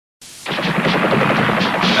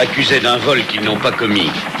accusés d'un vol qu'ils n'ont pas commis,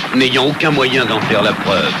 n'ayant aucun moyen d'en faire la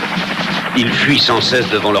preuve. Ils fuient sans cesse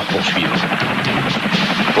devant leurs poursuivants.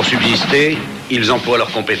 Pour subsister, ils emploient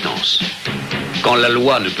leurs compétences. Quand la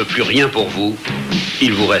loi ne peut plus rien pour vous,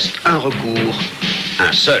 il vous reste un recours,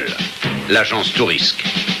 un seul, l'agence Tourisque.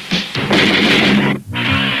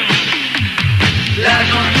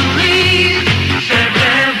 L'agence Tourisque, c'est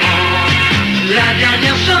vraiment la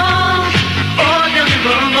dernière chance, au dernier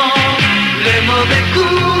moment, les mauvais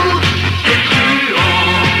coups, les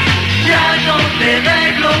truands, l'agence des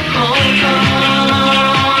règles au comptant.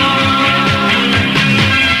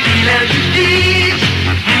 Si l'injustice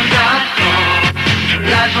vous attend,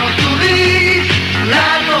 l'agence Tourisque,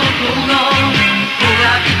 l'agence tournant, pour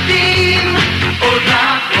la victime, aux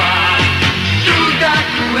avoirs, tout à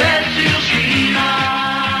coup elle surgira.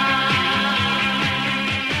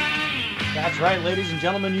 That's right, ladies and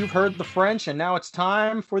gentlemen, you've heard the French, and now it's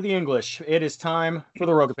time for the English. It is time for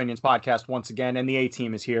the Rogue Opinions podcast once again, and the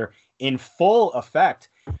A-Team is here in full effect.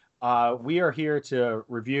 We are here to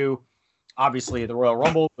review, obviously, the Royal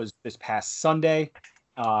Rumble was this past Sunday.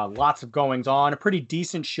 Lots of goings on, a pretty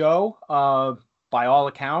decent show by all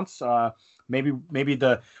accounts. Maybe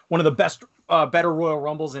one of the best, better Royal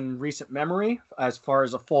Rumbles in recent memory as far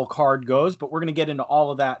as a full card goes, but we're going to get into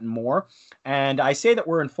all of that and more. And I say that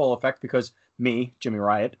we're in full effect because me, Jimmy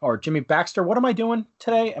Riot, or Jimmy Baxter, what am I doing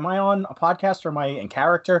today? Am I on a podcast or am I in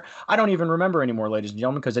character? I don't even remember anymore, ladies and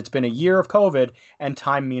gentlemen, because it's been a year of COVID and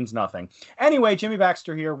time means nothing. Anyway, Jimmy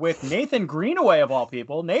Baxter here with Nathan Greenaway, of all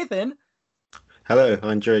people. Nathan. Hello,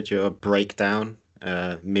 I enjoyed your breakdown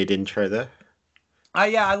mid-intro there.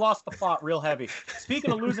 Yeah, I lost the plot real heavy.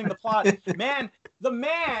 Speaking of losing the plot, the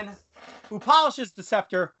man who polishes the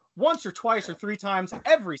scepter once or twice or three times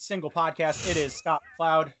every single podcast, it is Scott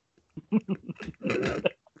McLeod. I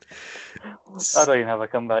don't even have a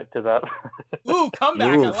comeback to that. Ooh,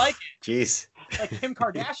 comeback! Ooh, I like it. Jeez, like Kim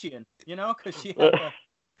Kardashian, because she had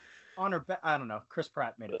on her. I don't know. Chris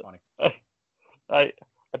Pratt made it funny. I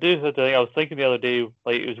do have to think. I was thinking the other day,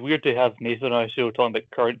 like it was weird to have Nathan on our show talking about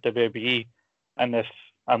current WWE, and if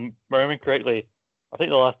I'm remembering correctly, I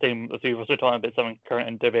think the last time the three of us were talking about something current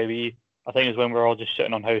in WWE, I think it was when we were all just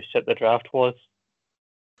shitting on how shit the draft was.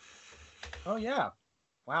 Oh yeah.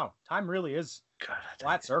 Wow, time really is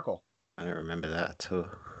flat circle. I don't remember that at all.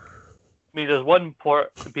 I mean, there's one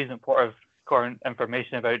decent part of current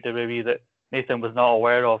information about WWE that Nathan was not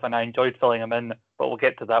aware of, and I enjoyed filling him in, but we'll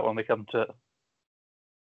get to that when we come to it.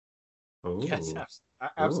 Ooh. Yes,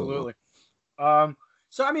 absolutely.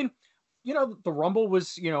 So, I mean, the Rumble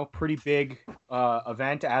was, pretty big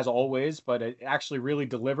event as always, but it actually really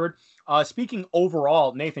delivered. Speaking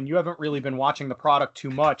overall, Nathan, you haven't really been watching the product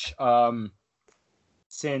too much.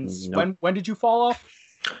 Since when did you fall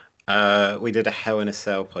off? We did a Hell in a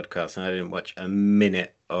Cell podcast, and I didn't watch a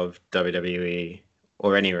minute of WWE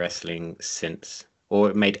or any wrestling since,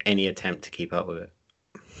 or made any attempt to keep up with it.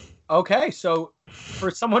 Okay, so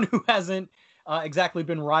for someone who hasn't exactly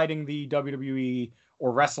been riding the WWE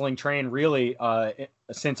or wrestling train really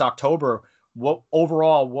since October, what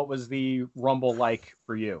was the Rumble like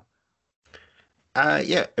for you?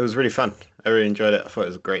 Yeah, it was really fun. I really enjoyed it. I thought it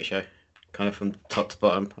was a great show. Kind of from top to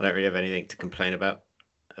bottom. I don't really have anything to complain about.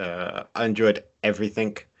 I enjoyed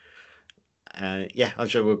everything. Yeah, I'm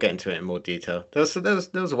sure we'll get into it in more detail. There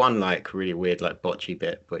was one really weird botchy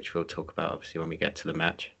bit, which we'll talk about obviously when we get to the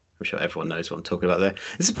match. I'm sure everyone knows what I'm talking about there.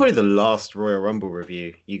 This is probably the last Royal Rumble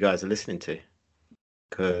review you guys are listening to,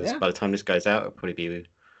 because by the time this goes out, it'll probably be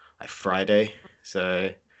Friday.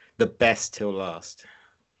 So the best till last.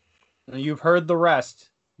 You've heard the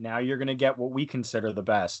rest. Now you're going to get what we consider the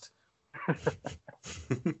best.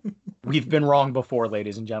 We've been wrong before,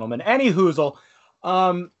 ladies and gentlemen. Any hoozle,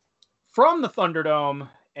 from the Thunderdome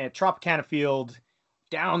at Tropicana Field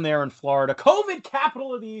down there in Florida, COVID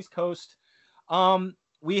capital of the East Coast,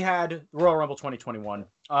 we had Royal Rumble 2021.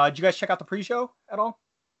 Did you guys check out the pre-show at all?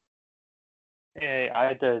 Yeah,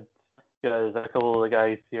 I did. Because a couple of the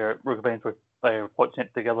guys here at Rogue Opinions were watching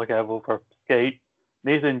it together over Skype.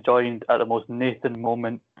 Nathan joined at the most Nathan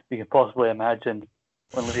moment you can possibly imagine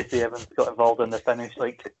when Lacey Evans got involved in the finish.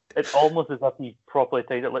 It's almost as if he properly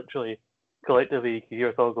timed it, literally. Collectively, you could hear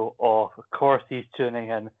us all go, oh, of course he's tuning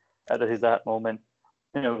in at this exact moment.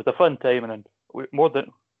 It was a fun time, and it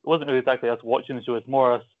wasn't really exactly us watching the show, it's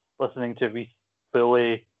more us listening to Reese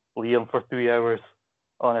Bully, Liam for 3 hours,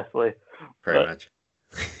 honestly. Pretty much.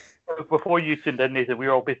 Before you tuned in, Nathan, we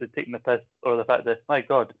were all basically taking the piss over the fact that, my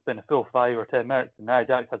God, it's been a full 5 or 10 minutes and Nia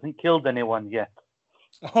Jax hasn't killed anyone yet.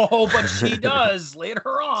 Oh, but she does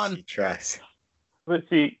later on. She tries. But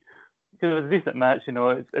see, because it was a decent match,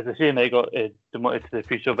 it's a shame they got demoted to the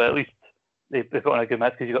pre-show, but at least they put on a good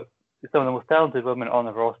match because you got some of the most talented women on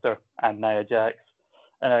the roster and Nia Jax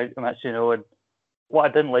and a match, and what I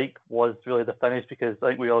didn't like was really the finish because I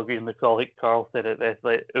think we all agree on the call, like Carl said it best,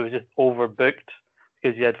 like it was just overbooked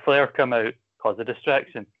because you had Flair come out, cause a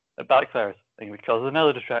distraction, it backfires, and it causes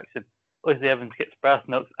another distraction. Lacey Evans gets brass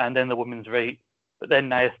knucks and then the women's right, but then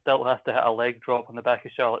Nia still has to hit a leg drop on the back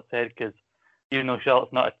of Charlotte's head because even though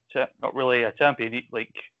Charlotte's not really a champion,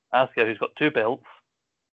 like Asuka, who's got 2 belts,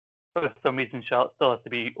 for some reason Charlotte still has to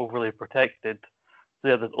be overly protected. So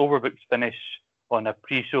yeah, this overbooked finish on a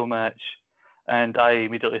pre-show match, and I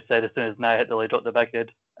immediately said as soon as Nia hit the leg drop the back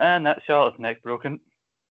head, and that's Charlotte's neck broken.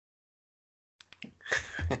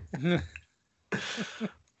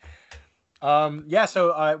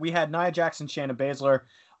 So we had Nia Jax and Shayna Baszler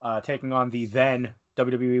taking on the then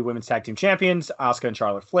WWE Women's Tag Team Champions, Asuka and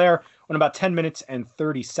Charlotte Flair, in about 10 minutes and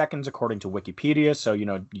 30 seconds, according to Wikipedia. So,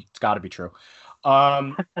 it's got to be true.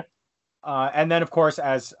 And then, of course,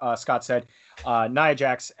 as Scott said, Nia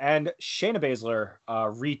Jax and Shayna Baszler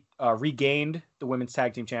regained the Women's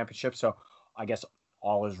Tag Team Championship. So I guess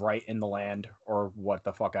all is right in the land, or what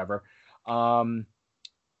the fuck ever.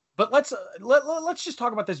 But let's just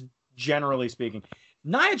talk about this generally speaking.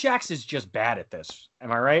 Nia Jax is just bad at this.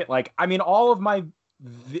 Am I right? Like, I mean, all of my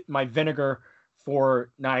vinegar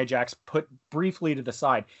for Nia Jax put briefly to the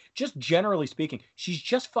side. Just generally speaking, she's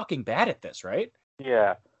just fucking bad at this, right?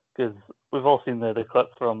 Yeah, because we've all seen the clip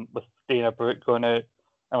with Dana Brooke going out,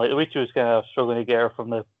 and like the way she was kind of struggling to get her from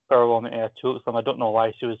the powerbomb into a chokeslam. I don't know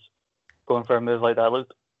why she was going for a move like that. It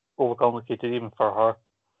looked overcomplicated even for her.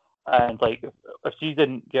 And like, if she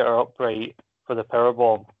didn't get her upright for the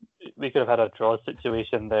powerbomb, we could have had a draw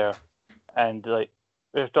situation there. And like,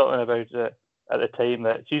 we were talking about it at the time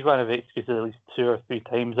that she's one of the excuses at least 2 or 3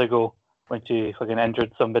 times ago when she fucking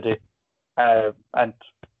injured somebody. And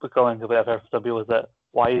becoming a bit of her for some people is that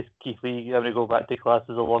why is Keith Lee having to go back to classes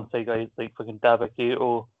alongside guys like fucking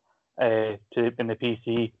Dabba-Kato in the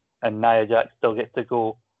PC, and Nia Jax still gets to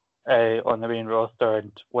go on the main roster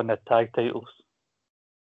and win the tag titles.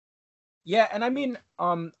 Yeah, and I mean,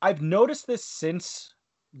 I've noticed this since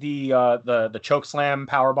the chokeslam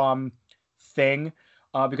powerbomb thing,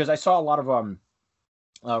 because I saw a lot of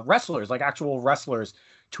wrestlers, like actual wrestlers,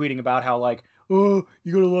 tweeting about how like, oh,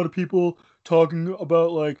 you got a lot of people talking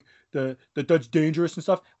about like that's dangerous and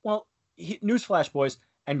stuff. Well, newsflash, boys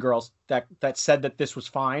and girls, that said that this was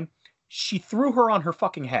fine. She threw her on her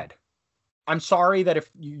fucking head. I'm sorry that if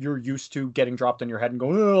you're used to getting dropped on your head and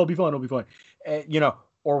going, oh, it'll be fine,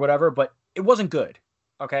 or whatever, but it wasn't good.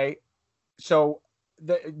 Okay. So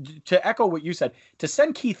to echo what you said, to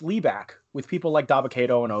send Keith Lee back with people like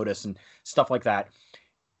Dabba-Kato and Otis and stuff like that,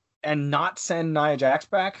 and not send Nia Jax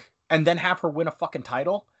back and then have her win a fucking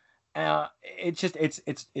title,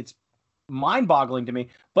 it's mind-boggling to me.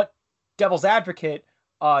 But devil's advocate,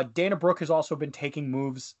 Dana Brooke has also been taking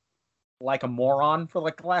moves like a moron for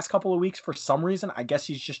like the last couple of weeks for some reason. I guess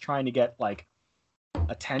she's just trying to get like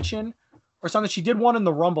attention or something. She did one in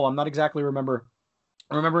the Rumble. I'm not exactly remembering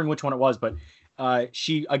which one it was, but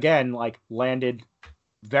she again like landed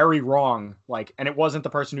very wrong, like, and it wasn't the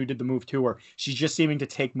person who did the move to her. She's just seeming to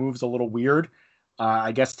take moves a little weird,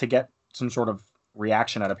 I guess, to get some sort of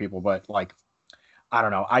reaction out of people. But like, I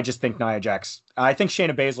don't know. I just think I think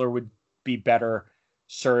Shayna Baszler would be better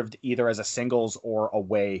served either as a singles or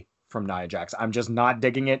away from Nia Jax. I'm just not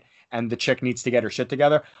digging it, and the chick needs to get her shit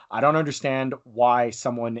together. I don't understand why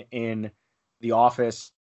someone in the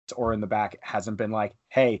office or in the back hasn't been like,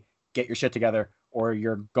 hey, get your shit together, or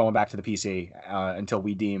you're going back to the PC until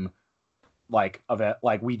we deem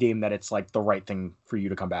that it's like the right thing for you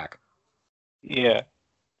to come back. Yeah,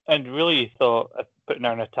 and really thought putting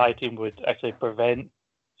her in a tag team would actually prevent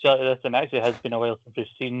shit like this, and actually has been a while since we've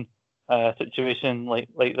seen a situation like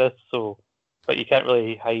this. So, but you can't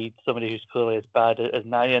really hide somebody who's clearly as bad as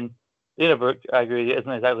Nia. And Dana Brooke, I agree,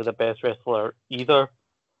 isn't exactly the best wrestler either.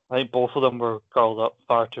 I think both of them were called up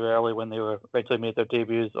far too early when they were eventually made their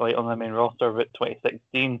debuts like on the main roster about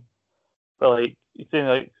 2016. But like you see,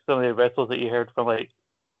 like some of the wrestlers that you heard from, like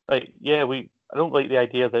yeah, I don't like the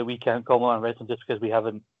idea that we can't comment on wrestling just because we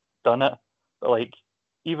haven't done it. But like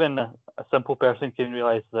even a simple person can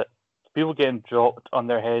realize that people getting dropped on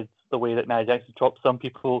their heads the way that Nia Jax dropped some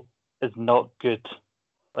people is not good.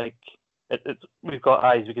 Like it's we've got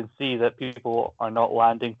eyes, we can see that people are not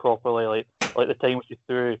landing properly. Like the time when she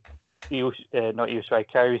threw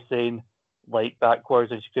Kairi Sane like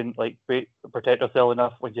backwards, and she couldn't like protect herself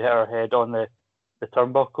enough when she hit her head on the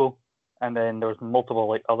turnbuckle. And then there was multiple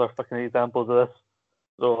like other fucking examples of this.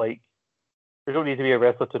 So like, there don't need to be a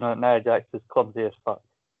wrestler to know that Nia Jax is clumsy as fuck.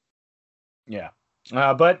 Yeah,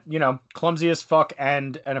 But, clumsy as fuck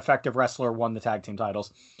and an effective wrestler won the tag team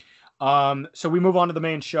titles. So we move on to the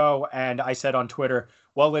main show, and I said on Twitter,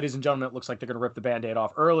 well, ladies and gentlemen, it looks like they're going to rip the Band-Aid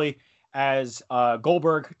off early as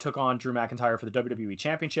Goldberg took on Drew McIntyre for the WWE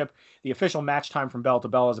Championship. The official match time from bell to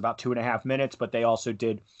bell is about 2.5 minutes, but they also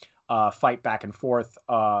did fight back and forth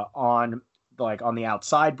on the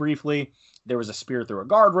outside briefly. There was a spear through a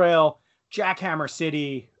guardrail, Jackhammer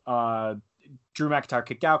City. Drew McIntyre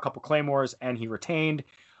kicked out, a couple claymores, and he retained.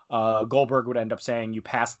 Goldberg would end up saying, "You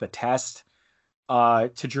passed the test,"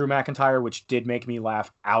 to Drew McIntyre, which did make me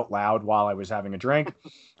laugh out loud while I was having a drink.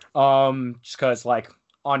 Just because,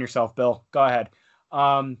 on yourself, Bill. Go ahead.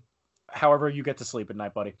 However, you get to sleep at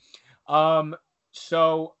night, buddy.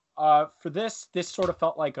 So for this sort of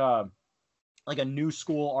felt like a new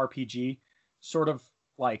school RPG sort of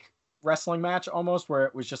wrestling match almost, where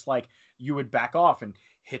it was just you would back off and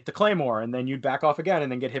hit the claymore, and then you'd back off again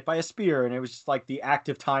and then get hit by a spear, and it was just the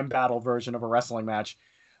active time battle version of a wrestling match.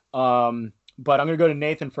 But I'm going to go to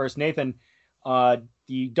Nathan first. Nathan, the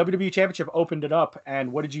WWE Championship opened it up,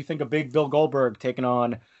 and what did you think of Big Bill Goldberg taking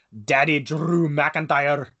on Daddy Drew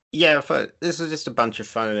McIntyre? Yeah, I thought this was just a bunch of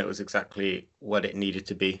fun, and it was exactly what it needed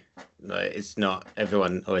to be. It's not,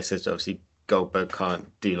 everyone always says obviously Goldberg can't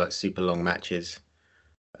do super long matches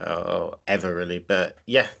ever really, but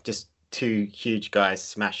yeah, just two huge guys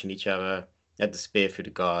smashing each other. Had the spear through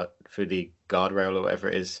the guardrail or whatever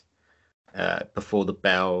it is before the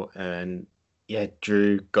bell, and yeah,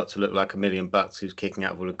 Drew got to look like $1 million who's kicking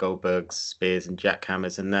out of all of Goldberg's spears and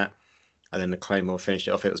jackhammers and that, and then the Claymore finished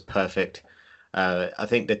it off. It was perfect. I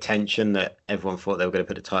think the tension that everyone thought they were going to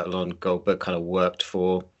put the title on Goldberg kind of worked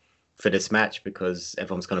for this match, because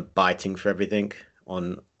everyone's kind of biting for everything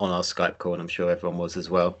on our Skype call, and I'm sure everyone was as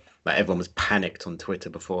well. Everyone was panicked on Twitter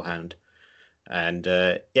beforehand, and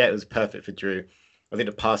yeah, it was perfect for Drew. I think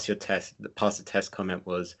the pass the test comment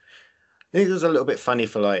was, I think it was a little bit funny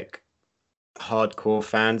for hardcore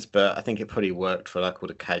fans, but I think it probably worked for all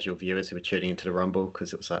the casual viewers who were tuning into the Rumble,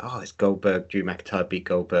 because it was it's Goldberg, Drew McIntyre beat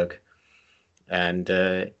Goldberg, and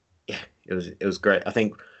yeah, it was great. I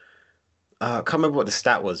think I can't remember what the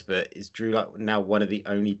stat was, but is Drew now one of the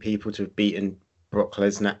only people to have beaten Brock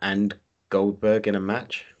Lesnar and Goldberg in a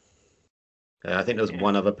match? I think there was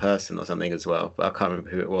one other person or something as well, but I can't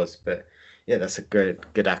remember who it was. But yeah, that's a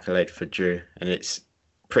good accolade for Drew, and it's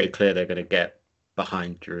pretty clear they're going to get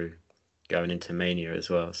behind Drew going into Mania as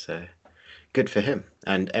well. So good for him,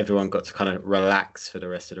 and everyone got to kind of relax for the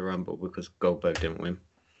rest of the Rumble because Goldberg didn't win.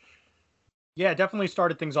 Yeah, definitely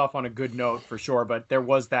started things off on a good note for sure, but there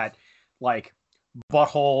was that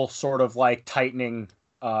butthole sort of tightening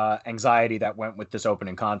anxiety that went with this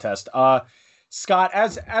opening contest. Scott,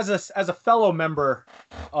 as a fellow member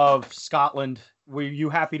of Scotland, were you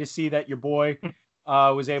happy to see that your boy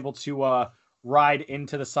was able to ride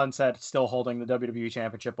into the sunset still holding the WWE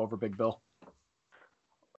Championship over Big Bill?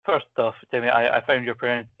 First off, Timmy, I found your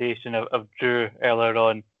pronunciation of Drew earlier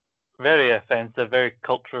on very offensive, very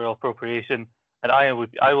cultural appropriation, and I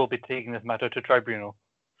will be taking this matter to tribunal.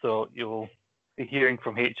 So you will be hearing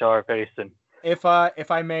from HR very soon. If I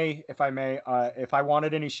may, if I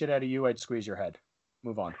wanted any shit out of you, I'd squeeze your head.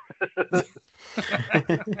 Move on.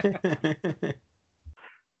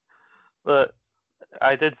 But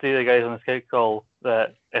I did see the guys on the Skype call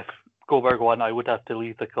that if Goldberg won, I would have to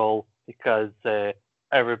leave the call because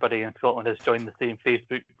everybody in Scotland has joined the same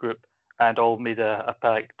Facebook group and all made a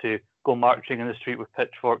pact to go marching in the street with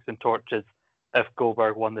pitchforks and torches if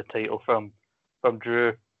Goldberg won the title from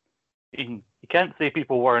Drew. You can't say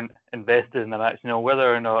people weren't invested in the match,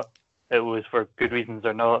 whether or not it was for good reasons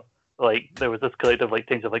or not. There was this collective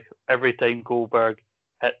change of every time Goldberg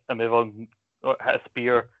hit a move on, or hit a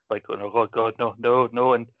spear, oh God,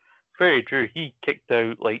 no, and very Drew, he kicked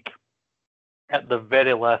out at the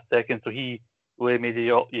very last second, so he really made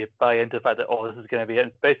you buy into the fact that this is going to be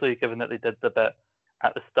it, especially given that they did the bit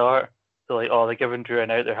at the start. So they're giving Drew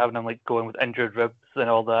an out, they're having him going with injured ribs and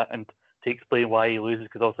all that, and to explain why he loses,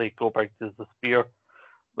 because obviously Goldberg does the spear.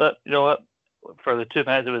 But you know what? For the 2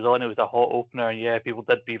 minutes it was on, it was a hot opener, and yeah, people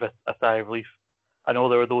did breathe a sigh of relief. I know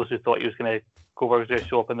there were those who thought Goldberg was going to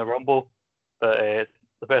show up in the Rumble, but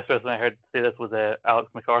the best person I heard say this was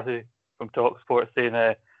Alex McCarthy from TalkSport, saying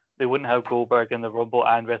they wouldn't have Goldberg in the Rumble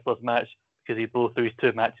and Wrestlers match because he blows through his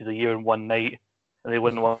 2 matches a year in one night, and they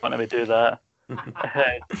wouldn't want him to do that.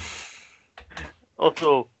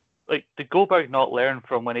 Also, did Goldberg not learn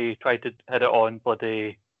from when he tried to hit it on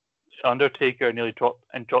bloody Undertaker and nearly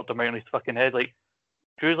dropped him right on his fucking head?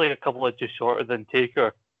 Drew's a couple of inches shorter than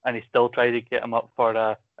Taker, and he still tried to get him up for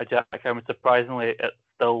a jackhammer. Surprisingly, it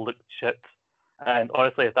still looked shit. And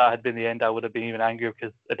honestly, if that had been the end, I would have been even angrier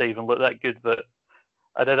because it didn't even look that good. But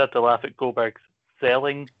I did have to laugh at Goldberg's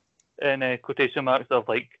selling in quotation marks of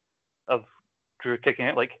Drew kicking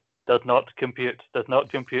it like does not compute.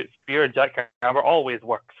 Spear and jackhammer always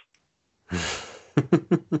works.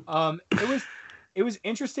 It was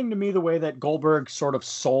interesting to me the way that Goldberg sort of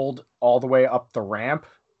sold all the way up the ramp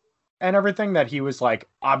and everything, that he was like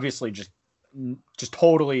obviously just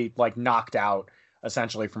totally like knocked out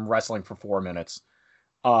essentially from wrestling for 4 minutes.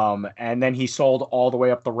 And then he sold all the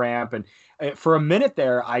way up the ramp, and for a minute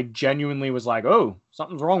there I genuinely was like, oh,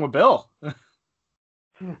 something's wrong with Bill.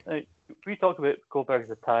 We talk about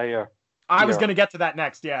Goldberg's attire. I was going to get to that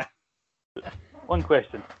next, yeah. One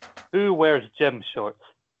question. Who wears gym shorts?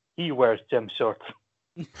 He wears gym shorts.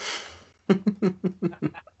 You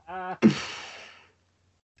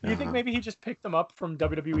think maybe he just picked them up from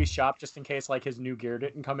WWE shop just in case like his new gear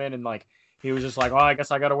didn't come in, and like he was just like, oh, I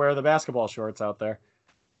guess I got to wear the basketball shorts out there.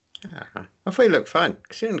 I thought he looked fine,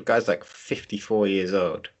 considering the guy's like 54 years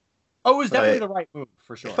old. Oh, it was definitely the right move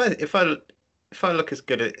for sure. If I look as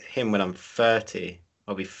good at him when I'm 30,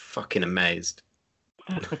 I'll be fucking amazed.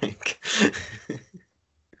 Like,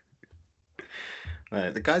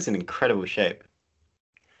 the guy's in incredible shape.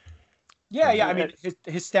 Yeah. I mean,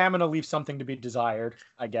 his stamina leaves something to be desired,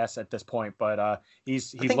 I guess, at this point. But he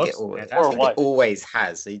looks fantastic. It always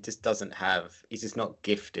has. He just doesn't have. He's just not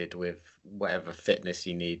gifted with whatever fitness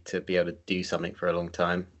you need to be able to do something for a long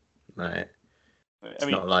time. Right. It's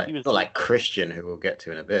not like Christian, who we'll get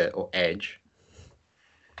to in a bit, or Edge.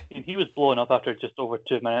 He was blown up after just over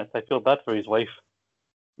 2 minutes. I feel bad for his wife.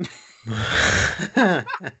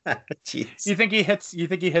 Jeez. You think he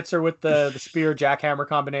hits her with the spear jackhammer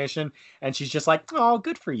combination, and she's just like, oh,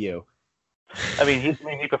 good for you. I mean,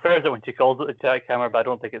 he prefers it when she calls it the jackhammer, but I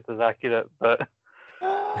don't think it's as accurate. But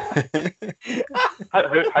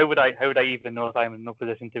how would I even know if I'm in no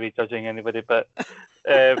position to be judging anybody? But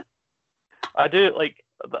I do like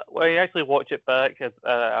when I actually watch it back.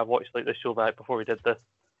 I watched like the show back before we did this.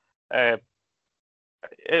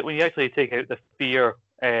 When you actually take out the fear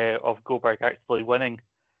of Goldberg actually winning,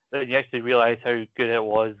 then you actually realize how good it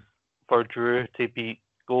was for Drew to beat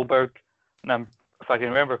Goldberg. And if I can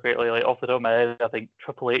remember correctly, like off the top of my head, I think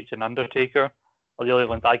Triple H and Undertaker are the only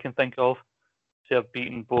ones I can think of to have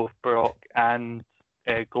beaten both Brock and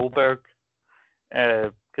Goldberg.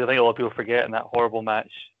 Because I think a lot of people forget in that horrible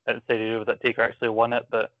match at Stadium that Taker actually won it,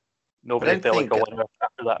 but nobody felt like a winner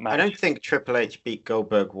after that match. I don't think Triple H beat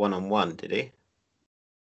Goldberg 1-on-1, did he?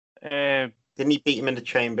 Didn't he beat him in the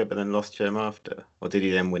chamber but then lost to him after? Or did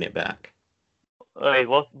he then win it back? He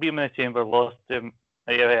beat him in the chamber, lost him.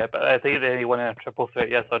 Yeah, but I think then he won in a triple threat.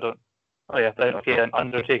 Yes, I don't. Oh yeah, okay. And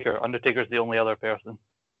Undertaker. Undertaker's the only other person.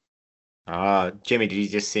 Jimmy, did you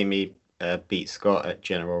just see me beat Scott at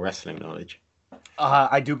General Wrestling Knowledge?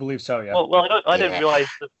 I do believe so. Yeah. Well, I didn't realize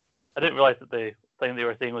that the thing they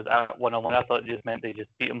were saying was at 1-on-1. I thought it just meant they just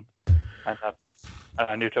beat him, and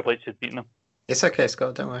I knew Triple H had beaten him. It's okay,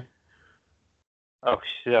 Scott. Don't worry. Oh,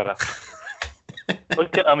 shut up.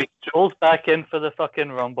 Look at him. He strolls back in for the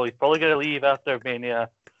fucking Rumble. He's probably going to leave after Mania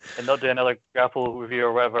and not do another grapple review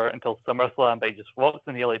or whatever until SummerSlam, but he just walks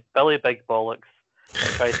in here like Billy Big Bollocks and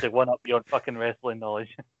tries to one up your fucking wrestling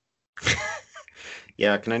knowledge.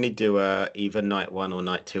 Yeah, I can only do either night 1 or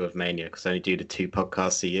night 2 of Mania because I only do the 2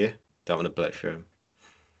 podcasts a year. Don't want to blow through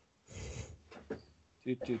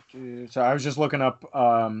them. So I was just looking up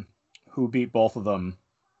who beat both of them.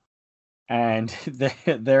 And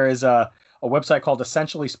there is a website called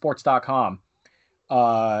essentiallysports.com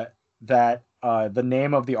that the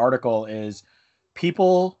name of the article is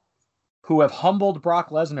People Who Have Humbled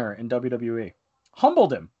Brock Lesnar in WWE.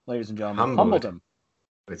 Humbled him, ladies and gentlemen. Humbled him.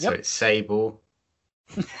 So it's Sable.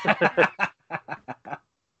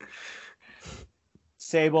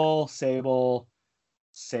 Sable.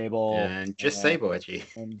 And just Sable, actually.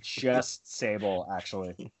 And just Sable,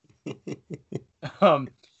 actually.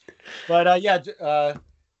 But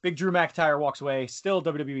Big Drew McIntyre walks away, still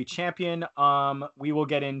WWE champion. We will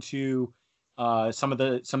get into some of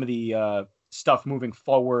the stuff moving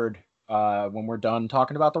forward when we're done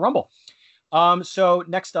talking about the Rumble. So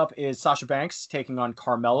next up is Sasha Banks taking on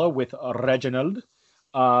Carmella with Reginald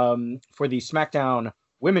for the SmackDown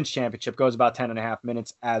Women's Championship. Goes about 10.5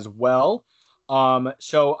 minutes as well.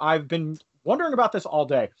 So I've been wondering about this all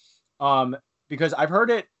day because I've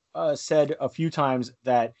heard it said a few times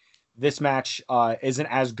that this match isn't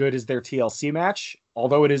as good as their TLC match.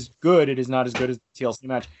 Although it is good, it is not as good as the TLC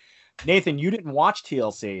match. Nathan, you didn't watch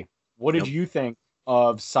TLC. What did you think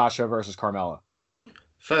of Sasha versus Carmella?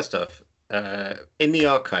 First off, in the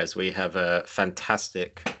archives, we have a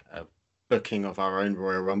fantastic booking of our own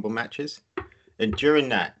Royal Rumble matches. And during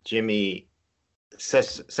that, Jimmy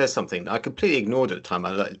says something I completely ignored at the time.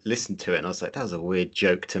 I like, listened to it and I was like, that was a weird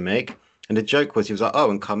joke to make. And the joke was, he was like,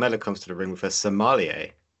 oh, and Carmella comes to the ring with a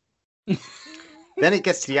sommelier. Then it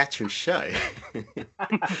gets to the actual show.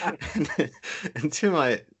 and to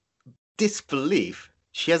my disbelief,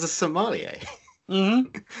 she has a sommelier.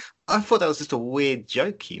 Mm-hmm. I thought that was just a weird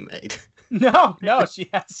joke you made. No, she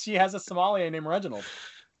has a sommelier named Reginald,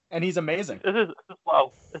 and he's amazing. This is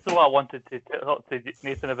what I wanted to talk to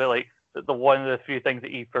Nathan about, like the one of the few things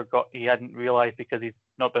that he forgot, he hadn't realised because he's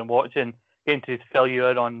not been watching, getting to fill you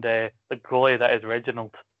in on the goalie that is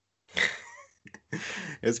Reginald.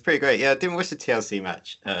 It was pretty great. Yeah, I didn't watch the TLC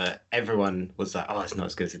match. Everyone was like, oh, it's not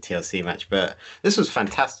as good as the TLC match, but this was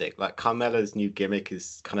fantastic. Like, Carmella's new gimmick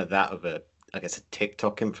is kind of that of a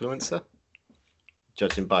TikTok influencer,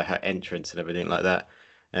 judging by her entrance and everything like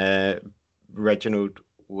that. Reginald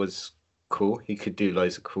was cool. He could do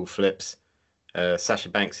loads of cool flips. Sasha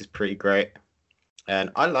Banks is pretty great.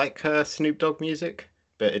 And I like her Snoop Dogg music,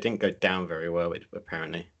 but it didn't go down very well,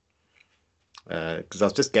 apparently. Because I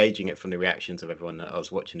was just gauging it from the reactions of everyone that I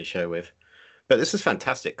was watching the show with. But this is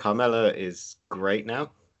fantastic. Carmella is great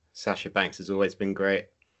now. Sasha Banks has always been great.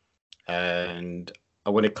 And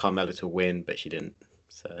I wanted Carmella to win, but she didn't.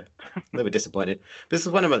 So a little bit disappointed. This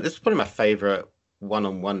is probably my favorite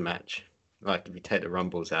one-on-one match. Like, if you take the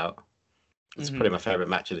Rumbles out, it's probably my favorite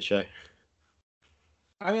match of the show.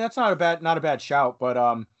 I mean, that's not a bad shout,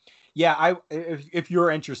 but yeah, if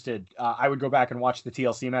you're interested, I would go back and watch the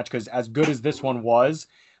TLC match, because as good as this one was,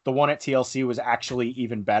 the one at TLC was actually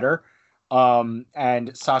even better.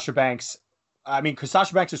 And Sasha Banks, I mean, because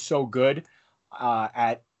Sasha Banks is so good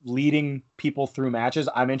at leading people through matches,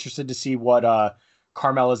 I'm interested to see what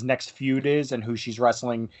Carmella's next feud is and who she's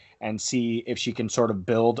wrestling, and see if she can sort of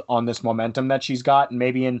build on this momentum that she's got, and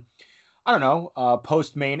maybe in, I don't know,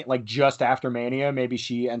 post-Mania, like just after Mania, maybe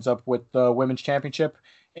she ends up with the Women's Championship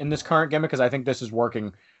in this current gimmick, because I think this is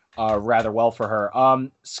working rather well for her.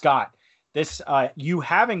 Scott, this you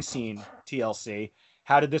having seen TLC,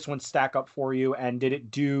 how did this one stack up for you, and did it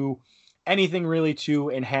do anything really to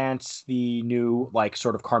enhance the new, like,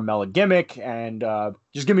 sort of Carmella gimmick? And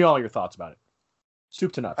just give me all your thoughts about it.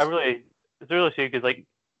 Soup to nuts. It's really true, because like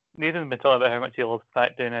Nathan's been talking about how much he loves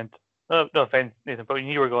SmackDown, and no offense, Nathan, but when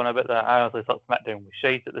you were going about that, I honestly thought SmackDown was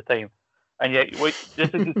shite at the time. And yet, just as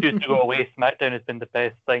it's used to go away, SmackDown has been the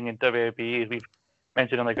best thing in WWE, as we've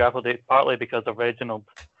mentioned on the Grapple Date, partly because of Reginald.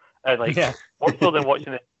 And like, more so than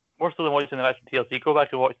watching the match from TLC, go back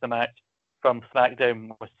and watch the match from SmackDown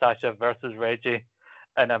with Sasha versus Reggie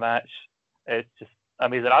in a match. It's just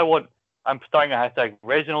amazing. I'm starting a hashtag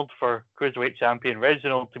Reginald for Cruiserweight Champion.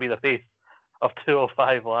 Reginald to be the face of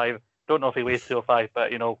 205 Live. Don't know if he weighs 205,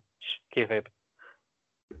 but kayfabe.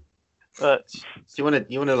 But so you want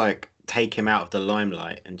to like take him out of the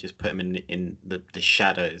limelight and just put him in the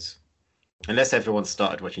shadows. Unless everyone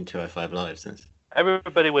started watching 205 Live since.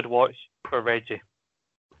 Everybody would watch for Reggie.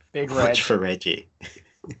 Big Reg. Watch for Reggie.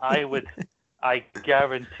 I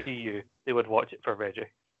guarantee you they would watch it for Reggie.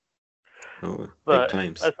 Oh, but big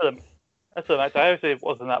claims. That's the match. I actually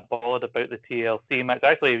wasn't that bothered about the TLC match.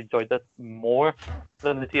 I actually enjoyed this more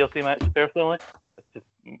than the TLC match personally. It's just,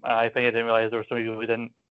 I think I didn't realize there were some people who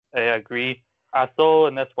didn't agree. I saw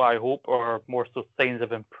in this what I hope are more so signs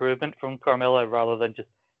of improvement from Carmella, rather than just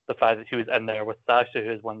the fact that she was in there with Sasha,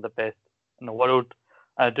 who is one of the best in the world.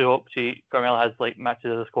 I do hope Carmella has like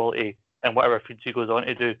matches of this quality and whatever feud she goes on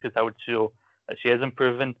to do, because that would show that she is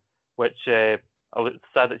improving. Which I was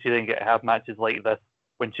sad that she didn't get to have matches like this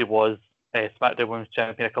when she was SmackDown Women's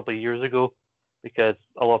Champion a couple of years ago, because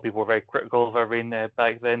a lot of people were very critical of her reign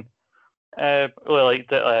back then. Really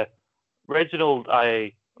liked it. Reginald,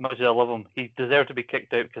 much as I love him, he deserved to be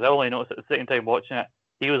kicked out, because I only noticed at the second time watching it,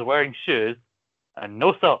 he was wearing shoes and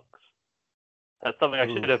no socks. That's something I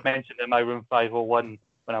should have mentioned in my room 501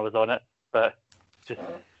 when I was on it, but just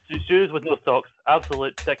shoes with no socks,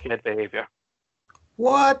 absolute dickhead behaviour.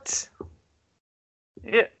 What?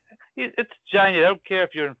 Yeah, it's January. I don't care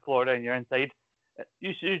if you're in Florida and you're inside.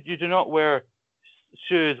 You do not wear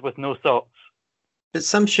shoes with no socks. But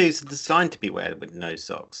some shoes are designed to be worn with no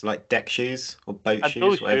socks, like deck shoes or boat And shoes,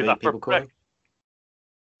 those whatever shoes are people call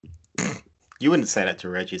them. You wouldn't say that to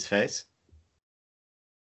Reggie's face.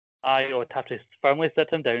 I would have to firmly sit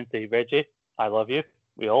him down and say, Reggie, I love you.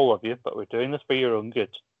 We all love you, but we're doing this for your own good.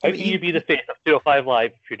 How can you be the face of 205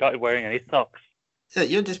 Live if you're not wearing any socks? So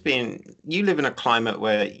you live in a climate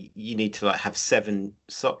where you need to like have 7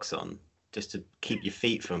 socks on just to keep your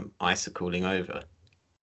feet from icicling over.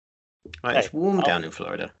 Like, it's warm down in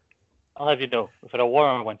Florida. I'll have you know, if it's a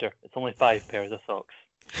warmer winter, it's only 5 pairs of socks.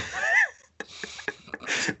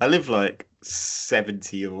 I live like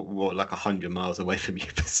 70 or like 100 miles away from you,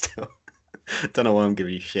 but still. Don't know why I'm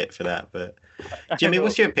giving you shit for that, but Jimmy,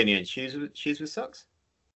 what's your opinion? Shoes with socks?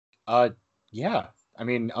 Yeah. I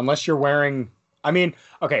mean, unless you're wearing, I mean,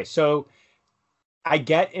 okay, so I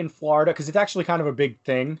get in Florida because it's actually kind of a big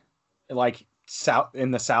thing, like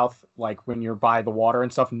in the South, like when you're by the water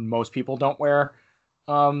and stuff, most people don't wear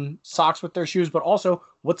socks with their shoes. But also,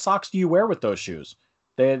 what socks do you wear with those shoes?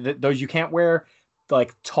 Those you can't wear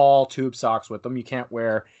like tall tube socks with them. You can't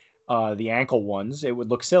wear the ankle ones. It would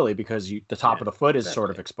look silly because the top of the foot is sort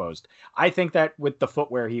of exposed. I think that with the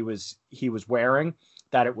footwear he was wearing,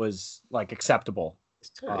 that it was like acceptable. It's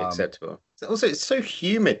totally acceptable. Also, it's so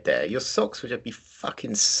humid there. Your socks would just be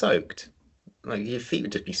fucking soaked. Like your feet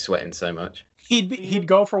would just be sweating so much. He'd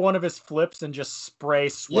go for one of his flips and just spray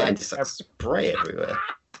sweat. Yeah, and just like spray everywhere.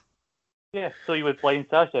 Yeah, so he would blind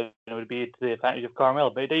Sasha, and it would be to the advantage of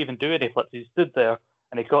Carmella, but he didn't even do any flips. He stood there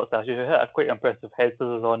and he got Sasha, who hit a quite impressive head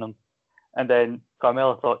scissors on him. And then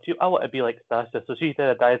Carmella thought, I want to be like Sasha, so she did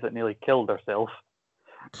a dive that nearly killed herself.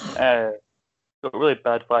 Got really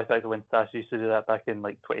bad flashbacks when Sasha used to do that back in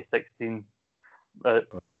like 2016. But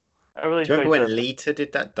I really do you remember when Lita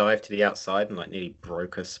did that dive to the outside and like nearly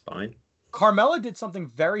broke her spine? Carmella did something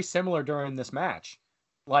very similar during this match.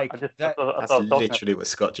 Like that's literally what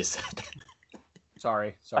Scott just said.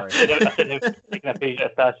 Sorry. I said him taking a page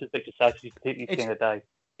at Sasha's picture. Sasha's taking a dive.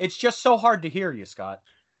 It's just so hard to hear you, Scott.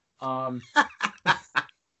 I'm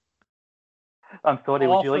sorry,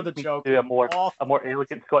 would you like me to do a more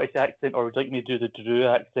elegant Scottish accent, or would you like me to do the Drew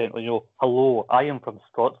accent? Hello, I am from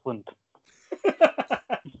Scotland.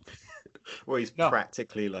 Well, he's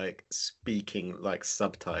practically like speaking like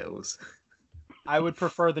subtitles. I would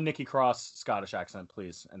prefer the Nikki Cross Scottish accent,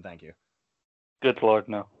 please, and thank you. Good Lord,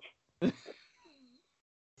 no. I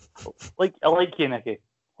like you, Nikki.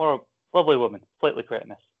 Or a lovely woman, slightly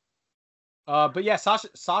cretinous. But yeah,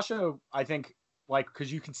 Sasha, I think, like,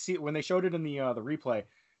 because you can see when they showed it in the replay,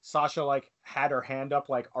 Sasha like had her hand up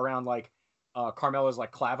like around like Carmella's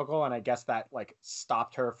like clavicle, and I guess that like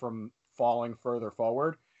stopped her from falling further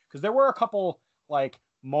forward. Because there were a couple like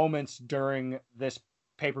moments during this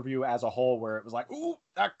pay-per-view as a whole where it was like, ooh,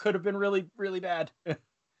 that could have been really, really bad.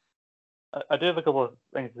 I do have a couple of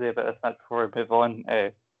things to say about this match before we move on.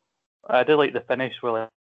 I did like the finish where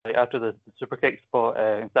like after the super kick spot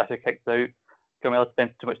and Sasha kicks out, Carmella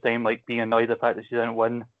spent too much time like being annoyed at the fact that she didn't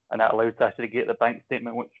win, and that allowed Sasha to get the bank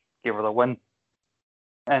statement, which gave her the win.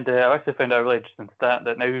 And I actually found out a really interesting stat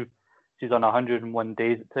that now she's on 101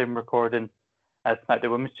 days at time recording as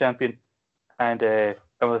SmackDown Women's Champion, and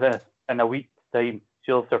in a week's time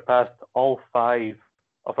she'll have surpassed all 5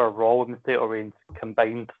 of her Raw Women's title reigns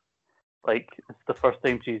combined. Like, it's the first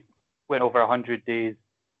time she's went over 100 days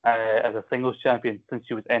as a singles champion since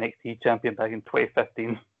she was NXT champion back in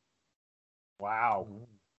 2015. Wow.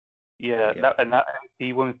 Yeah. That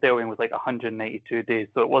NXT Women's title reign was like 192 days,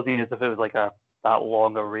 so it wasn't as if it was like that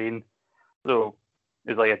long a reign. So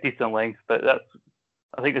it was like a decent length, but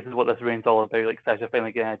I think this is what this reign's all about, like Sasha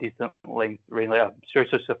finally getting a decent length reign. Like, I'm sure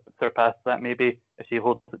she'll surpass that maybe if she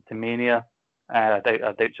holds it to Mania. I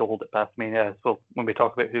doubt she'll hold it past Mania. So when we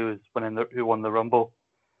talk about who won the Rumble.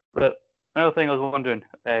 But another thing I was wondering,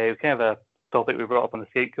 kind of a topic we brought up on the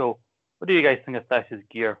skate call. What do you guys think of Sasha's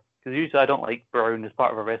gear? Because usually I don't like brown as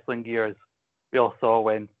part of her wrestling gear, as we all saw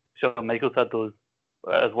when Shawn Michaels had those,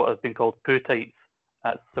 as what has been called poo tights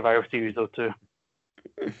at Survivor Series 02.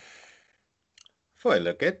 Thought it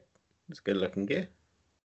looked good. It's good looking gear.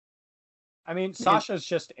 I mean, Sasha's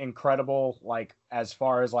just incredible, like, as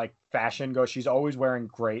far as, like, fashion goes. She's always wearing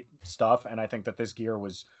great stuff, and I think that this gear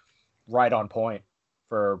was right on point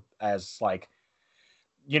for, as, like,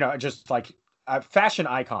 just, like, a fashion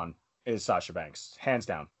icon is Sasha Banks, hands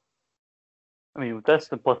down. I mean, this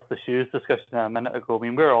and plus the shoes discussion a minute ago, I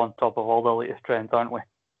mean, we're on top of all the latest trends, aren't we?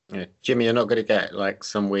 Yeah. Jimmy, you're not going to get, like,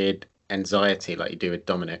 some weird anxiety like you do with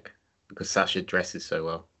Dominic, because Sasha dresses so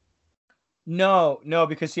well. No,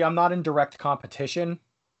 because see, I'm not in direct competition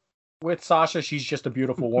with Sasha. She's just a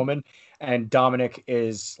beautiful woman, and Dominic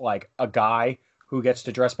is like a guy who gets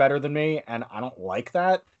to dress better than me, and I don't like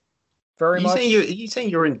that very much. Are you saying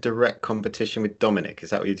you're in direct competition with Dominic? Is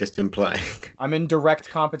that what you're just implying? I'm in direct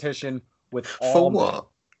competition with all For what? Men.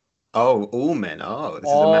 Oh, all men. Oh, this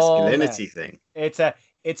all is a masculinity thing.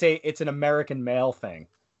 It's an American male thing.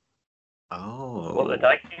 Oh. What, the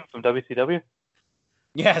tag team from WCW?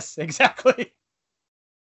 Yes, exactly.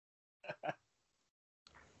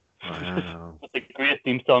 Wow. It's the greatest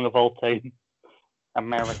theme song of all time.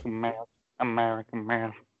 American male. American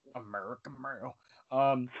male. American male.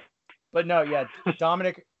 But no, yeah,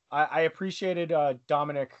 Dominic, I appreciated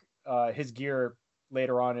Dominic, his gear,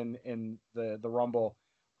 later on in the Rumble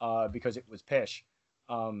because it was pish.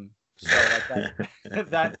 So like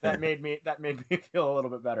that made me feel a little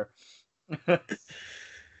bit better. Do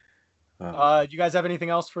you guys have anything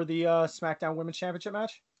else for the SmackDown Women's Championship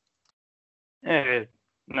match? No,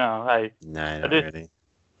 No, not really.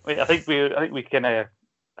 I think we kind of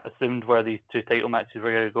assumed where these two title matches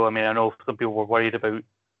were going to go. I mean, I know some people were worried about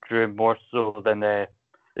Drew more so than it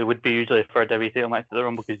would be usually for every title match at the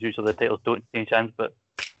Rumble, because usually the titles don't change hands. But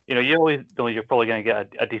you always know you're probably going to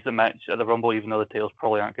get a decent match at the Rumble, even though the titles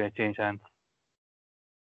probably aren't going to change hands.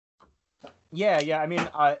 Yeah. I mean,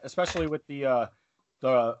 especially with I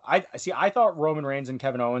thought Roman Reigns and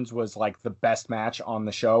Kevin Owens was like the best match on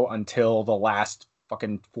the show until the last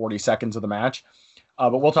fucking 40 seconds of the match.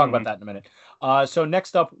 But we'll talk about that in a minute. So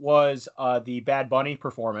next up was the Bad Bunny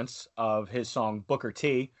performance of his song Booker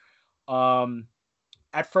T.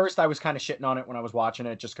 At first I was kind of shitting on it when I was watching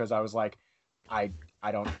it, just because I was like, I've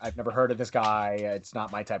never heard of this guy. It's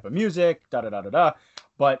not my type of music,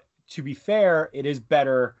 But to be fair, it is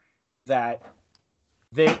better that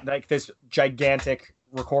they, like, this gigantic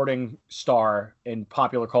recording star in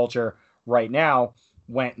popular culture right now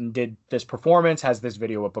went and did this performance, has this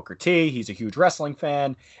video with Booker T. He's a huge wrestling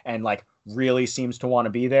fan and like really seems to want to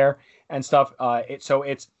be there and stuff.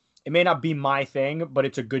 It may not be my thing, but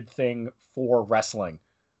it's a good thing for wrestling.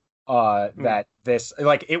 That this,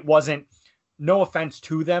 like, it wasn't, no offense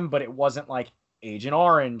to them, but it wasn't like Agent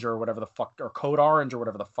Orange or whatever the fuck, or Code Orange or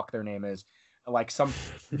whatever the fuck their name is, like some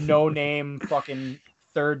no name fucking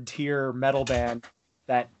third tier metal band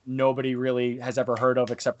that nobody really has ever heard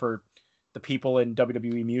of except for the people in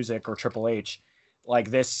WWE music or Triple H.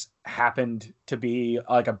 Like, this happened to be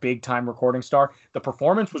like a big time recording star. The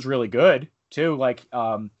performance was really good too. Like,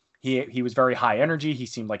 he was very high energy. He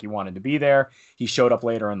seemed like he wanted to be there. He showed up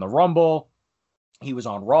later in the Rumble. He was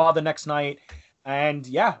on Raw the next night. And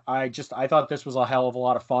yeah, I thought this was a hell of a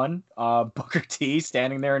lot of fun. Booker T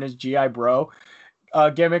standing there in his G.I. Bro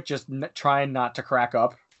gimmick, just trying not to crack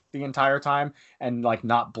up the entire time and like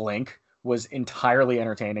not blink, was entirely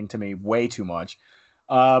entertaining to me, way too much.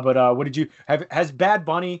 But what did you have? Has Bad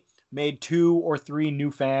Bunny made 2 or 3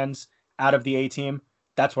 new fans out of the A-Team?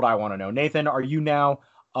 That's what I want to know. Nathan, are you now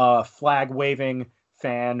a flag waving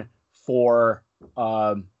fan for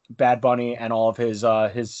Bad Bunny and all of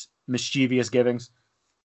his mischievous givings?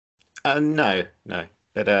 No.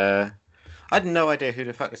 But I had no idea who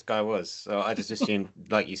the fuck this guy was, so I just assumed,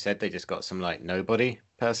 like you said, they just got some like nobody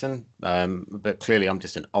person. But clearly, I'm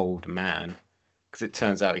just an old man, because it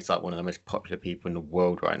turns out he's like one of the most popular people in the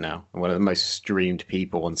world right now, and one of the most streamed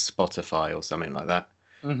people on Spotify or something like that.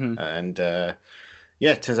 Mm-hmm. And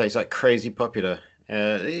yeah, it turns out he's like crazy popular.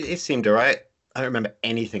 It seemed alright. I don't remember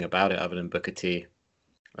anything about it other than Booker T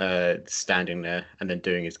standing there and then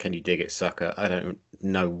doing his "Can You Dig It, Sucker." I don't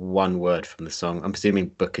know one word from the song. I'm presuming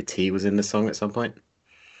Booker T was in the song at some point.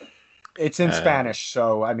 It's in Spanish,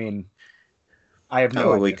 so I mean, I have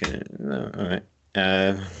no idea. We can. All right.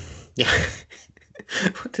 Yeah.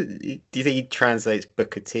 Do you think he translates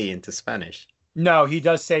Booker T into Spanish? No, he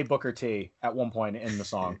does say Booker T at one point in the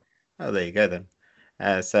song. Oh, there you go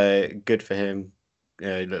then. So good for him.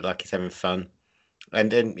 He looked like he's having fun, and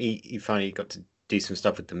then he finally got to do some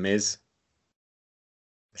stuff with The Miz.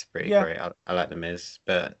 That's pretty great. I like The Miz,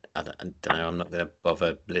 but I don't know. I'm not going to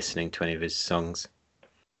bother listening to any of his songs.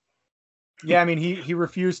 Yeah, I mean, he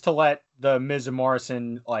refused to let the Miz and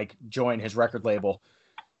Morrison like join his record label,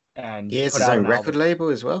 and he has his own record label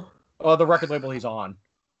as well. Oh, the record label he's on.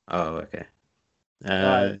 Oh, okay.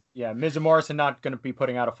 Yeah, Miz and Morrison not going to be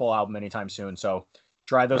putting out a full album anytime soon. So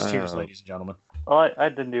dry those tears, ladies and gentlemen. Well, I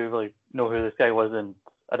didn't really know who this guy was, and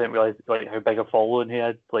I didn't realize like how big a following he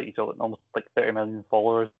had. Like, he's got almost like 30 million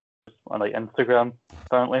followers on like Instagram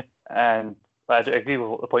apparently. And I agree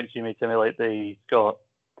with the points you made to me. Like, he's got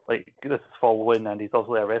like this following, and he's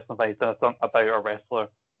also a wrestling fan. He's done a song about a wrestler,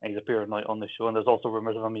 and he's appearing like on the show. And there's also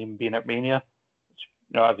rumors of him even being at Mania. Which,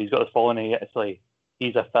 if he's got this following,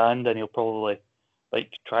 he's a fan, then he'll probably like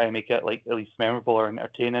try and make it like at least memorable or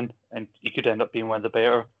entertaining, and he could end up being one of the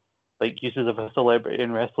better like uses of a celebrity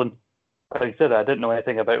in wrestling. Like I said, I didn't know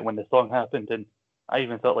anything about it when the song happened, and I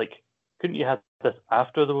even thought, like, couldn't you have this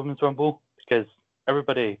after the Women's Rumble? Because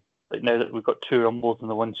everybody, like, now that we've got 2 Rumbles in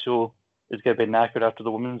the one show, is going to be knackered after the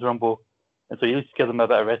Women's Rumble. And so you at least give them a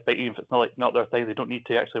bit of respect, even if it's not their thing. They don't need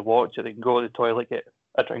to actually watch it. They can go to the toilet, get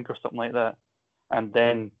a drink or something like that, and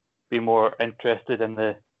then be more interested in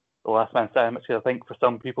the Last Man Standing match. Because I think for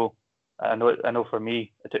some people, I know for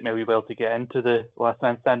me, it took me a wee while to get into the Last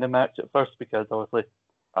Man Standing match at first, because obviously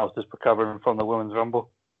I was just recovering from the Women's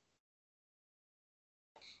Rumble.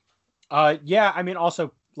 Yeah, I mean,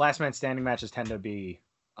 also last man standing matches tend to be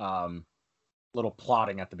little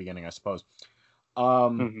plotting at the beginning, I suppose.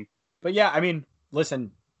 But yeah, I mean,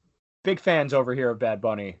 listen, big fans over here of Bad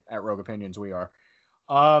Bunny at Rogue Opinions. We are.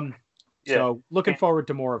 So looking forward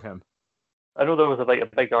to more of him. I know there was a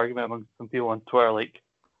big argument among some people on Twitter, like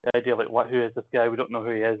the idea of like, who is this guy? We don't know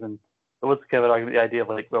who he is, and there was kind of an argument, the idea of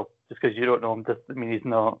like, well, just because you don't know him doesn't mean he's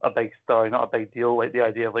not a big star, not a big deal. Like the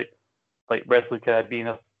idea of like wrestling kind of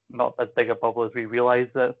being not as big a bubble as we realize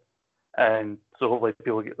it, and so hopefully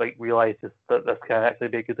people realize that this can actually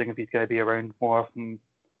be a good thing if he's going to be around more often,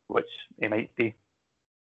 which he might be.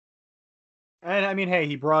 And I mean, hey,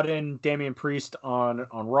 he brought in Damian Priest on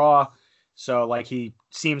Raw, so like he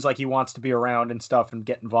seems like he wants to be around and stuff and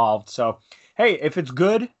get involved. So hey, if it's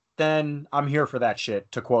good, then I'm here for that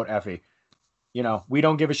shit. To quote Effie, we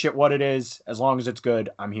don't give a shit what it is as long as it's good.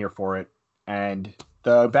 I'm here for it. And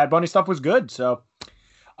the Bad Bunny stuff was good. So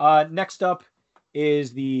next up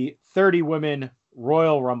is the 30 women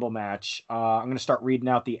Royal Rumble match. I'm going to start reading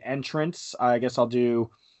out the entrants. I guess I'll do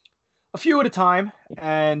a few at a time,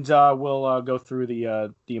 and we'll go through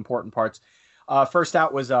the important parts. First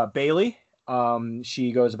out was Bayley.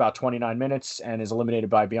 She goes about 29 minutes and is eliminated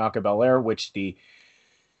by Bianca Belair, which the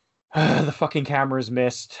fucking cameras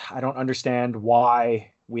missed. I don't understand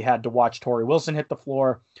why we had to watch Tori Wilson hit the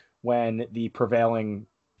floor when the prevailing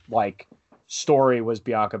story was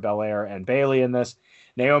Bianca Belair and Bayley in this.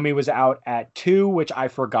 Naomi was out at 2, which I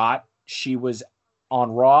forgot she was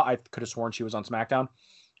on Raw. I could have sworn she was on SmackDown.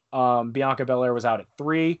 Bianca Belair was out at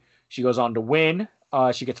 3. She goes on to win.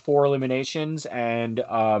 She gets 4 eliminations and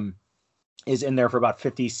is in there for about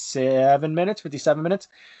 57 minutes.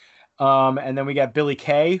 And then we got Billie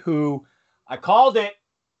Kay, who I called it,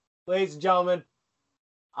 ladies and gentlemen.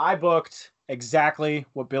 I booked exactly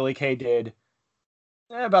what Billie Kay did,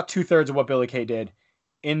 about 2/3 of what Billie Kay did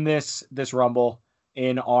in this Rumble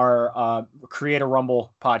in our Create a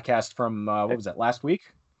Rumble podcast from, what was that, last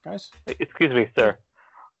week, guys? Excuse me, sir.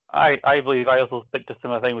 I believe I also picked a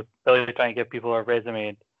similar thing with Billy trying to give people a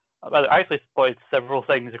resume. I actually spotted several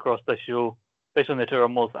things across the show, especially in the 2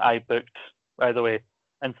 Rumbles I booked, by the way.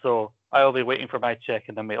 And so I'll be waiting for my check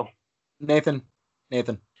in the mail. Nathan,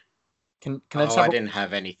 can I just I didn't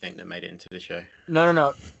have anything that made it into the show.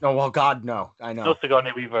 No. Well, God, no. I know. No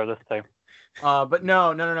Sigourney Weaver this time. But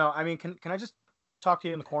no. I mean, can I just talk to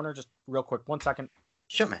you in the corner just real quick? 1 second.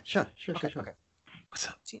 Sure, man. Sure. Okay. What's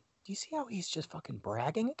up? Do you see how he's just fucking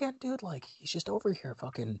bragging again, dude? Like, he's just over here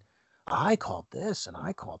fucking, I called this and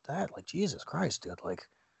I called that. Like, Jesus Christ, dude. Like,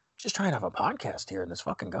 just trying to have a podcast here and this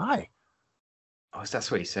fucking guy. Oh,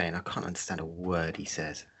 that's what he's saying. I can't understand a word he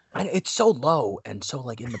says. And it's so low and so,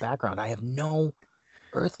 like, in the background. I have no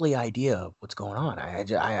earthly idea of what's going on.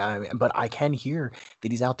 But I can hear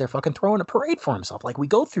that he's out there fucking throwing a parade for himself. Like, we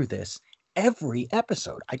go through this every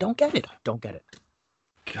episode. I don't get it.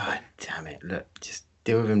 God damn it. Look, just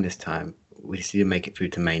deal with him this time. We just need to make it through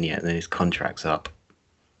to Mania, and then his contract's up.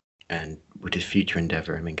 And we'll just future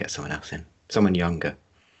endeavor him and get someone else in. Someone younger.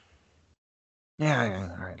 Yeah.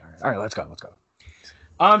 All right, let's go.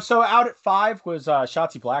 So out at 5 was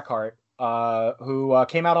Shotzi Blackheart, who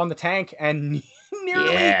came out on the tank and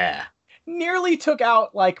nearly took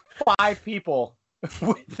out like 5 people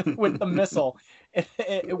with the missile.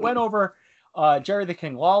 It went over Jerry the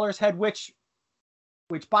King Lawler's head, which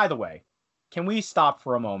by the way, can we stop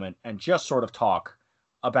for a moment and just sort of talk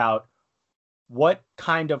about what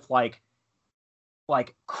kind of like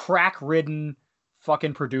crack-ridden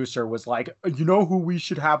fucking producer was like, you know who we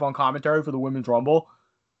should have on commentary for the Women's Rumble?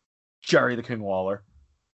 Jerry the King Lawler.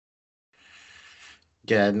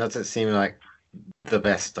 Yeah, doesn't seem like the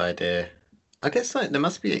best idea. I guess there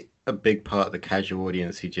must be a big part of the casual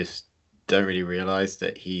audience who just don't really realize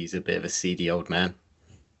that he's a bit of a seedy old man.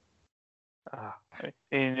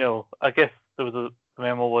 I guess there was the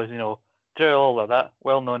memo was, Jerry Lawler, that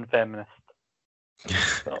well-known feminist.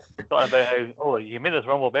 So, talking about how, you made this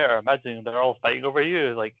Rumble better. Imagine they're all fighting over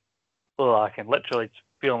you. Like, I can literally just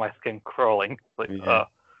feel my skin crawling.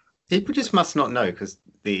 People just must not know because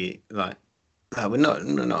we're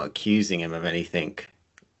not accusing him of anything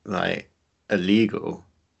illegal,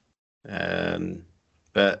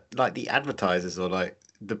 but the advertisers or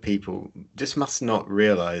the people just must not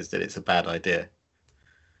realize that it's a bad idea.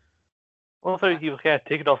 Well, I thought he was kind of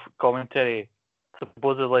taken off commentary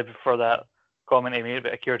supposedly for that comment he made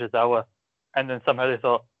about Akira Tozawa, and then somehow they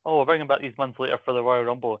thought, we'll bring him back these months later for the Royal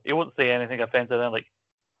Rumble. He won't say anything offensive. And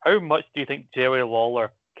how much do you think Jerry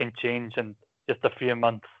Lawler can change in just a few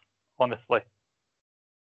months, honestly?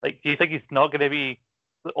 Do you think he's not going to be,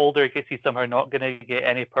 the older he gets, he's somehow not going to get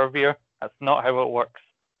any pervier? That's not how it works.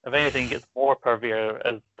 If anything, he gets more pervier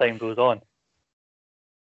as time goes on.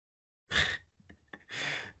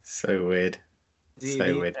 So weird. The- So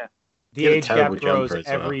the- weird. The She had a age gap terrible grows jumper as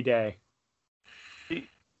well. every day.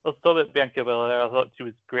 Let's talk about Bianca Belair. I thought she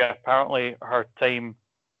was great. Apparently, her time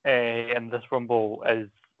in this Rumble is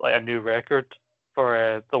like a new record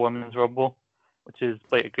for the Women's Rumble, which is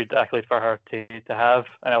like a good accolade for her to have,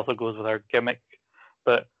 and it also goes with her gimmick.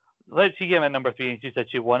 But like, she came in number 3 and she said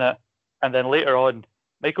she won it, and then later on,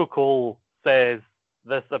 Michael Cole says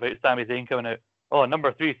this about Sami Zayn coming out. Oh,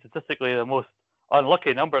 number 3, statistically the most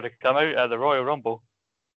unlucky number to come out at the Royal Rumble.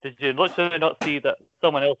 Did you literally not see that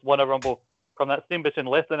someone else won a Rumble from that same position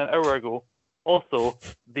less than an hour ago? Also,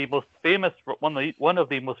 the most famous one of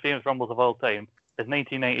the most famous Rumbles of all time is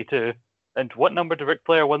 1992. And what number did Ric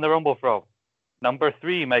Flair win the Rumble from? Number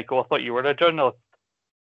 3, Michael. I thought you were a journalist.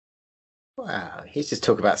 Wow, he's just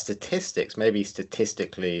talking about statistics. Maybe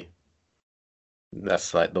statistically,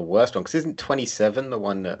 that's like the worst one. Because isn't 27 the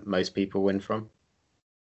one that most people win from?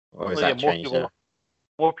 Or is Well, yeah, that changed now?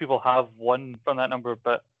 more people have won from that number,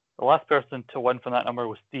 but the last person to win from that number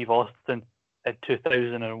was Steve Austin in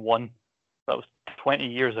 2001. That was 20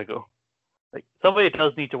 years ago. Like, somebody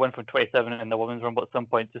does need to win from 27 in the Women's Rumble at some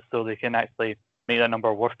point just so they can actually make that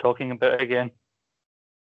number worth talking about again.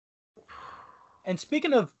 And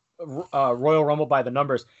speaking of Royal Rumble by the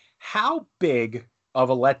numbers, how big of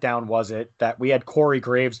a letdown was it that we had Corey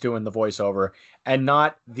Graves doing the voiceover and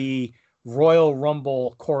not the Royal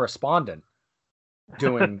Rumble correspondent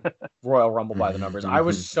doing Royal Rumble by the numbers? I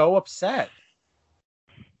was so upset.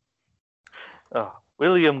 Oh,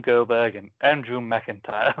 William Goldberg and Andrew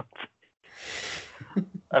McIntyre.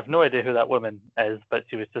 I have no idea who that woman is, but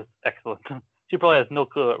she was just excellent. She probably has no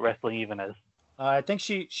clue what wrestling even is. I think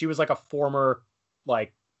she was like a former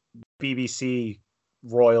like BBC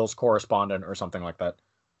Royals correspondent or something like that.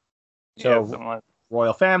 So Yeah, something like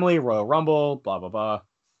Royal Family, Royal Rumble, blah blah blah.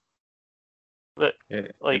 that.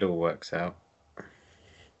 It Like- all works out.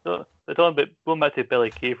 So, going back to Billie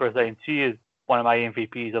Kay for a second, she is one of my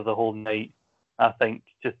MVPs of the whole night. I think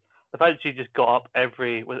just the fact that she just got up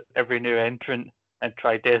with every new entrant and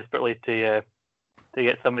tried desperately to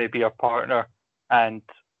get somebody to be her partner, and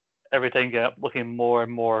every time get up looking more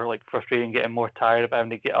and more like frustrated, getting more tired of having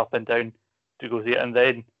to get up and down to go see it, and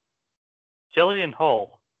then Jillian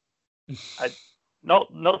Hall, not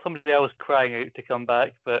somebody I was crying out to come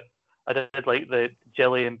back, but I did like the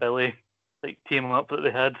Jilly and Billy like team up that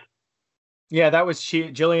they had. Yeah, that was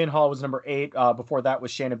Jillian Hall was number 8. Before that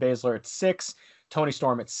was Shayna Baszler at 6. Toni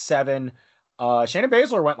Storm at 7. Shayna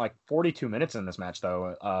Baszler went like 42 minutes in this match,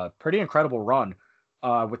 though. Pretty incredible run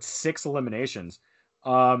with 6 eliminations.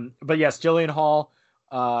 But yes, Jillian Hall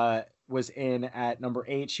was in at number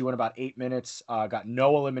 8. She went about 8 minutes, got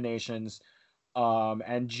no eliminations.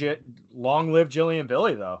 And long live Jillian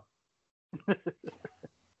Billy, though.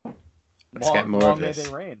 Let's get more of may this.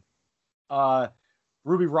 they reign.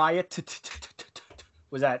 Ruby Riott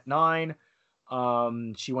was at 9.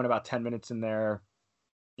 She went about 10 minutes in there.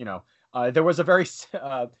 You know, there was a very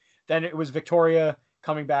then it was Victoria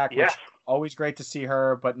coming back, Yes. which always great to see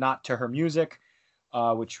her, but not to her music,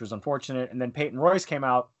 which was unfortunate. And then Peyton Royce came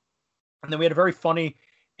out, and then we had a very funny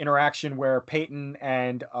interaction where Peyton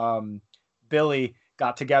and Billy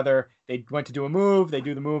got together. They went to do a move. They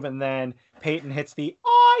do the move, and then Peyton hits the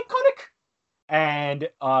iconic, and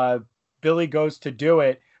Billy goes to do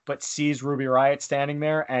it, but sees Ruby Riott standing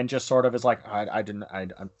there and just sort of is like, I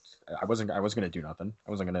wasn't gonna do nothing.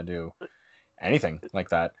 I wasn't gonna do anything like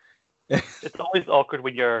that. It's always awkward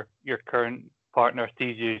when your current partner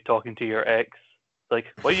sees you talking to your ex. Like,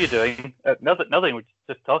 what are you doing? Nothing. We're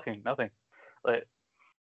just talking. Nothing. Like,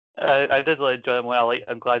 I did really enjoy them well.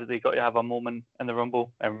 I'm glad that they got to have a moment in the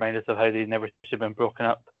Rumble and remind us of how they never should have been broken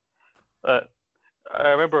up.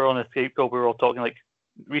 I remember on the Skype call we were all talking like.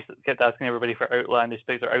 We kept asking everybody for outlandish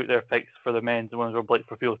picks or out there picks for the men's and women's Rumble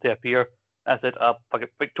for people to appear. I said,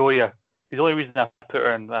 Victoria. The only reason I put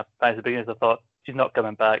her in at the beginning is I thought she's not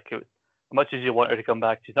coming back. As much as you want her to come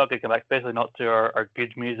back, she's not going to come back, especially not to our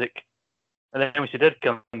good music. And then when she did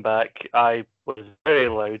come back, I was very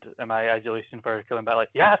loud in my adulation for her coming back, like,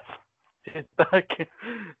 yes, she's back.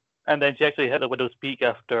 And then she actually hit the widow's peak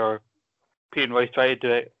after Peyton Royce tried to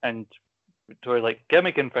do it, and Victoria like,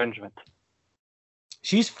 gimmick infringement.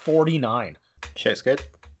 She's 49. Shit's good.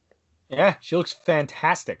 Yeah, she looks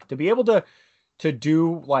fantastic. To be able to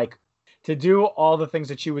do all the things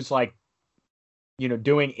that she was like, you know,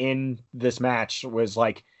 doing in this match was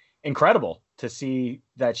like incredible to see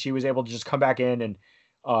that she was able to just come back in and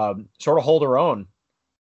sort of hold her own.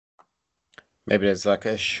 Maybe there's like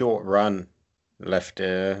a short run left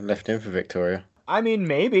in for Victoria. I mean,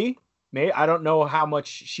 maybe I don't know how much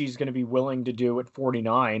she's going to be willing to do at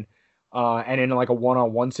 49. And in like a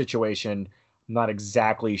one-on-one situation, not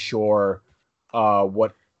exactly sure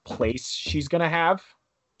what place she's gonna have.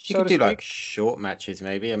 She so could to do like speak. short matches,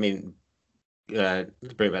 maybe. I mean, let's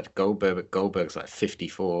bring it back to Goldberg, but Goldberg's like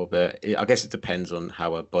 54. But I guess it depends on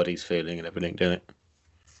how her body's feeling and everything, doesn't it?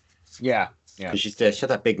 Yeah, yeah. Because she had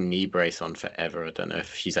that big knee brace on forever. I don't know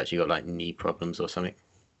if she's actually got like knee problems or something.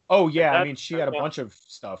 Oh yeah, I That- mean she had a yeah. bunch of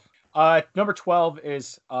stuff. Number 12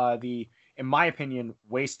 is in my opinion,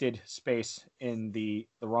 wasted space in the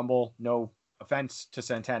Rumble. No offense to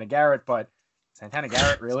Santana Garrett, but Santana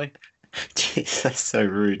Garrett, really? Jeez, that's so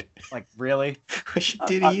rude. Like, really? What she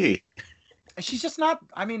do to you? She's just not.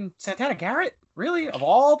 I mean, Santana Garrett, really? Of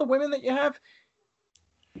all the women that you have,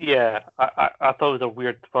 Yeah, I thought it was a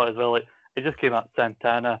weird spot as well. Like, it just came out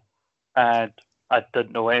Santana, and I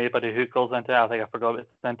didn't know anybody who called Santana. I think I forgot about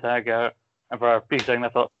Santana Garrett. And for a brief second, I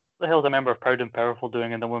thought, what the hell is a member of Proud and Powerful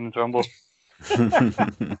doing in the Women's Rumble? Who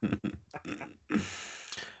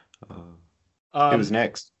was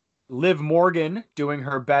next? Liv Morgan doing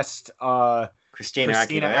her best Christina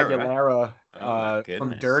Christina Aguilera. Aguilera Oh, my from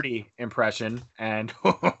goodness. Dirty impression, and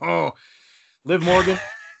Liv Morgan,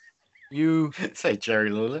 you Say Jerry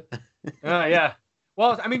Lawler. yeah.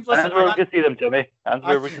 Well, I mean, listen, Hands where we can see them, Jimmy. Hands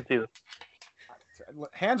where I- we can see them.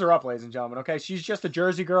 hands are up, ladies and gentlemen. Okay, she's just a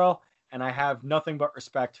Jersey girl, and I have nothing but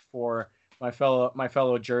respect for my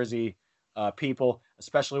fellow Jersey people,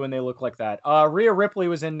 especially when they look like that. Rhea Ripley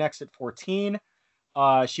was in next at 14.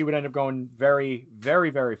 She would end up going very, very,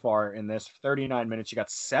 very far in this 39 minutes. She got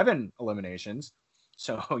 7 eliminations.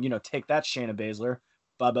 So, take that, Shayna Baszler.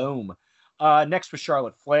 Ba-boom. Next was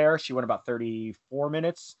Charlotte Flair. She went about 34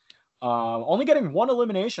 minutes. Only getting 1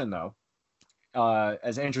 elimination, though.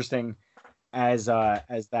 As interesting as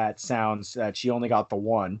that sounds, that she only got the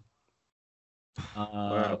 1.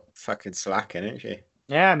 Well, fucking slacking, isn't she?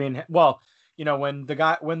 Yeah, I mean, well, when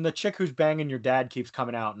the chick who's banging your dad keeps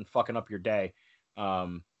coming out and fucking up your day,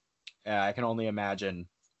 I can only imagine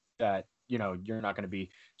that you're not going to be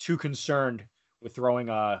too concerned with throwing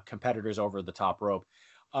competitors over the top rope.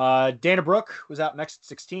 Dana Brooke was out next at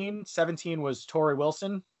 16. 17 was Tori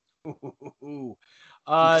Wilson. I'm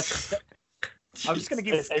just going to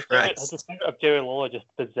give. Has the spirit of Jerry Lawler just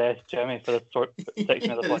possessed Jimmy for this sort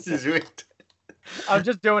section of the This is podcast? weird. I'm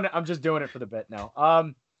just doing it for the bit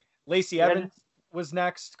now. Lacey Yeah. Evans was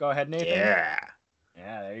next. Go ahead, Nathan. Yeah.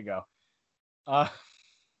 Yeah, there you go. I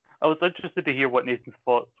was interested to hear what Nathan's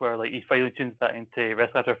thoughts were. Like, he finally tunes that into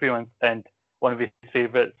wrestling interference, and one of his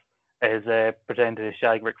favourites is pretending to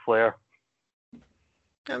shag Ric Flair.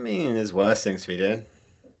 I mean, there's worse things to be doing.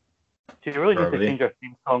 She really needs to Probably. change her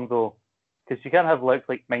theme song, though, because she can't have looks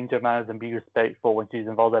like mind your manners and be respectful when she's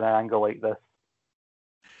involved in an angle like this.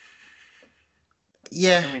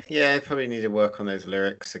 Yeah, yeah, I probably need to work on those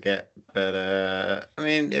lyrics again. But I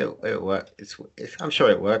mean, it'll work. I'm sure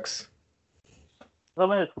it works.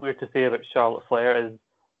 Something that's weird to say about Charlotte Flair is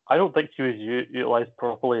I don't think she was utilised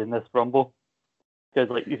properly in this Rumble. Because,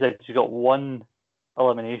 like you said, she got 1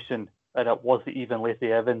 elimination, and it wasn't even Lacey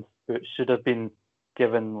Evans, who it should have been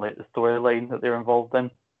given like the storyline that they were involved in.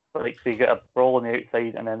 But like they get a brawl on the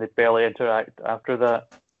outside, and then they barely interact after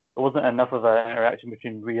that. There wasn't enough of an interaction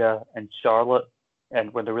between Rhea and Charlotte,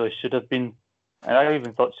 and when there really should have been. And I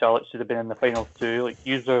even thought Charlotte should have been in the finals too. Like,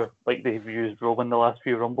 use her like they've used Roman the last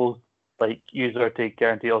few Rumbles. Like, use her to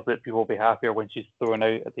guarantee us that people will be happier when she's thrown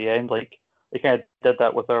out at the end. Like, they kind of did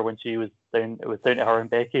that with her when she was down. It was down to her and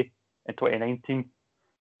Becky in 2019.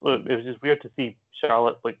 Look, it was just weird to see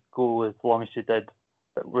Charlotte like go as long as she did,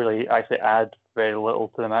 but really actually add very little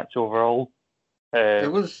to the match overall.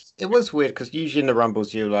 It was weird because usually in the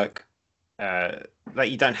Rumbles you like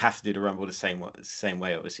you don't have to do the Rumble the same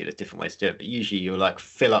way. Obviously, there's different ways to do it, but usually you'll like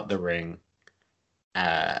fill up the ring,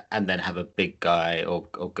 and then have a big guy or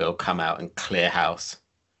girl come out and clear house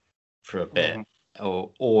for a bit.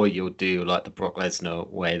 Or you'll do like the Brock Lesnar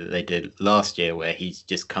way that they did last year, where he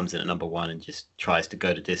just comes in at number 1 and just tries to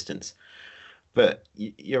go the distance. But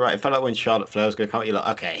you're right. It felt like when Charlotte Flair was going to come out, you're like,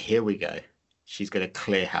 okay, here we go. She's going to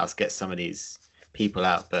clear house, get some of these people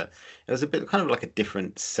out. But it was a bit kind of like a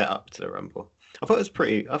different setup to the Rumble. I thought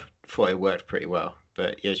it worked pretty well.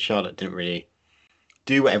 But yeah, Charlotte didn't really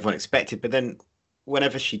do what everyone expected. But then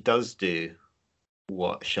whenever she does do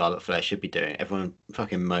what Charlotte Flair should be doing, everyone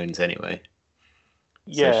fucking moans anyway.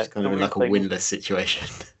 Yeah, So she's kind of in the like a weird thing- winless situation.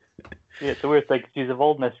 Yeah, it's a weird thing. She's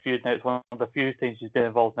involved in this feud now. It's one of the few times she's been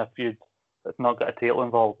involved in a feud that's not got a title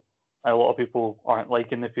involved. And a lot of people aren't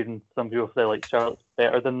liking the feud, and some people say like Charlotte's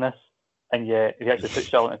better than this. And yeah, if you actually put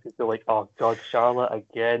Charlotte in, people are like, oh god, Charlotte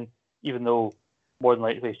again. Even though more than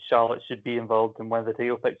likely Charlotte should be involved in one of the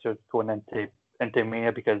title pictures going into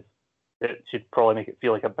Mania, because it should probably make it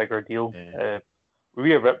feel like a bigger deal. Yeah.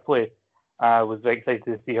 Rhea Ripley, I was very excited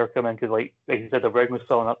to see her come in because, like you said, the ring was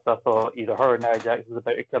filling up. So I thought either her or Nia Jax was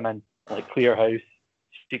about to come in, like clear house.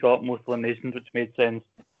 She got most eliminations, which made sense.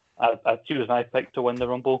 She was my pick to win the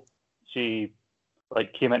Rumble. She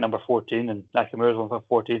came at number 14, and Nakamura's one for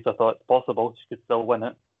 14, so I thought it's possible she could still win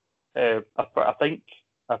it. I think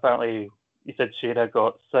apparently you said Shayna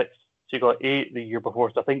got 6. She got 8 the year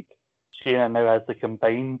before, so I think Shayna now has the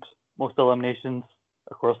combined most eliminations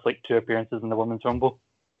across 2 appearances in the Women's Rumble.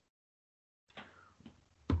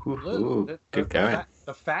 Ooh, good going.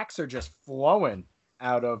 The facts are just flowing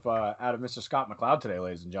out of Mr. Scott McLeod today,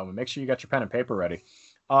 ladies and gentlemen. Make sure you got your pen and paper ready.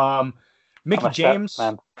 Mickey James,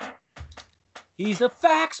 he's a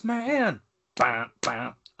facts man.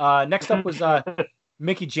 Next up was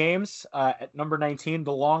Mickey James at number 19,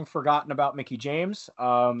 the long forgotten about Mickey James.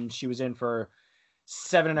 She was in for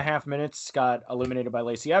 7.5 minutes, got eliminated by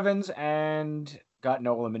Lacey Evans, and got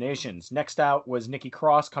no eliminations. Next out was Nikki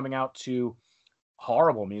Cross coming out to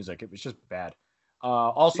horrible music. It was just bad.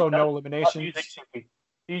 Also, no eliminations. She's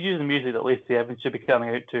using music that Lacey Evans should be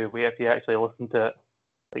coming out to. If you actually listen to it.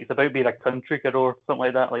 It's about being a country girl or something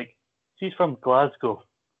like that. She's from Glasgow.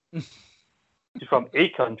 She's from a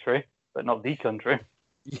country, but not the country.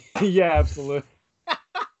 Yeah, absolutely.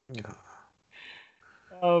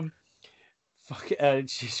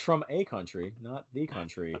 She's from a country, not the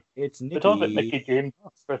country. It's Nikki. We're talking about Mickey James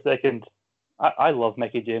for a second. I love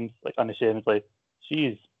Mickey James, unashamedly.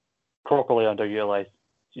 She's properly underutilized.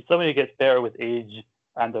 She's somebody who gets better with age,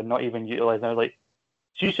 and they're not even utilizing her.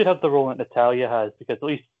 She should have the role that Natalya has, because at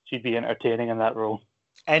least she'd be entertaining in that role.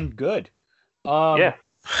 And good. Yeah.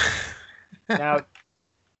 Now,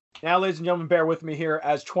 ladies and gentlemen, bear with me here.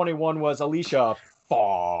 As 21 was Alicia Fox.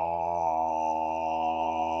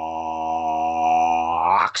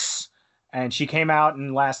 And she came out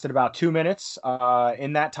and lasted about 2 minutes.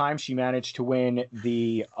 In that time, she managed to win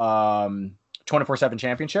the 24/7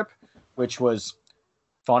 championship, which was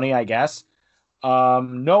funny, I guess.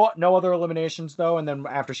 No other eliminations though, and then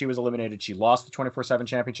after she was eliminated, she lost the 24/7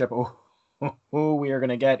 championship. We are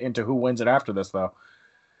gonna get into who wins it after this though.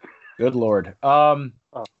 Good lord. Mandy,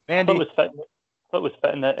 I thought it was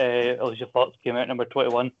fitting that Alicia Fox came out number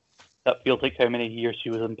 21. That feels like how many years she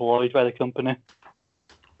was employed by the company.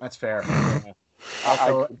 That's fair.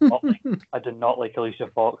 I did not like Alicia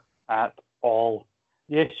Fox at all.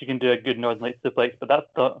 Yes, she can do a good Northern Lights suplex, but that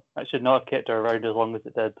should not have kept her around as long as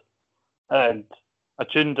it did. And I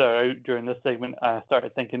tuned her out during this segment, and I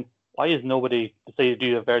started thinking, why has nobody decided to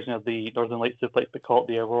do a version of the Northern Lights suplex but call it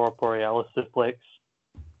the Aurora Borealis suplex?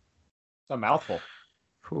 It's a mouthful.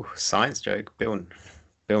 Ooh, science joke. Bill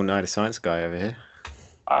Nye, the science guy over here.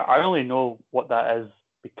 I only know what that is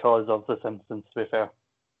because of The Simpsons, to be fair.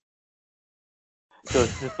 So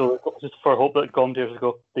just for hope that commentators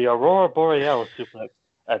go, the Aurora Borealis suplex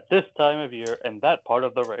at this time of year in that part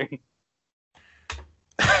of the ring.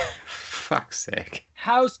 Fuck's sake.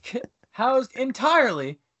 Housed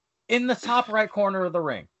entirely in the top right corner of the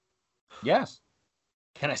ring. Yes.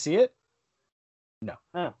 Can I see it? No.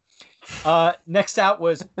 Oh. Next out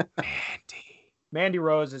was Mandy. Mandy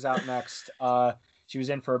Rose is out next. She was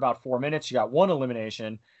in for about 4 minutes. She got 1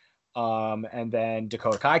 elimination. And then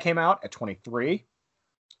Dakota Kai came out at 23.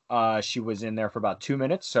 She was in there for about 2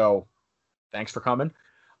 minutes, so thanks for coming.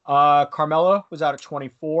 Carmella was out at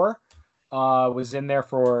 24. Was in there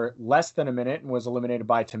for less than a minute and was eliminated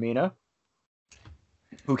by Tamina,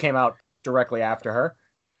 who came out directly after her.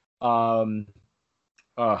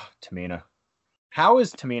 Tamina. How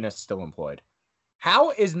is Tamina still employed?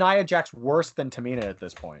 How is Nia Jax worse than Tamina at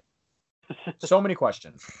this point? So many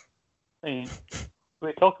questions. I mean,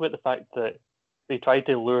 we talk about the fact that they tried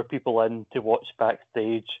to lure people in to watch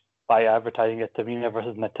backstage by advertising a Tamina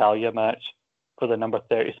versus Natalya match for the number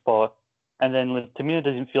 30 spot. And then Tamina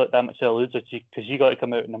doesn't feel like that much of a loser because she got to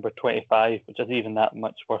come out at number 25, which isn't even that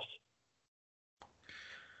much worse.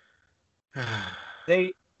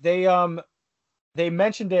 They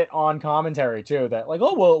mentioned it on commentary too, that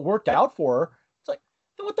it worked out for her. It's like,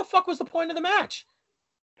 then what the fuck was the point of the match?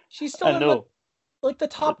 She's still in the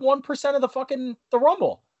top 1% of the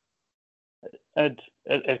Rumble. And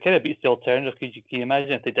it kind of beats the alternative, because you can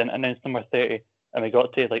imagine if they didn't announce number 30 and we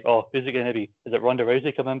got to who's it going to be? Is it Ronda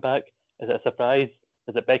Rousey coming back? Is it a surprise?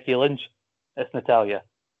 Is it Becky Lynch? It's Natalya.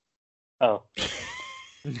 Oh.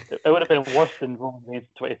 It would have been worse than Roman Reigns in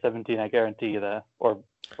 2017, I guarantee you that. Or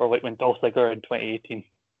like when Dolph Ziggler in 2018.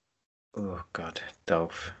 Oh God,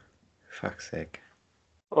 Dolph. Fuck's sake.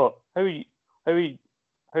 Oh, how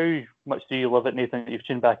much do you love it, Nathan, that you've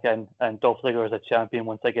tuned back in and Dolph Ziggler is a champion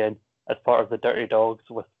once again as part of the Dirty Dogs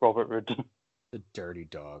with Robert Roode? The Dirty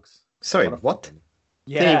Dogs. Sorry, what?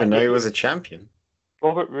 Yeah. Didn't even know he was a champion.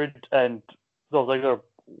 Robert Roode and Dolph Ziggler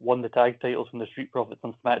won the tag titles from the Street Profits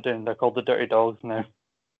on SmackDown. They're called the Dirty Dogs now.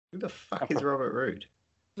 Who the fuck is Robert Roode?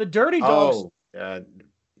 The Dirty Dogs. Oh,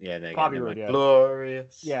 yeah, there you Bobby go. Roode, yeah.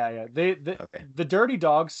 Glorious. Yeah. Okay. The Dirty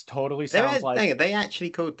Dogs totally sounds like. They actually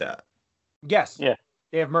called that. Yes. Yeah.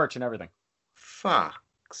 They have merch and everything.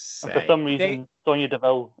 Fuck's And sake. for some reason, Sonya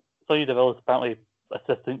Deville is apparently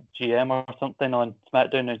assistant GM or something on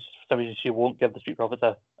SmackDown, and for some reason she won't give the Street Profits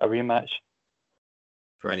a rematch.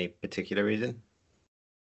 For any particular reason?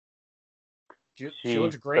 She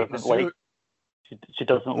looks great in a doesn't like- suit. She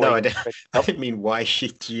doesn't No, I like. didn't. I didn't mean why she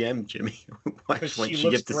GM, Jimmy. Why Because won't she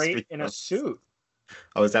give looks the great Street in a Profits? suit.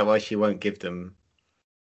 Oh, is that why she won't give them?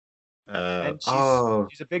 And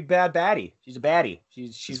she's a big bad baddie. She's a baddie.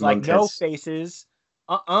 She's It's like no Montez. faces.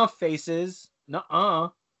 Faces. Nuh-uh.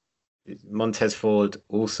 Montez Ford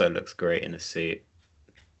also looks great in a suit,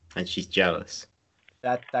 and she's jealous.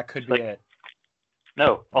 That could be Like- it.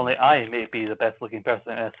 No, only I may be the best looking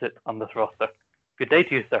person to sit on this roster. Good day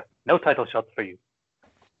to you, sir. No title shots for you.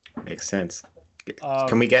 Makes sense. Um,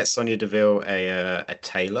 Can we get Sonya Deville a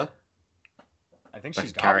tailor? I think like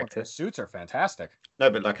she's a got one. character? The suits are fantastic. No,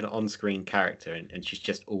 but like an on-screen character, and she's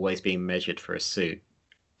just always being measured for a suit.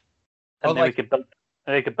 And Oh, then like-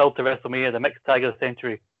 we could build to WrestleMania the mixed tag of the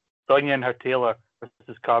century. Sonya and her tailor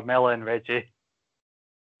versus Carmella and Reggie.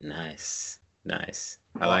 Nice.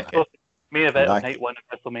 I like it. So, main event I of like night it. one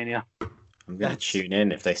of WrestleMania. I'm going to That's- tune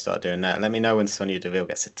in if they start doing that. Let me know when Sonya Deville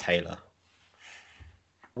gets a tailor.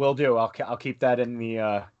 Will do. I'll keep that in the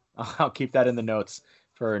I'll keep that in the notes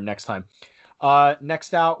for next time.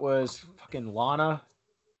 Next out was fucking Lana,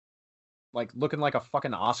 like looking like a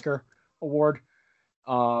fucking Oscar award.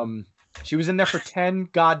 She was in there for 10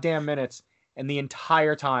 goddamn minutes, and the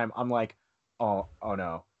entire time I'm like, oh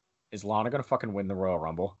no, is Lana gonna fucking win the Royal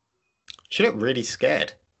Rumble? She looked really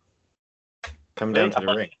scared. Coming down to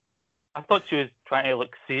the ring. I thought she was trying to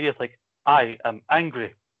look serious, like, I am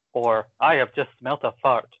angry, or I have just smelt a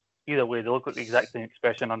fart. Either way, they look like the exact same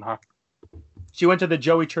expression on her. She went to the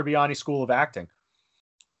Joey Tribbiani School of Acting.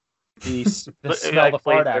 The But smell it the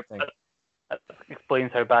fart explains acting. that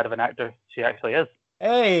explains how bad of an actor she actually is.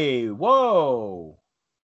 Hey, whoa!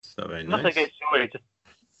 It's not very Nothing nice. against Joey, just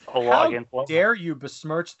a lot How against Lana. dare you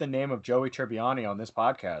besmirch the name of Joey Tribbiani on this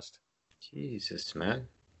podcast? Jesus, man.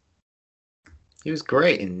 He was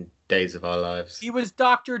great in Days of Our Lives. He was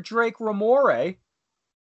Dr. Drake Ramore.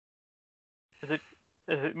 Is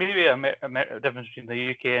it maybe a difference between the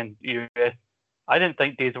UK and US? I didn't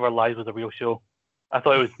think Days of Our Lives was a real show. I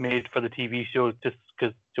thought it was made for the TV show just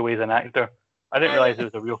because Joey's an actor. I didn't realize it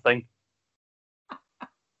was a real thing.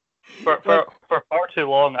 For far too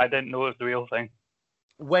long, I didn't know it was a real thing.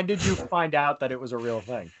 When did you find out that it was a real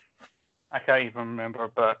thing? I can't even remember,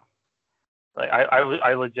 but like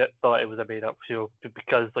I legit thought it was a made up show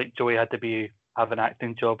because like Joey had to have an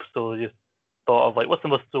acting job, so they just thought of like what's the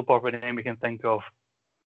most soap opera name we can think of.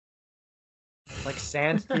 Like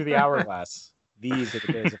sands through the hourglass. These are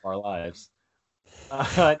the days of our lives.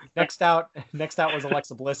 Next out was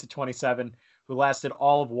Alexa Bliss at 27, who lasted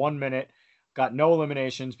all of 1 minute, got no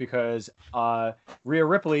eliminations because Rhea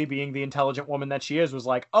Ripley, being the intelligent woman that she is, was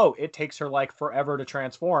like, oh, it takes her like forever to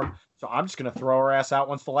transform, so I'm just gonna throw her ass out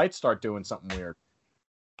once the lights start doing something weird.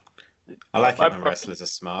 I like it My when pro- wrestlers are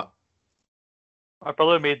smart. My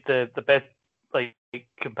brother made the best like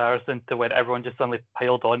comparison to when everyone just suddenly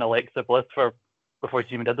piled on Alexa Bliss before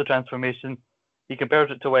she even did the transformation. He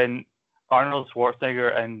compares it to when Arnold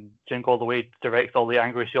Schwarzenegger and Jingle All the Way directs all the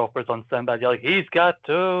angry shoppers on Sinbad. You're like, he's got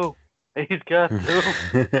to.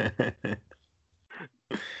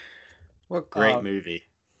 What great Um, movie.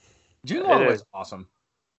 Jingle All the It Way is. is awesome.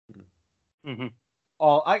 hmm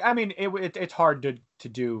I mean, it's hard to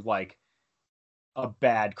do like a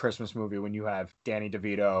bad Christmas movie when you have Danny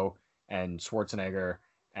DeVito and Schwarzenegger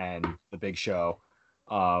and The Big Show.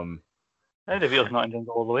 And DeVito's not in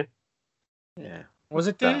Jingle All the Way. Yeah. Was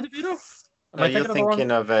it Danny DeVito? Am No, I you're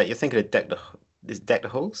thinking of the wrong- thinking of Deck the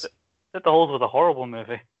Halls? Hit the Holes was a horrible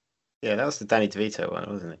movie. Yeah, that was the Danny DeVito one,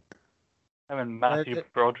 wasn't it? I mean, Matthew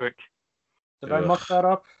it- Broderick. Did I muck that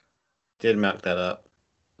up? Did mark that up.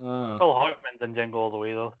 Phil Hartman's in Jingle All the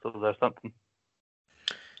Way, though, so there's something.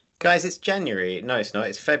 Guys, it's January. No, it's not.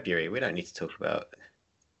 It's February. We don't need to talk about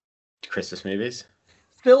Christmas movies.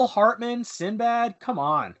 Phil Hartman, Sinbad, come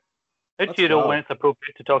on. How Let's do you know go. when it's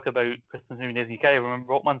appropriate to talk about Christmas movies? You can't even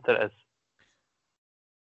remember what month it is.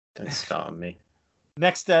 Don't start on me.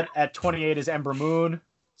 Next at 28 is Ember Moon.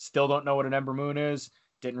 Still don't know what an Ember Moon is.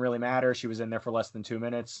 Didn't really matter. She was in there for less than 2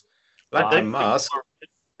 minutes. Like the mask.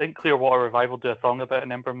 Didn't Clearwater Revival do a song about an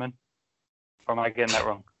Emberman? Or am I getting that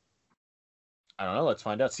wrong? I don't know. Let's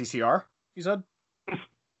find out. CCR, you said?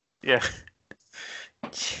 Yeah.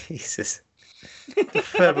 Jesus. The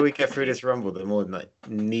further we get through this Rumble, the more like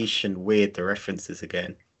niche and weird the references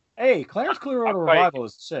again. Hey, Clarence Clearwater Right. Revival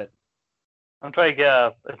is shit. I'm trying to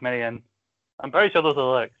get as many in. I'm very sure those are the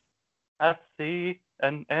lyrics. I see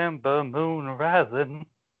an amber moon rising.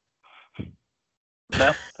 No,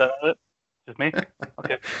 is that it? Just me?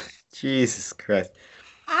 Okay. Jesus Christ.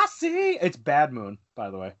 I see. It's Bad Moon, by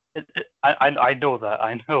the way. I know that.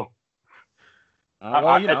 I know.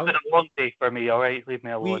 Well, you know, It's been a long day for me. All right, leave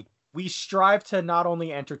me alone. we strive to not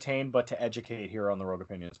only entertain but to educate here on the Rogue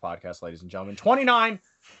Opinions podcast, ladies and gentlemen. 29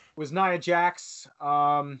 was Nia Jax.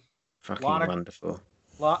 Fucking Lana- wonderful.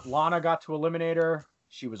 Lana got to eliminate her.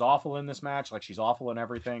 She was awful in this match, like she's awful in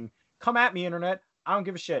everything. Come at me, internet. I don't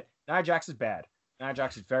give a shit. Nia Jax is bad. Nia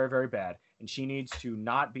Jax is very, very bad, and she needs to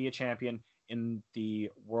not be a champion in the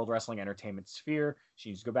World Wrestling Entertainment sphere. She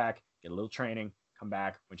needs to go back, get a little training, come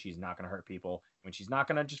back when she's not going to hurt people, when she's not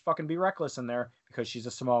going to just fucking be reckless in there because she's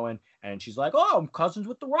a Samoan, and she's like, oh, I'm cousins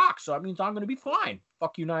with The Rock, so that means I'm going to be fine.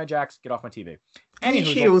 Fuck you, Nia Jax. Get off my TV. Isn't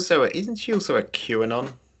she also a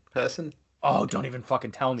QAnon person? Oh, don't even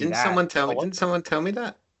fucking tell me Didn't that. someone tell me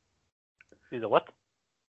that? She's a what?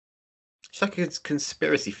 She's like a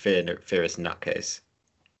conspiracy theorist nutcase.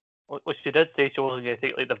 Well, she did say she wasn't going to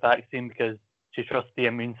take like the vaccine because she trusts the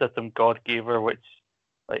immune system God gave her, which,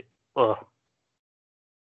 like, ugh.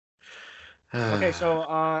 Okay, so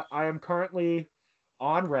I am currently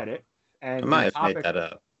on Reddit, and I might have the made that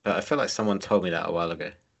up, but I feel like someone told me that a while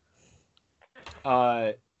ago.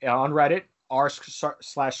 on Reddit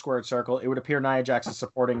r/squared circle, it would appear Nia Jax is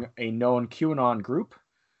supporting a known QAnon group.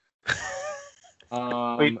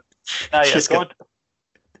 Wait.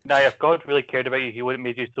 Now, if God really cared about you, he wouldn't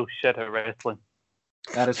made you so shit at wrestling.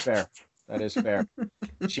 That is fair. That is fair.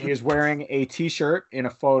 She is wearing a T-shirt in a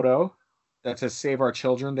photo that says "Save Our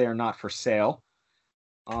Children. They are not for sale."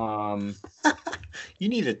 You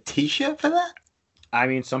need a T-shirt for that? I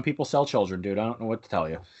mean, some people sell children, dude. I don't know what to tell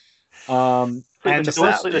you. And And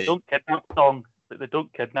the don't kidnap song, like the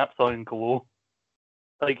don't kidnap song in Glow.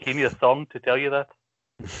 Like, you need a song to tell you that.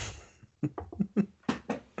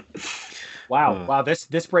 wow,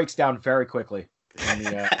 this breaks down very quickly. In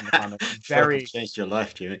the comments. Very changed your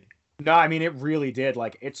life, Jimmy. No, I mean it really did.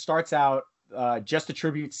 Like it starts out just a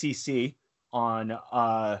tribute CC on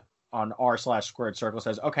r/squared circle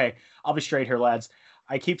says, okay, I'll be straight here, lads.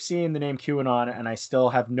 I keep seeing the name QAnon and I still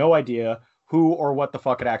have no idea who or what the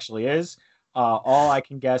fuck it actually is. All I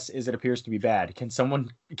can guess is it appears to be bad. Can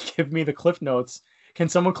someone give me the Cliff Notes? Can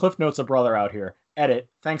someone Cliff Notes a brother out here? Edit.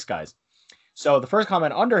 Thanks, guys. So the first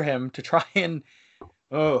comment under him to try and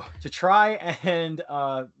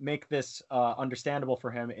make this understandable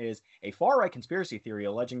for him is a far-right conspiracy theory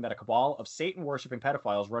alleging that a cabal of Satan-worshipping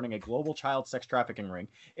pedophiles running a global child sex trafficking ring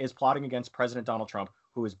is plotting against President Donald Trump,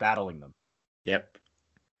 who is battling them. Yep.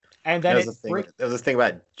 And then there was a thing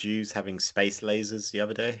about Jews having space lasers the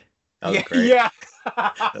other day. That was great. Yeah.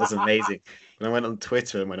 That was amazing. When I went on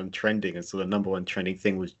Twitter and when I'm trending and saw the number one trending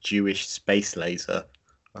thing was Jewish space laser,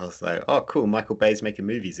 I was like, oh, cool, Michael Bay's making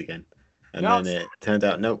movies again. And then it turned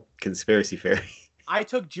out, nope, conspiracy theory. I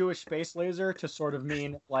took Jewish space laser to sort of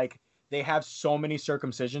mean like they have so many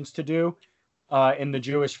circumcisions to do in the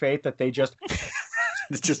Jewish faith that they just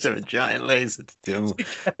It's just a giant laser to do.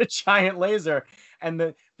 a giant laser. And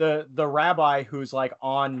the rabbi who's like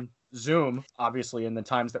on Zoom, obviously in the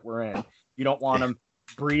times that we're in, you don't want him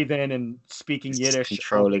breathing and speaking Yiddish.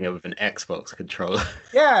 Controlling it with an Xbox controller.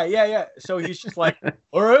 Yeah. So he's just like,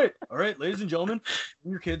 all right, ladies and gentlemen,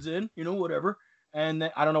 bring your kids in, whatever. And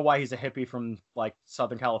then, I don't know why he's a hippie from like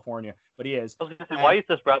Southern California, but he is. I was gonna say, why is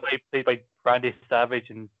this rabbi played by Randy Savage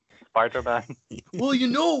and Spider-Man?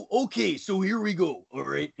 Well, okay, so here we go. All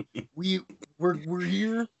right, we're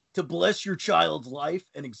here to bless your child's life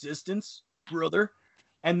and existence, brother.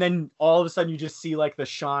 And then all of a sudden, you just see like the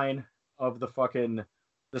shine of the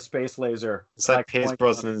space laser. It's like Pierce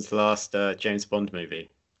Brosnan's last James Bond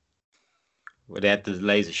movie, where they had the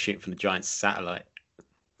laser shooting from the giant satellite.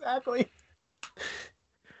 Exactly.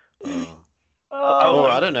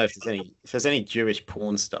 I don't know if there's any Jewish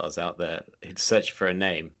porn stars out there who'd search for a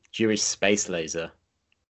name. Jewish space laser.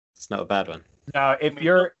 It's not a bad one. Now, if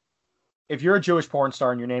you're a Jewish porn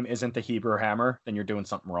star and your name isn't the Hebrew Hammer, then you're doing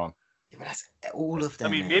something wrong. Yeah, but that's all of them.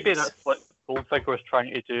 I mean, maybe that's what Goldfinger was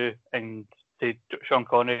trying to do, and say Sean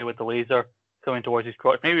Connery with the laser coming towards his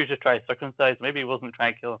crotch. Maybe he was just trying to circumcise. Maybe he wasn't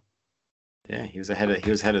trying to kill him. Yeah, he was ahead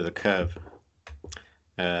of the curve.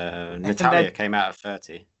 Natalia came out at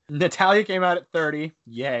 30. Natalia came out at 30.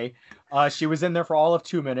 Yay. She was in there for all of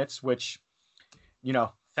 2 minutes, which,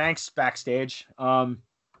 thanks backstage.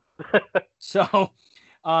 So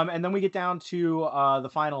And then we get down to the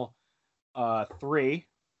final three.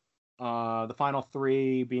 The final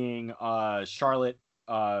three being Charlotte,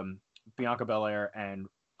 Bianca Belair, and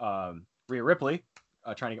Rhea Ripley.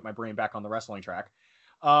 Trying to get my brain back on the wrestling track.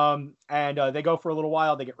 And they go for a little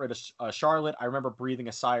while. They get rid of Charlotte. I remember breathing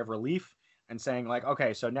a sigh of relief and saying, like,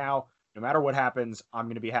 okay, so now no matter what happens, I'm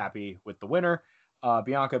going to be happy with the winner.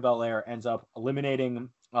 Bianca Belair ends up eliminating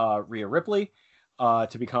Rhea Ripley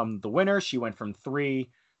to become the winner. She went from 3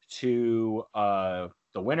 to the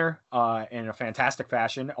winner in a fantastic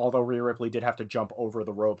fashion, although Rhea Ripley did have to jump over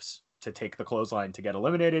the ropes to take the clothesline to get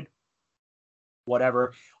eliminated.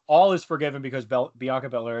 Whatever. All is forgiven because Bianca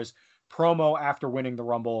Belair's promo after winning the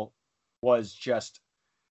Rumble was just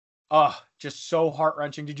so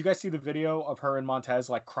heart-wrenching. Did you guys see the video of her and Montez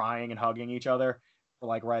like crying and hugging each other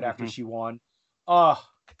like right after she won? Oh,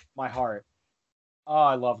 my heart. Oh,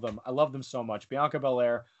 I love them. I love them so much. Bianca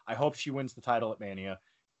Belair, I hope she wins the title at Mania.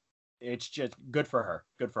 It's just good for her.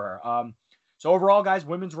 Good for her. So overall, guys,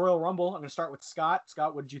 Women's Royal Rumble. I'm going to start with Scott.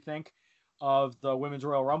 Scott, what did you think of the Women's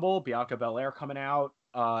Royal Rumble? Bianca Belair coming out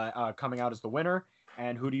as the winner.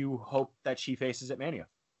 And who do you hope that she faces at Mania?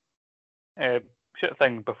 Shit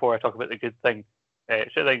thing before I talk about the good thing.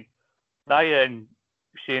 Shit thing. Nia and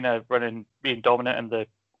Shayna being dominant in the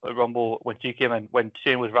Rumble when she came in, when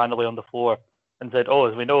Shayna was randomly on the floor and said, "Oh,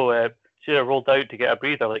 as we know, Shayna rolled out to get a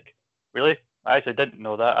breather." Like, really? I actually didn't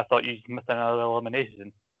know that. I thought you missed another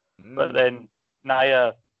elimination. But then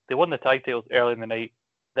Nia, they won the tag titles early in the night.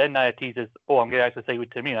 Then Nia teases, "Oh, I'm going to actually side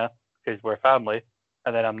with Tamina because we're family,"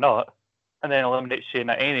 and then I'm not. And then eliminate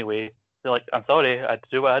Shayna anyway. They're like, "I'm sorry, I had to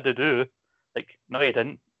do what I had to do." Like, no, you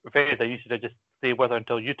didn't. If anything, you should have just stayed with her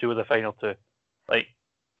until you two were the final two. Like,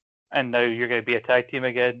 and now you're going to be a tag team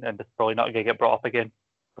again, and it's probably not going to get brought up again.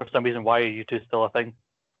 For some reason, why are you two still a thing?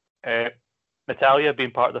 Natalia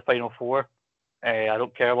being part of the final four. I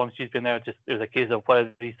don't care how long she's been there. Just it was a case of one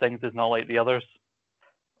of these things is not like the others.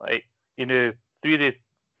 Like, you know, three of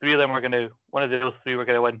them were going to, one of those three were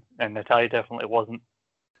going to win, and Natalia definitely wasn't.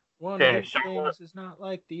 One of these things is not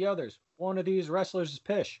like the others. One of these wrestlers is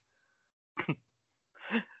pish.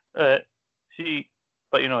 But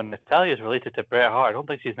you know, Natalia is related to Bret Hart. I don't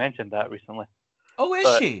think she's mentioned that recently. Oh,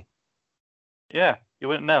 is she? Yeah, you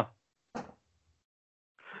wouldn't know.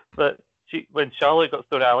 But when Charlotte got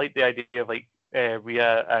started, I liked the idea of like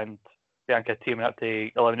Rhea and Bianca teaming up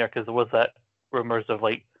to eliminate her, because there was that rumors of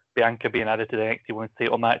like Bianca being added to the NXT Women's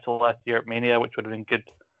title match last year at Mania, which would have been good.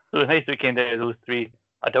 So it was nice that it came down to those three.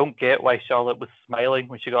 I don't get why Charlotte was smiling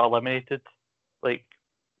when she got eliminated. Like,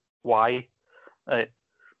 why?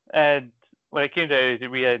 And when it came to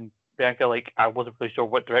Rhea and Bianca, like, I wasn't really sure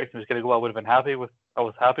what direction it was going to go. I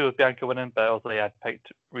was happy with Bianca winning, but also I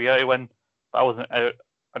picked Rhea to win. But I wasn't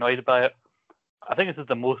annoyed by it. I think this is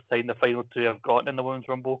the most time the final two have gotten in the Women's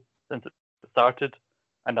Rumble since it started,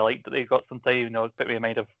 and I like that they got some time. You know, it put me in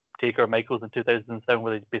mind of Taker and Michaels in 2007,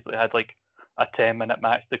 where they basically had like a 10-minute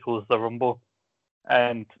match to close the Rumble,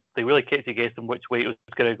 and they really kept you guessing which way it was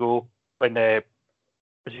going to go. When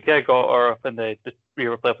she kind of got her up in the Rhea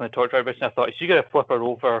Ripley up in the torch mission, I thought, is she going to flip her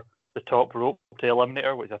over the top rope to eliminate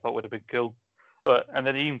her, which I thought would have been cool. And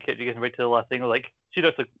then they even kept you getting right to the last thing. Like,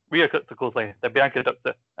 Rhea cuts the clothesline, then Bianca ducks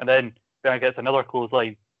it, and then Bianca gets another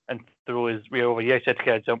clothesline and throws Rhea over. Yeah, she had to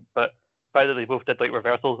kind of jump, but finally they both did like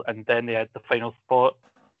reversals, and then they had the final spot.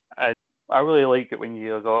 And I really like it when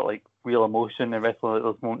you got like real emotion in wrestling, like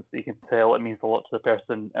those moments that you can tell it means a lot to the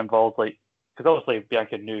person involved. Like, because obviously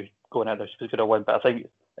Bianca knew going out there she was going to win, but I think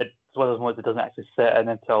it's one of those moments that doesn't actually set in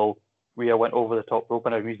until Rhea went over the top rope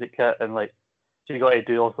in her music kit, and like she got to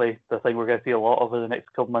do obviously the thing we're going to see a lot over the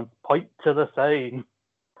next couple months: point to the sign.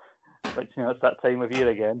 Which, you know, it's that time of year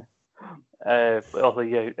again. But also,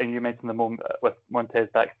 yeah, and you mentioned the moment with Montez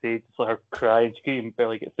backstage, so her crying, she couldn't even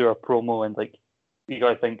barely get through her promo, and like you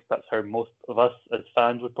got to think that's how most of us as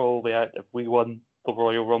fans would probably act if we won the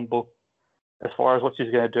Royal Rumble. As far as what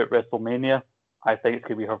she's going to do at WrestleMania, I think it's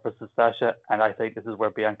going to be her versus Sasha, and I think this is where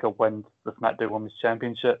Bianca wins the SmackDown Women's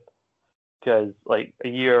Championship, because like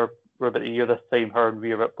we're about a year this time, her and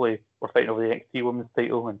Rhea Ripley were fighting over the NXT Women's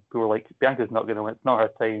title, and we were like, Bianca's not going to win, it's not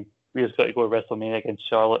her time. Rhea's got to go to WrestleMania against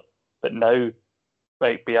Charlotte. But now,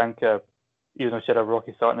 like, Bianca, even though she had a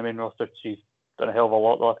rocky start in the main roster, she's done a hell of a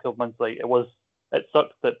lot the last couple of months. Like, it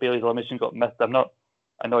sucks that Bayley's elimination got missed. I'm not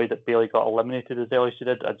annoyed that Bayley got eliminated as early as she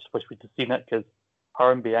did. I just wish we'd have seen it, because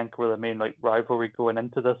her and Bianca were the main like rivalry going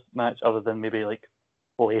into this match, other than maybe like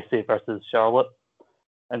Lacey versus Charlotte.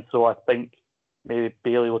 And so I think maybe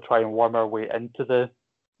Bayley will try and worm her way into the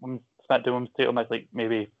SmackDown Women's title match, like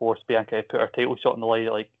maybe force Bianca to put her title shot in the line,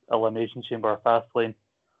 like Elimination Chamber or Fastlane.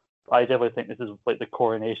 I definitely think this is like the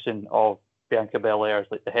coronation of Bianca Belair as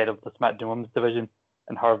like the head of the SmackDown Women's division,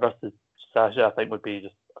 and her versus Sasha, I think, would be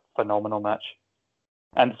just a phenomenal match.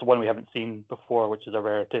 And it's one we haven't seen before, which is a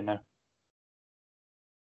rarity now.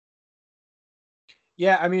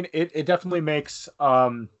 Yeah, I mean, it definitely makes.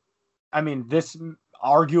 This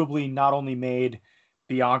arguably not only made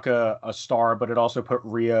Bianca a star, but it also put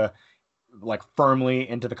Rhea like firmly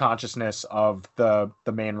into the consciousness of the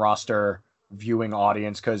main roster viewing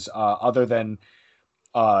audience. Because other than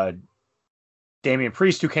Damian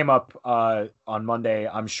Priest, who came up on Monday,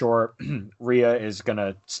 I'm sure Rhea is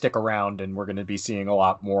gonna stick around, and we're gonna be seeing a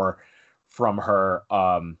lot more from her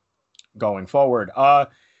going forward.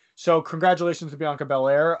 So congratulations to Bianca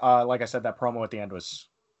Belair. Like I said, that promo at the end was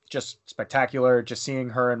just spectacular. Just seeing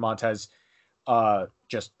her and Montez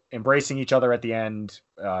just embracing each other at the end,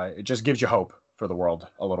 it just gives you hope for the world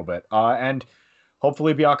a little bit. And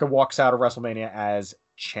hopefully Bianca walks out of WrestleMania as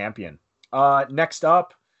champion. Next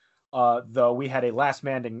up, though, we had a last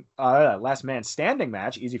man standing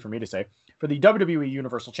match, easy for me to say, for the WWE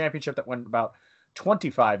Universal Championship that went about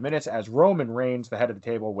 25 minutes as Roman Reigns, the head of the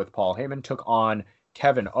table with Paul Heyman, took on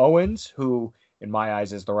Kevin Owens, who in my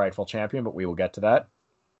eyes is the rightful champion, but we will get to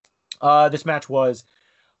that. This match was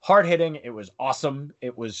hard-hitting. It was awesome.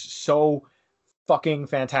 It was so fucking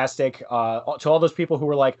fantastic. To all those people who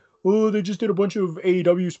were like, oh, they just did a bunch of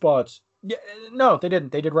AEW spots. Yeah, no, they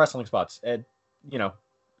didn't. They did wrestling spots. Deal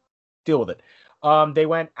with it. They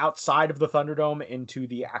went outside of the Thunderdome into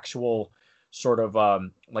the actual sort of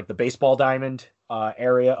like the baseball diamond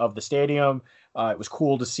area of the stadium. It was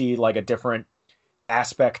cool to see like a different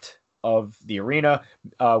aspect of the arena.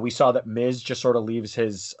 We saw that Miz just sort of leaves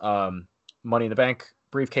his Money in the Bank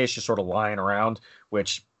briefcase just sort of lying around,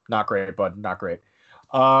 which not great, but not great.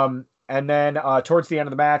 And then towards the end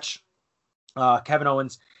of the match, Kevin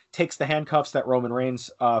Owens takes the handcuffs that Roman Reigns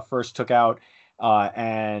first took out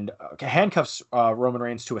and handcuffs Roman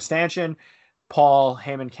Reigns to a stanchion. Paul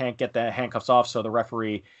Heyman can't get the handcuffs off, so the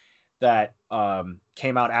referee that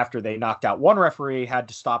came out after they knocked out one referee had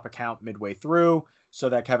to stop a count midway through so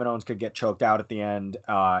that Kevin Owens could get choked out at the end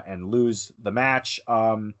and lose the match.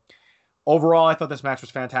 Overall, I thought this match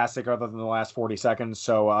was fantastic other than the last 40 seconds.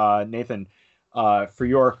 So, Nathan, for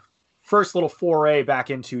your first little foray back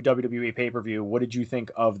into WWE pay-per-view, what did you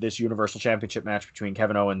think of this Universal Championship match between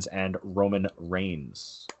Kevin Owens and Roman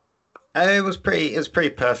Reigns? It was pretty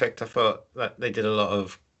perfect. I thought that they did a lot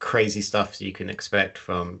of crazy stuff you can expect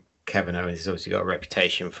from Kevin Owens. He's obviously got a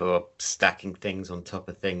reputation for stacking things on top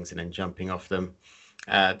of things and then jumping off them.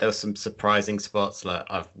 There were some surprising spots. Like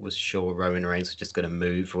I was sure Roman Reigns was just going to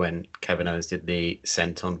move when Kevin Owens did the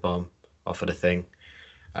senton bomb off of the thing.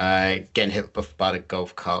 Getting hit by the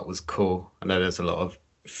golf cart was cool. I know there's a lot of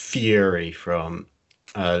fury from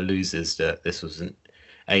losers that this was an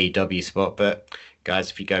AEW spot, but guys,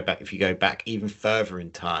 if you go back even further in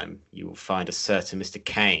time, you will find a certain Mr.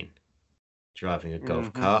 Kane driving a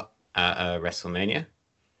golf cart at WrestleMania.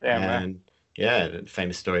 And the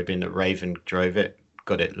famous story being that Raven drove it,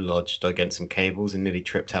 got it lodged against some cables, and nearly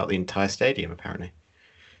tripped out the entire stadium, apparently.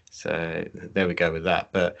 So there we go with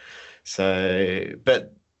that. But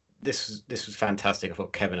this was fantastic. I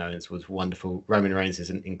thought Kevin Owens was wonderful. Roman Reigns is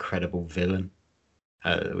an incredible villain,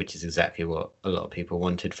 which is exactly what a lot of people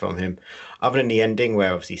wanted from him. Other than the ending,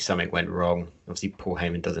 where obviously something went wrong, obviously Paul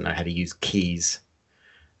Heyman doesn't know how to use keys,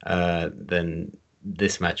 then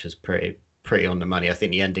this match was pretty on the money. I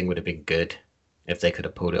think the ending would have been good if they could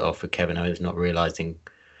have pulled it off with Kevin Owens not realizing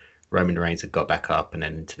Roman Reigns had got back up and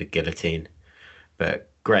then into the guillotine. But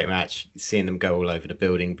great match. Seeing them go all over the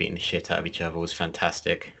building, beating the shit out of each other was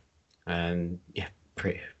fantastic. And yeah,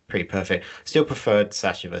 pretty perfect. Still preferred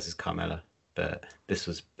Sasha versus Carmella, but this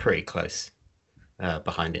was pretty close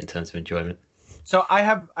behind it in terms of enjoyment. So I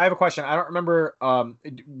have a question. I don't remember.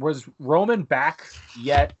 Was Roman back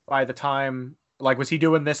yet by the time? Like, was he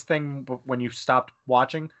doing this thing when you stopped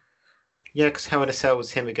watching? Yeah, because Hell in a Cell was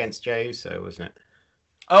him against Jey Uso, wasn't it?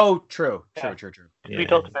 Oh, true. Yeah. True. Yeah. We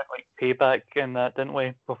talked about like Payback in that, didn't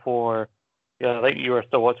we? Before, yeah, I think you were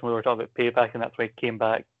still watching. We were talking about Payback, and that's why he came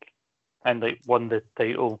back and like won the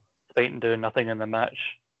title, despite doing nothing in the match.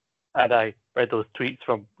 And I read those tweets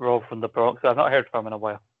from Rob from the Bronx. I've not heard from him in a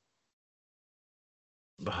while.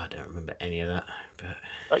 Oh, I don't remember any of that. But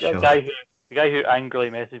like sure. the guy who angrily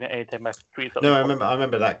messaged me anytime I tweet something. No, I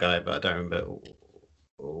remember that guy, but I don't remember.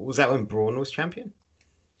 Was that when Braun was champion?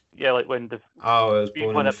 Yeah, like when the it was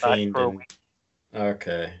Braun and the Fiend.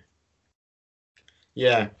 Okay.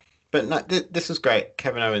 Yeah, but no, this was great.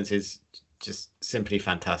 Kevin Owens is just simply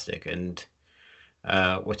fantastic, and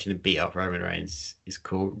watching him beat up Roman Reigns is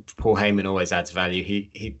cool. Paul Heyman always adds value.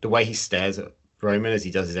 He the way he stares at Roman as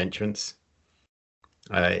he does his entrance,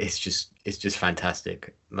 It's just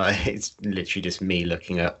fantastic. Like it's literally just me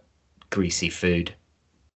looking at greasy food,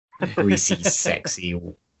 greasy, sexy,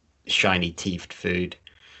 shiny teethed food,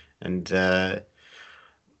 and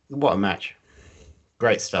what a match!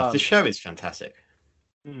 Great stuff. The show is fantastic.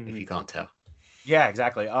 If you can't tell. Yeah,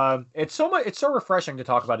 exactly. It's so refreshing to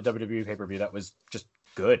talk about a WWE pay-per-view that was just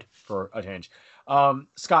good for a change.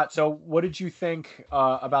 Scott, so what did you think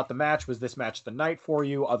about the match? Was this match the night for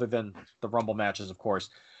you, other than the Rumble matches, of course?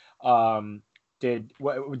 Did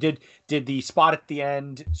the spot at the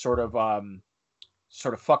end sort of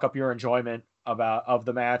fuck up your enjoyment of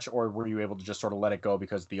the match, or were you able to just sort of let it go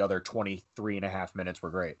because the other 23.5 minutes were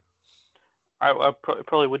great? I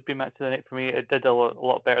probably would be match of the night for me. It did a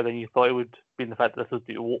lot better than you thought it would, being the fact that this was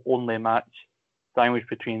the only match sandwiched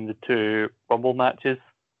between the two Rumble matches.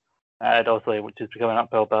 And also, which is becoming an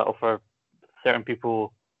uphill battle for certain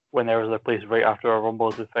people when there was a place right after a Rumble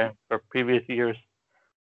as we found for previous years.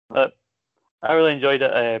 But I really enjoyed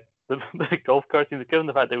it. The golf cart scene, given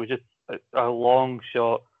the fact that it was just a long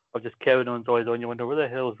shot of just Kevin Owens always on. You wonder where the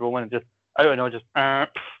hell is Roman, and just I don't know, just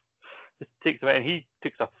takes him out, and he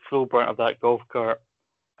takes a full brunt of that golf cart.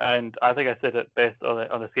 And I think I said it best on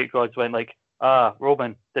the skate gods when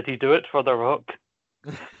Roman, did he do it for The Rock?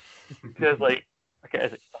 Because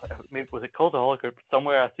was it called a Holocaust?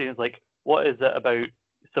 Somewhere I seen it's like, what is it about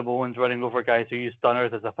Samoans running over guys who use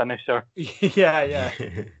stunners as a finisher? yeah.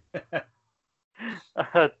 It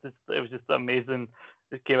was just amazing.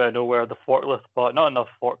 It came out of nowhere. The forklift spot, not enough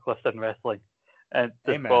forklifts in wrestling, and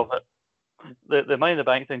the Money in the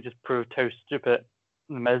Bank thing just proved how stupid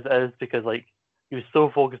The Miz is, because he was so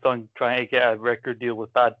focused on trying to get a record deal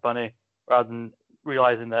with Bad Bunny rather than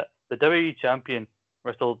realizing that the WWE champion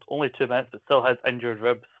wrestled only 2 minutes but still has injured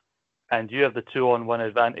ribs, and you have the 2-on-1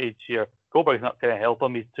 advantage here. Goldberg's not going to help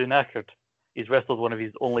him. He's too knackered. He's wrestled one of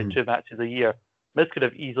his only 2 matches a year. Miz could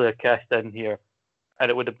have easily cashed in here, and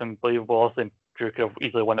it would have been believable. Also, Drew could have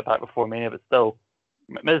easily won it back before Mania, but still,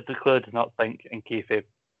 Miz clearly does not think in kayfabe.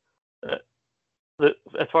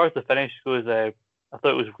 As far as the finish goes, I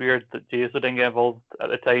thought it was weird that Jey didn't get involved at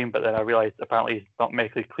the time, but then I realised apparently he's not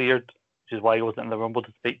medically cleared, which is why he wasn't in the Rumble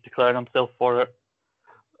despite declaring himself for it.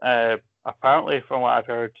 Apparently, from what I've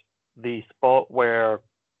heard, the spot where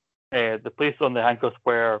the place on the handcuffs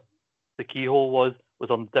where the keyhole was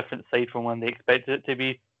on a different side from when they expected it to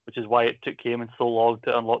be, which is why it took Heyman so long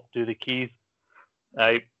to do the keys.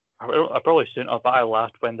 I probably shouldn't have, but I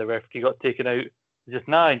laughed when the referee got taken out. Just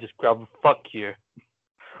and just grab him, fuck you.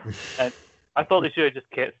 And I thought they should have just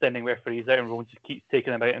kept sending referees out, and Roman just keeps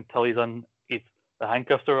taking him out until the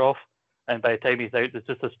handcuffs are off. And by the time he's out, there's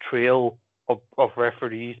just this trail of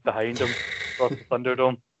referees behind him across the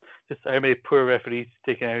Thunderdome. Just how many poor referees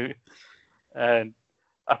taken out. And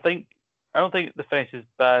I don't think the finish is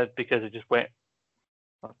bad because it just went.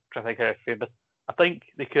 I'm trying to think how to frame this. I think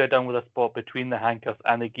they could have done with a spot between the handcuffs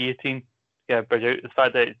and the guillotine to get a bridge out. The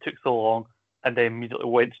fact that it took so long and then immediately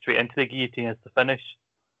went straight into the guillotine as the finish,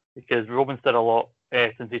 because Roman's did a lot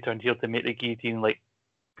since he turned heel to make the guillotine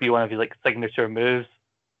be one of his signature moves,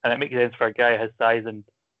 and it makes sense for a guy his size and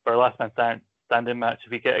for a last man standing match.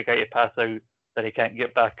 If you get a guy to pass out, then he can't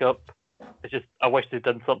get back up. It's just I wish they'd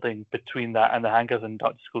done something between that and the handcuffs and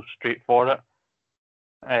not just go straight for it.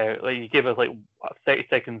 You give us 30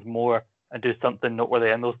 seconds more and do something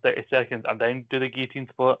noteworthy in those 30 seconds, and then do the guillotine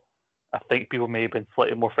spot. I think people may have been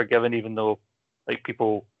slightly more forgiving, even though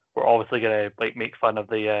people were obviously gonna make fun of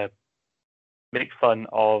the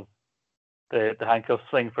handcuffs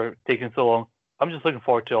thing for taking so long. I'm just looking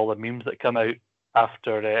forward to all the memes that come out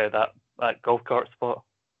after that golf cart spot.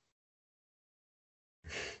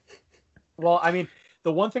 Well, I mean,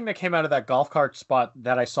 the one thing that came out of that golf cart spot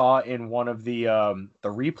that I saw in one of the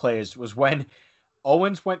replays was when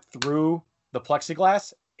Owens went through the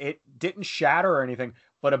plexiglass. It didn't shatter or anything,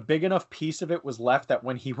 but a big enough piece of it was left that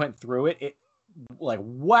when he went through it, it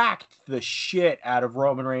whacked the shit out of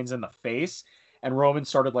Roman Reigns in the face, and Roman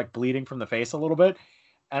started bleeding from the face a little bit.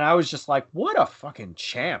 And I was just like, what a fucking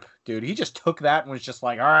champ, dude. He just took that and was just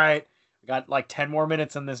like, all right, we got 10 more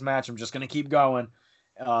minutes in this match. I'm just going to keep going.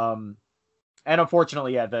 And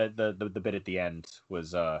unfortunately, yeah, the bit at the end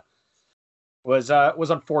was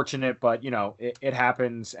unfortunate, but it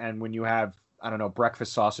happens. And when you have, I don't know,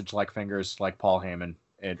 breakfast sausage like fingers like Paul Heyman,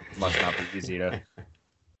 it must not be easy to.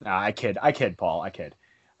 Nah, I kid, Paul, I kid.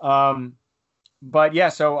 But yeah,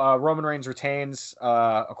 so Roman Reigns retains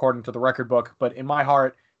according to the record book, but in my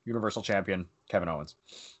heart, Universal Champion Kevin Owens.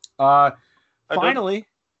 Finally,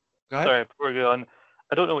 go ahead. Sorry, before we go on,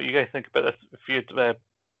 I don't know what you guys think about this. If you'd,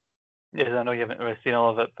 yes, I know you haven't really seen all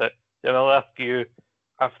of it, but I'll ask you.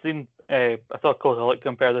 I've seen I saw Kozalik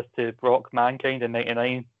compare this to Brock Mankind in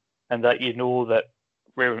 '99, and that you know that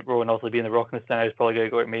Rowan also being the Rock in the center is probably going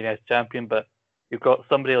to go at Mania as champion, but you've got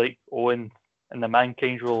somebody like Owens in the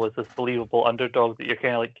Mankind role as this believable underdog that you're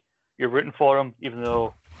kind of like, you're rooting for him, even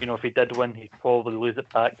though, you know, if he did win, he'd probably lose it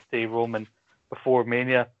back to Roman before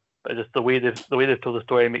Mania. But just the way they've told the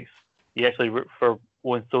story makes you actually root for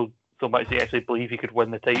Owens so much that you actually believe he could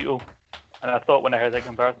win the title. And I thought when I heard that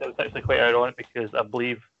comparison, it was actually quite ironic because I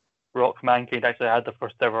believe Rock Mankind actually had the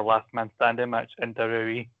first ever last man standing match in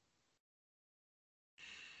WWE.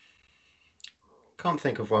 Can't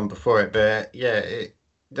think of one before it, but yeah,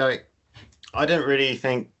 I don't really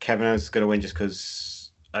think Kevin Owens is going to win just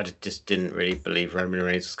because I just didn't really believe Roman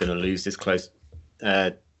Reigns was going to lose this close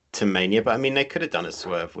to Mania. But I mean, they could have done a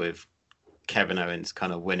swerve with Kevin Owens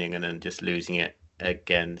kind of winning and then just losing it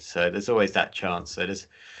again. So there's always that chance. So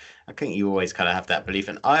I think you always kind of have that belief.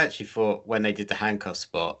 And I actually thought when they did the handcuff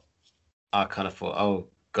spot, I kind of thought, oh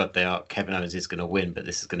God, Kevin Owens is going to win, but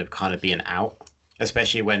this is going to kind of be an out,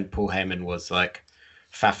 especially when Paul Heyman was like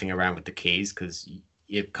faffing around with the keys, because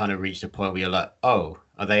you've kind of reached a point where you're like, oh,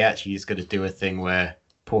 are they actually just going to do a thing where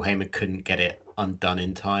Paul Heyman couldn't get it undone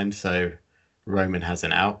in time, so Roman has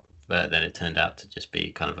an out? But then it turned out to just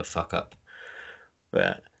be kind of a fuck up.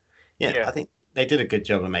 But yeah, I think they did a good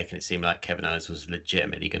job of making it seem like Kevin Owens was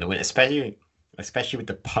legitimately going to win, especially with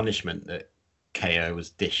the punishment that KO was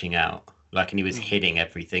dishing out. Like, and he was hitting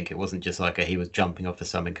everything. It wasn't just like he was jumping off of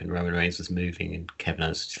something and Roman Reigns was moving and Kevin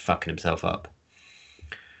Owens was fucking himself up.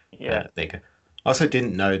 Yeah. There you go. I also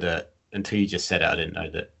didn't know that, until you just said it, I didn't know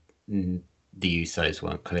that the Usos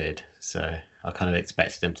weren't cleared. So I kind of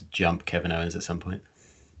expected them to jump Kevin Owens at some point.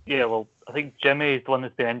 Yeah, well, I think Jimmy is the one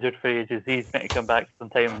that's been injured for ages. He's meant to come back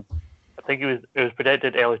sometime. I think it was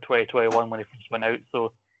predicted early 2021 when he first went out,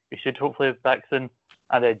 so he should hopefully be back soon.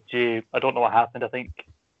 And then Jay, I don't know what happened.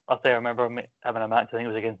 I remember him having a match, I think it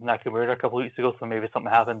was against Nakamura a couple of weeks ago, so maybe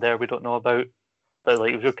something happened there we don't know about. But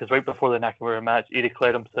like, it was because right before the Nakamura match, he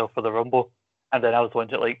declared himself for the Rumble. And then I was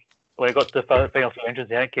wondering, like, when I got to the final two entrance,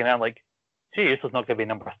 he came out, I'm like, gee, this is not going to be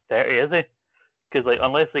number 30, is he? Because, like,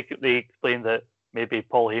 unless they explain that maybe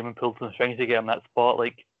Paul Heyman pulled some strings to get him that spot,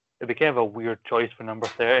 like, it'd be kind of a weird choice for number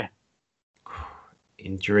 30.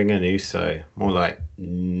 Injuring an Uso. More like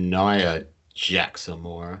Nia Jackson.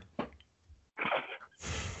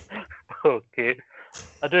 Okay.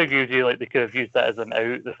 I do agree with you, like, they could have used that as an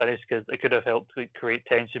out, the finish, because it could have helped to create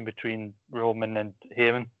tension between Roman and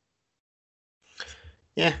Heyman.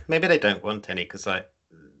 Yeah, maybe they don't want any, because, like,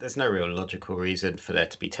 there's no real logical reason for there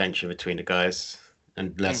to be tension between the guys,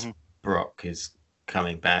 unless Brock is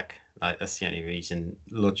coming back. Like, that's the only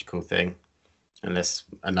logical thing, unless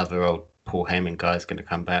another old Paul Heyman guy is going to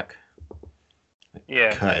come back.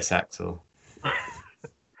 Yeah. Curtis Axel.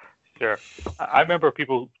 Sure. I remember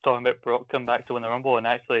people talking about Brock coming back to win the Rumble, and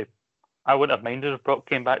actually, I wouldn't have minded if Brock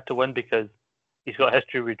came back to win because he's got a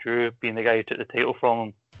history with Drew being the guy who took the title from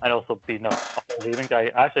him and also being a Heyman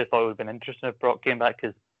guy. I actually thought it would have been interesting if Brock came back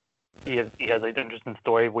because he has an interesting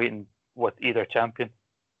story waiting with either champion.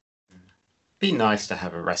 Be nice to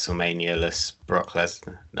have a WrestleMania-less Brock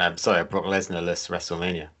Lesnar. Brock Lesnar-less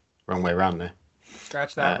WrestleMania. Wrong way around there.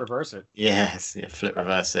 Scratch that, reverse it. Yes, flip,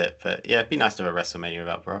 reverse it. But yeah, it'd be nice to have a WrestleMania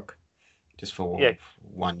without Brock. Just for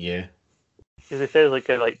 1 year. Because they said like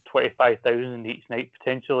 25,000 each night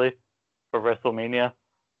potentially for WrestleMania.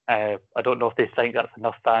 I don't know if they think that's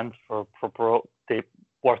enough fans for Brock to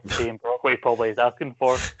worth paying Brock what he probably is asking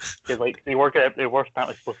for. Because like they were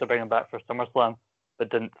apparently supposed to bring him back for SummerSlam, but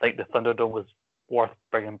didn't think the Thunderdome was worth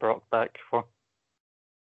bringing Brock back for.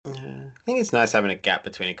 I think it's nice having a gap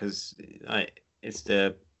between it because it's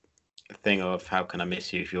the thing of how can I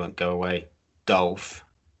miss you if you won't go away, Dolph.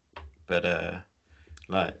 But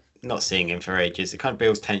like not seeing him for ages, it kind of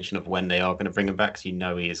builds tension of when they are going to bring him back, because you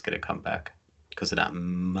know he is going to come back because of that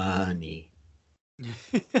money.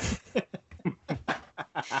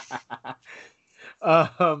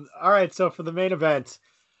 All right, so for the main event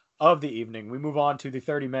of the evening, we move on to the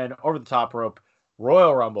 30-man over the top rope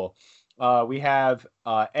Royal Rumble. We have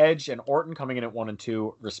Edge and Orton coming in at 1 and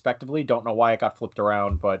 2 respectively. Don't know why it got flipped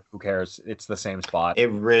around, but who cares? It's the same spot.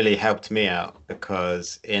 It really helped me out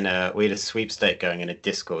because we had a sweepstake going in a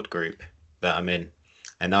Discord group that I'm in,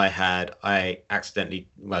 and I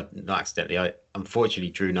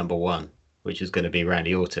unfortunately drew number 1, which was going to be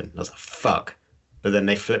Randy Orton. I was like, fuck. But then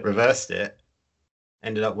they reversed it,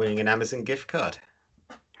 ended up winning an Amazon gift card.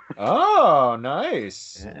 Oh,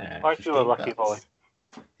 nice. Yeah. Aren't you a lucky boy?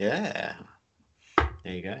 Yeah.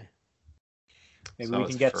 There you go.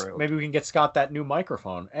 Maybe we can get Scott that new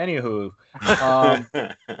microphone. Anywho,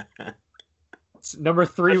 Number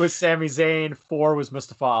 3 was Sami Zayn. 4 was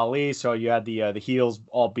Mustafa Ali. So you had the heels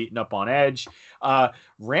all beaten up on Edge.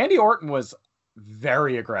 Randy Orton was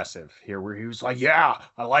very aggressive here, where he was like, "Yeah,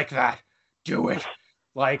 I like that. Do it.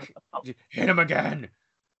 Like, hit him again."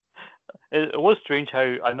 It was strange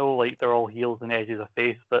how I know like they're all heels and Edge is a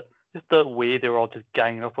face, but just the way they were all just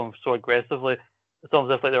ganging up on him so aggressively. It's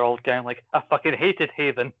almost as if like they're all gang like, "I fucking hated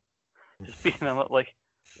Haven," just beating him up like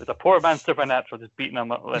it's a poor man supernatural, just beating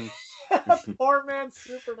him up. And Poor man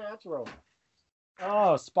supernatural.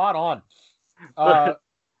 Oh, spot on.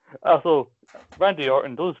 Also, Randy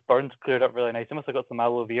Orton, those burns cleared up really nice. He must have got some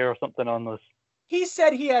aloe vera or something on those. He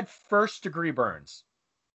said he had first-degree burns.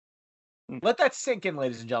 Let that sink in,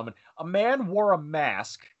 ladies and gentlemen. A man wore a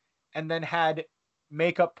mask and then had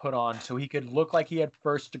makeup put on so he could look like he had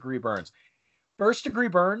first-degree burns. First-degree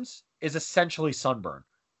burns is essentially sunburn.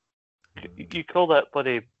 You call that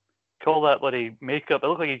bloody makeup? It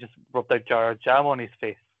looked like he just rubbed a jar of jam on his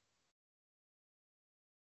face.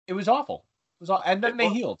 It was awful. And then they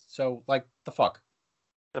healed. So, like, the fuck?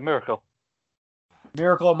 A miracle.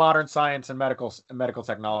 Miracle of modern science and medical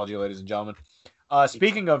technology, ladies and gentlemen.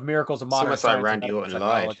 Speaking of miracles of modern It's almost like science Randy and medical Orton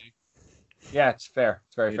technology. Yeah, it's fair.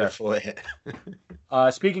 It's very You'd fair. have thought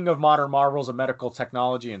it. Speaking of modern marvels of medical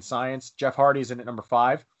technology and science, Jeff Hardy's in at number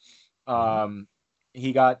 5.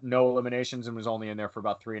 He got no eliminations and was only in there for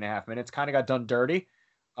about 3.5 minutes. Kind of got done dirty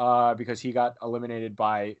because he got eliminated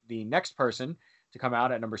by the next person to come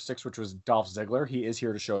out at number 6, which was Dolph Ziggler. He is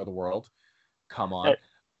here to show the world. Come on.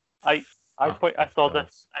 I saw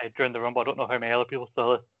this during the Rumble. I don't know how many other people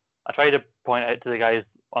saw this. I tried to point out to the guys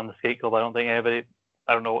on the skate club. I don't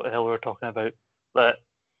know what the hell we were talking about. But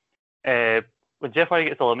when Jeff Hardy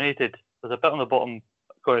gets eliminated, there's a bit on the bottom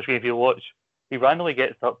corner screen if you watch. He randomly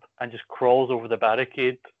gets up and just crawls over the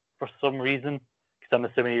barricade for some reason, because I'm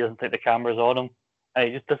assuming he doesn't think the camera's on him. And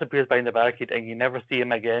he just disappears behind the barricade and you never see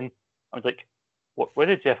him again. I was like, where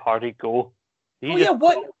did Jeff Hardy go?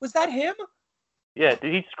 What? Was that him? Yeah,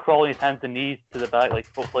 did he just crawl on his hands and knees to the back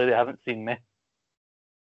like, hopefully they haven't seen me?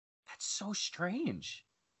 That's so strange.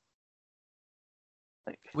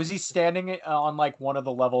 Was he standing on like one of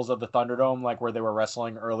the levels of the Thunderdome, like where they were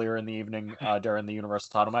wrestling earlier in the evening during the Universal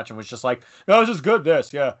title match, and was just like, "No, this is good."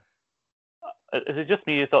 Yeah. Is it just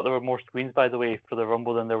me who thought there were more screens, by the way, for the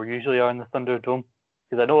Rumble than there usually are in the Thunderdome?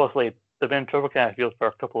 Because I know it's like they've been in Turbo kind of field for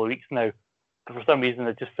a couple of weeks now, but for some reason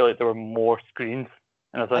it just felt like there were more screens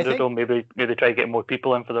in the Thunderdome. Maybe they try to get more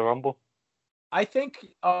people in for the Rumble. I think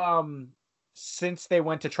since they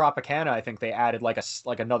went to Tropicana, I think they added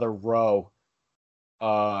like another row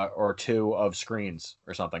or 2 of screens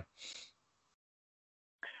or something.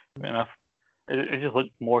 Fair enough. It just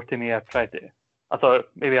looked more to me. I thought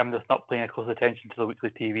maybe I'm just not paying close attention to the weekly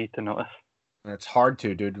TV to notice. And it's hard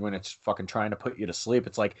to, dude, when it's fucking trying to put you to sleep.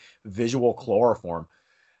 It's like visual chloroform.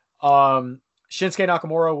 Shinsuke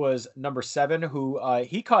Nakamura was number 7, who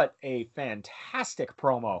he cut a fantastic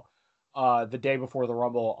promo the day before the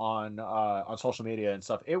Rumble on social media and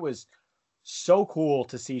stuff. It was so cool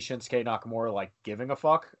to see Shinsuke Nakamura like giving a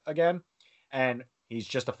fuck again, and he's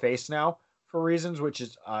just a face now for reasons, which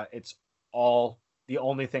is it's all the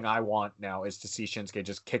only thing I want now is to see Shinsuke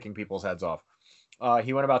just kicking people's heads off.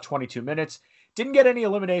 He went about 22 minutes, didn't get any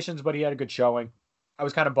eliminations, but he had a good showing. I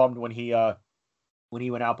was kind of bummed when he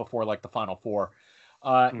went out before like the final 4.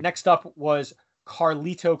 Next up was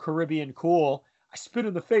Carlito Caribbean Cool. I spit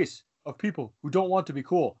in the face of people who don't want to be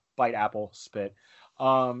cool. Bite apple, spit.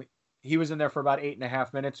 He was in there for about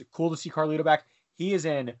 8.5 minutes. Cool to see Carlito back. He is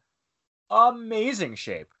in amazing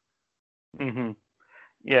shape. Mm-hmm.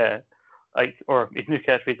 Yeah. Or his new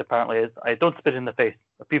catchphrase apparently is, "I don't spit in the face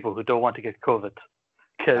of people who don't want to get COVID."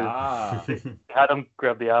 Because had him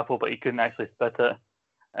grab the apple, but he couldn't actually spit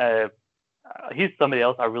it. He's somebody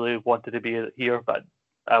else I really wanted to be here, but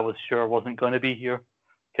I was sure wasn't going to be here.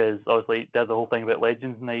 Because obviously there's the whole thing about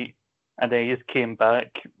Legends Night. And then he just came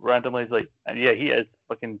back randomly. He's like, and yeah, he is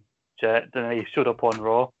fucking jet. And then he showed up on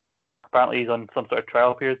Raw. Apparently he's on some sort of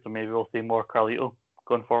trial period, so maybe we'll see more Carlito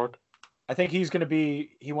going forward. I think he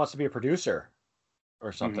wants to be a producer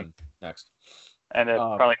or something next. And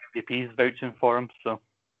apparently MVP's vouching for him, so.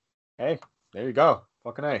 Hey, there you go.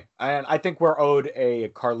 Fucking A. And I think we're owed a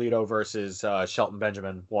Carlito versus Shelton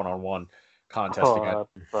Benjamin one-on-one contest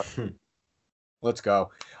again. Let's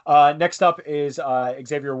go. Next up is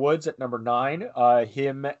Xavier Woods at number 9.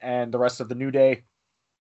 Him and the rest of the New Day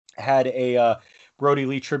had a Brody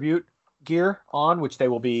Lee tribute gear on, which they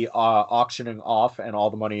will be auctioning off, and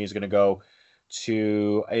all the money is going to go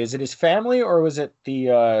to, is it his family or was it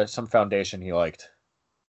the some foundation he liked?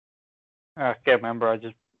 I can't remember. I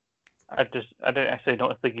didn't actually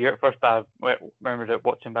notice the gear at first, but I remembered it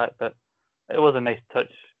watching back. But it was a nice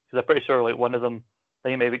touch because I'm pretty sure like one of them, I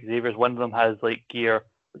think maybe Xavier's, one of them has like gear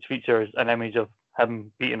which features an image of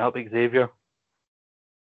him beating up Xavier.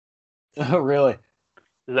 Oh, really?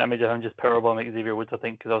 There's an image of him just powerbombing Xavier Woods, I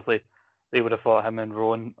think, because obviously they would have fought him and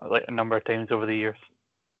Rowan like a number of times over the years.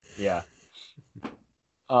 Yeah.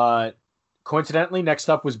 Coincidentally, next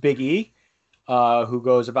up was Big E, who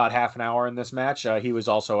goes about half an hour in this match. He was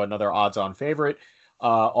also another odds-on favorite,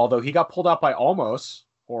 although he got pulled out by Omos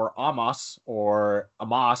or Amos or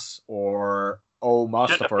Amas or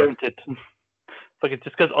Mustafa. Like it's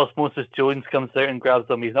just because Osmosis Jones comes out and grabs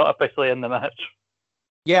him, he's not officially in the match.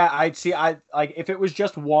 Yeah, I'd see. I like if it was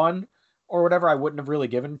just one or whatever, I wouldn't have really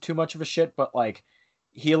given too much of a shit. But like,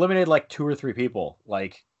 he eliminated like 2 or 3 people.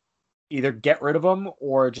 Like, either get rid of them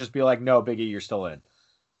or just be like, no, Big E, you're still in.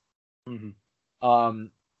 Mm-hmm.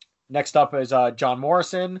 Next up is John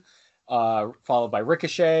Morrison, followed by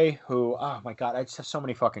Ricochet, who, oh my god, I just have so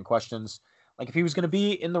many fucking questions. Like, if he was going to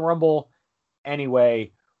be in the Rumble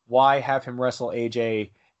anyway, why have him wrestle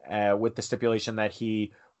AJ with the stipulation that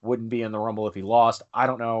he wouldn't be in the Rumble if he lost? I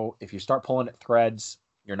don't know. If you start pulling at threads,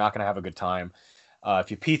 you're not going to have a good time.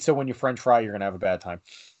 If you pizza when you French fry, you're going to have a bad time.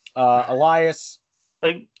 Elias.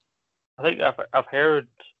 I think I've heard,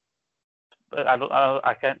 but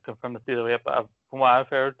I can't confirm this either way, but from what I've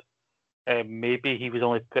heard, maybe he was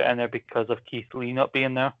only put in there because of Keith Lee not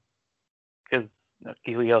being there. Because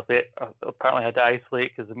Keith Lee apparently had to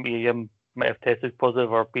isolate because Miriam might have tested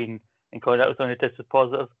positive or been in contact with someone who tested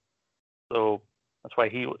positive. So that's why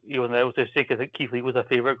he wasn't able to say, because Keith Lee was a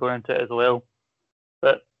favourite going into it as well.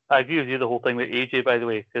 But I agree with you, the whole thing with AJ, by the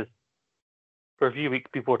way, because for a few weeks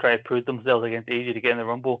people were trying to prove themselves against AJ to get in the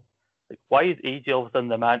Rumble. Like, why is AJ all of a sudden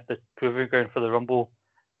the man that's proving ground for the Rumble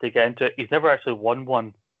to get into it? He's never actually won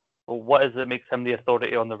one. But what is it that makes him the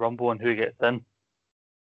authority on the Rumble and who gets in?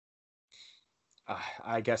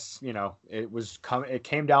 I guess, it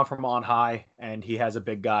came down from on high, and he has a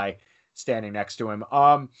big guy standing next to him.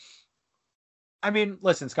 I mean,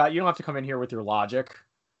 listen, Scott, you don't have to come in here with your logic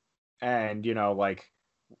and,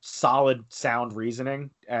 solid, sound reasoning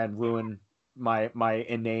and ruin my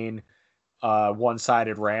inane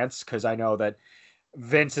one-sided rants, because I know that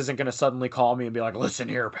Vince isn't going to suddenly call me and be like, listen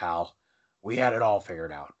here, pal, we had it all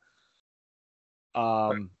figured out.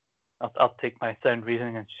 I'll take my sound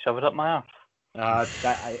reasoning and shove it up my ass.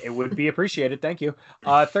 It would be appreciated. Thank you.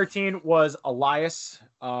 13 was Elias.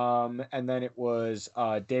 And then it was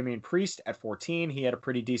Damian Priest at 14. He had a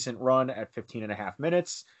pretty decent run at 15 and a half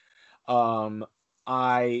minutes.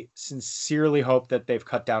 I sincerely hope that they've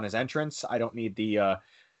cut down his entrance. I don't need the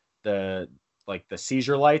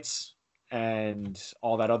seizure lights and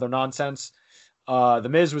all that other nonsense. The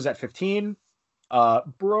Miz was at 15.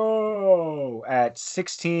 Bro at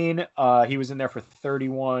 16. He was in there for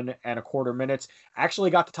 31 and a quarter minutes.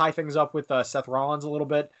 Actually got to tie things up with Seth Rollins a little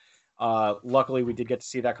bit. Luckily, we did get to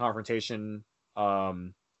see that confrontation,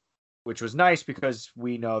 which was nice because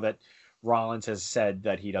we know that Rollins has said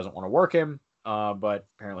that he doesn't want to work him, but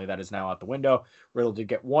apparently that is now out the window. Riddle did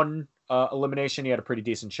get one elimination. He had a pretty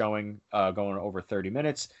decent showing, going over 30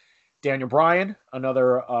 minutes. Daniel Bryan,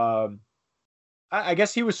 another... I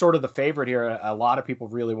guess he was sort of the favorite here. A lot of people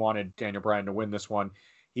really wanted Daniel Bryan to win this one.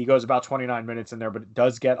 He goes about 29 minutes in there, but it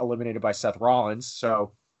does get eliminated by Seth Rollins.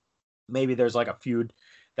 So maybe there's like a feud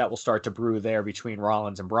that will start to brew there between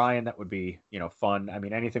Rollins and Bryan. That would be, fun. I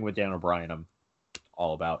mean, anything with Daniel Bryan, I'm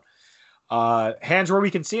all about. Hands where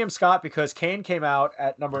we can see him, Scott, because Kane came out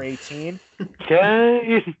at number 18.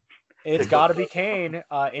 Kane! It's got to be Kane.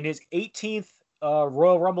 In his 18th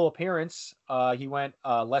Royal Rumble appearance, he went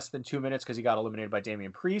less than 2 minutes because he got eliminated by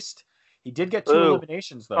Damian Priest. He did get 2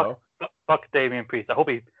 eliminations though. Fuck Damian Priest. I hope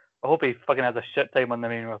he fucking has a shit time on the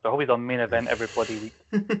main roster. I hope he's on main event every bloody week.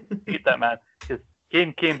 Hate that man. Because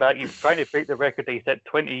Kane came back. He was trying to break the record that he set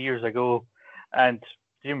 20 years ago, and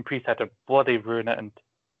Damian Priest had to bloody ruin it. And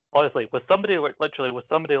honestly, was somebody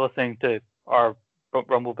listening to our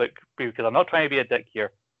Rumble book, because I'm not trying to be a dick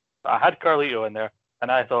here, but I had Carlito in there.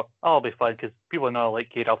 And I thought, oh, I'll be fine because people know I like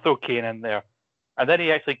Kane. I'll throw Kane in there. And then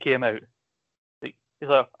he actually came out. He's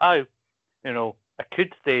like, I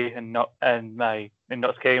could stay in Notts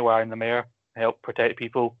County where I'm the mayor, help protect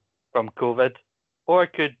people from COVID, or I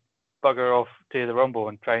could bugger off to the Rumble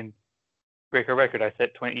and try and break a record I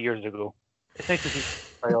set 20 years ago. It's nice to see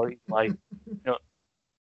priorities life.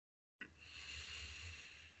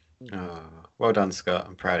 Oh, well done, Scott.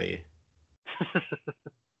 I'm proud of you.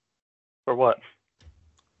 For what?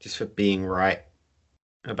 Just for being right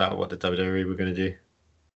about what the WWE were going to do.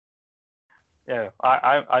 Yeah,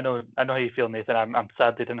 I know how you feel, Nathan. I'm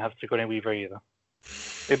sad they didn't have Sigourney Weaver either.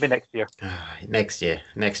 Maybe next year. Next year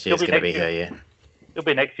is going to be her year. It'll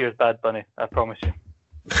be next year's Bad Bunny, I promise you.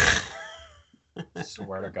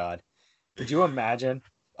 Swear to God. Could you imagine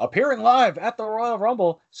appearing live at the Royal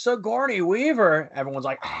Rumble, Sigourney Weaver? Everyone's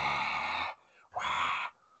like,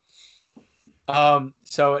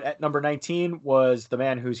 So at number 19 was the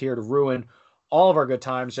man who's here to ruin all of our good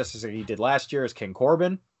times, just as he did last year, is King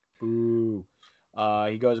Corbin. Boo.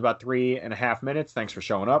 He goes about 3.5 minutes. Thanks for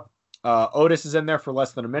showing up. Otis is in there for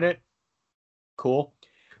less than a minute. Cool.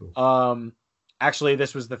 Actually,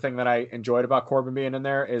 this was the thing that I enjoyed about Corbin being in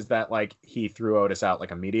there, is that like he threw Otis out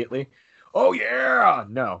like immediately. Oh yeah,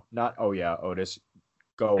 no, not oh yeah, Otis,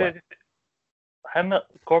 go away.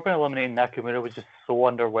 Corbin eliminating Nakamura was just so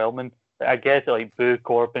underwhelming. I guess like boo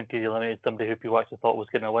Corbin because he eliminated somebody who people actually thought was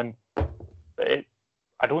going to win. But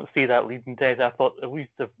I don't see that leading to it. I thought at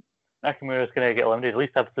least if Nakamura is going to get eliminated, at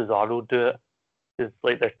least have Cesaro do it, because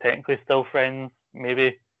like they're technically still friends,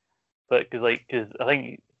 maybe. But because I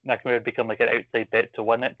think Nakamura had become like an outside bet to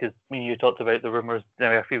win it, because me and you talked about the rumors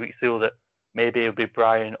now a few weeks ago that maybe it would be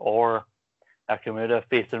Bryan or Nakamura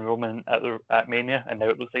facing Roman at Mania, and now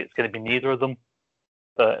it looks like it's going to be neither of them.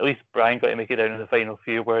 But at least Bryan got to make it down in the final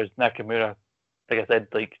few, whereas Nakamura, like I said,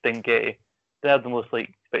 like didn't have the most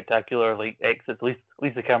like spectacular like exits. At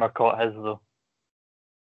least the camera caught his though.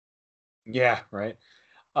 Yeah, right.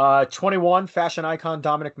 21 fashion icon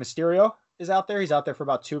Dominic Mysterio is out there. He's out there for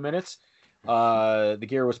about 2 minutes. The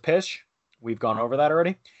gear was pish. We've gone over that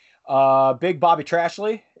already. Big Bobby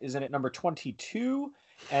Trashley is in at number 22,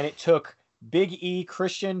 and it took Big E,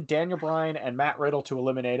 Christian, Daniel Bryan, and Matt Riddle to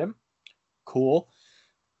eliminate him. Cool.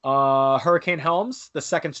 Hurricane Helms, the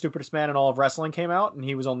second stupidest man in all of wrestling, came out, and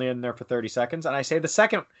he was only in there for 30 seconds. And I say the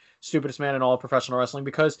second stupidest man in all of professional wrestling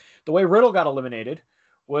because the way Riddle got eliminated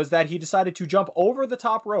was that he decided to jump over the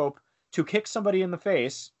top rope to kick somebody in the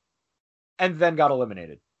face and then got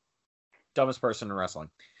eliminated. Dumbest person in wrestling.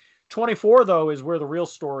 24, though, is where the real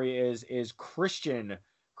story is Christian.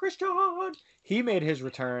 He made his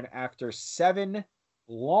return after 7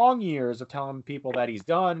 long years of telling people that he's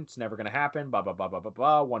done. It's never going to happen. Blah, blah, blah, blah, blah,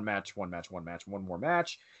 blah. One more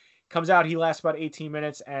match. Comes out, he lasts about 18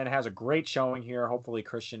 minutes and has a great showing here. Hopefully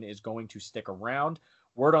Christian is going to stick around.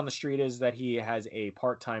 Word on the street is that he has a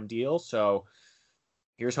part-time deal, so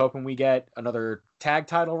here's hoping we get another tag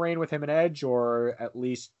title reign with him and Edge, or at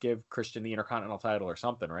least give Christian the Intercontinental title or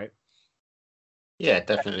something, right? Yeah,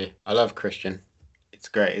 definitely. I love Christian. It's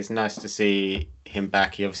great. It's nice to see him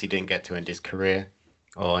back. He obviously didn't get to end his career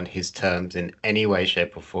on his terms in any way,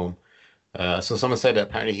 shape, or form. So someone said that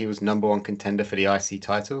apparently he was #1 contender for the IC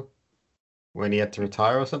title when he had to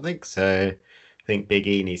retire or something. So I think Big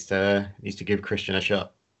E needs to give Christian a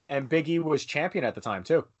shot. And Big E was champion at the time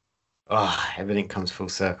too. Oh, everything comes full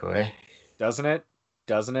circle, eh? Doesn't it?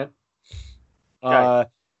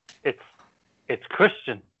 It's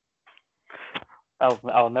Christian.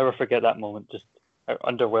 I'll never forget that moment. Just how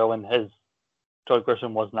underwhelming John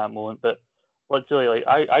Gresham was in that moment. But literally, like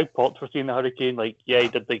I popped for seeing the Hurricane. Like, yeah, he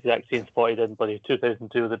did the exact same spot he did in bloody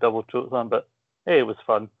 2002 with the double chokeslam, but hey, it was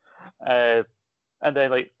fun. And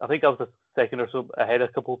then like I think I was a second or so ahead of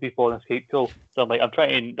a couple of people on the Skype call. So I'm trying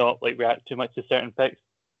to not like react too much to certain picks.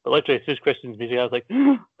 But literally, as soon as Christian's music, I was like,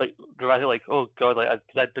 like dramatic, like, oh god, like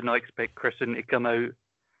because I did not expect Christian to come out,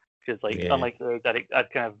 because like unlike that,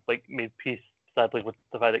 I'd kind of like made peace sadly with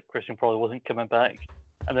the fact that Christian probably wasn't coming back.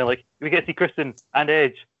 And then like we get to see Christian and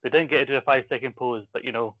Edge. They didn't get to do a 5-second pose, but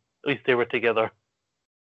at least they were together.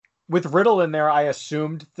 With Riddle in there, I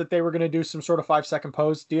assumed that they were going to do some sort of 5-second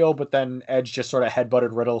pose deal, but then Edge just sort of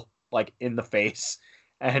headbutted Riddle like in the face.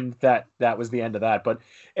 And that was the end of that. But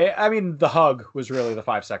I mean, the hug was really the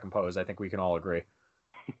 5-second pose. I think we can all agree.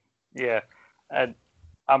 Yeah, and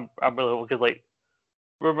I'm really hopeful because like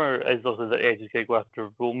rumor is also that Edge is going to go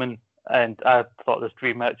after Roman, and I thought this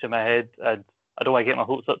dream match in my head, and I don't want to get my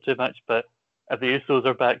hopes up too much, but if the Usos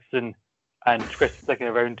are back soon and Chris is sticking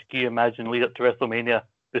around, can you imagine lead up to WrestleMania,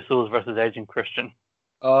 Usos versus Edge and Christian?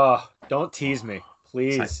 Oh, don't tease me,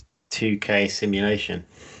 please. It's like 2K simulation.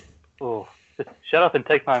 Oh. Shut up and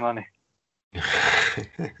take my money.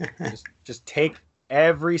 just take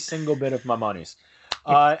every single bit of my monies.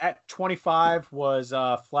 At 25 was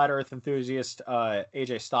flat Earth enthusiast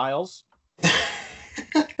AJ Styles.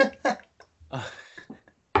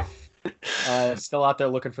 Still out there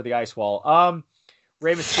looking for the ice wall.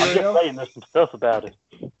 Rey Mysterio. I'm just saying there's some stuff about it.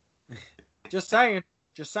 Just saying.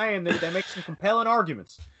 They make some compelling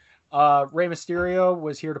arguments. Rey Mysterio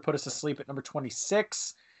was here to put us to sleep at number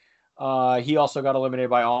 26. He also got eliminated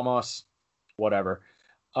by Almas. Whatever.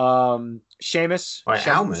 Sheamus. By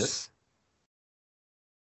Almas?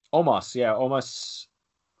 Omos, yeah. Omos.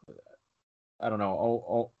 I don't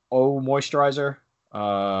know. Moisturizer.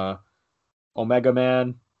 Omega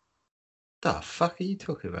Man. The fuck are you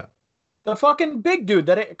talking about? The fucking big dude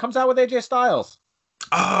that it comes out with AJ Styles.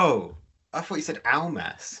 Oh, I thought you said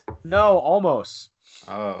Almas. No, almost.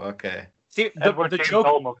 Oh, okay. See, Edward the James joke.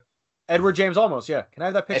 Olmos. Edward James Olmos, yeah. Can I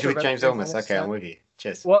have that picture? Edward of James Olmos. Okay, I'm with you.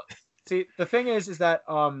 Cheers. Well, see, the thing is that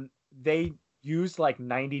they used like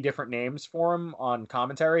 90 different names for him on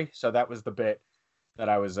commentary, so that was the bit that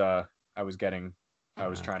I was trying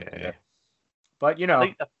to do there. But you know,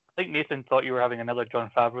 I think Nathan thought you were having another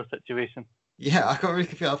John Favreau situation. Yeah, I got really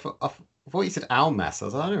confused. I thought you said Almas. I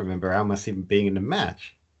was like, I don't remember Almas even being in the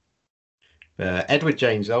match. But Edward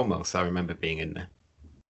James Olmos, I remember being in there.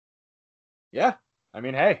 yeah. I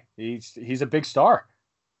mean, hey, he's a big star.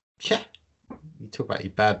 Yeah. You talk about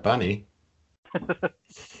your Bad Bunny.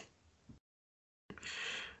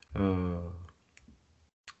 Oh.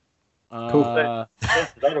 Cool.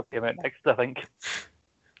 Cesaro came out next, I think.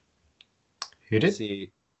 Who did?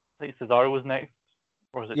 See. I think Cesaro was next.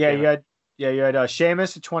 Or was it Yeah, Sheamus? you had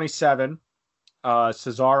Sheamus at 27,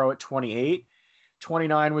 Cesaro at 28.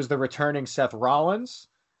 29 was the returning Seth Rollins,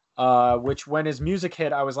 which when his music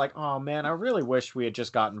hit, I was like, oh man, I really wish we had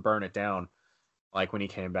just gotten Burn It Down, like when he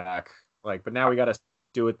came back. Like, but now we got to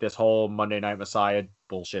do it this whole Monday Night Messiah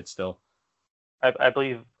bullshit still. I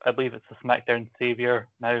believe it's the SmackDown Savior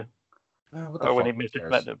now. Or when he moved to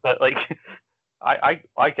SmackDown. But like, I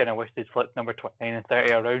kind of wish they'd flipped number 29 and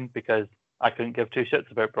 30 around because I couldn't give two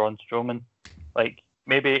shits about Braun Strowman. Like,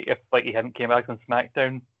 maybe if like he hadn't came back on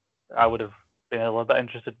SmackDown, I would have been a little bit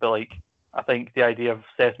interested. But like, I think the idea of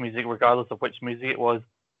Seth's music, regardless of which music it was,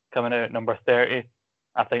 coming out at number 30,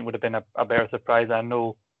 I think would have been a better surprise. I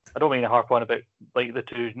know I don't mean to harp on about like the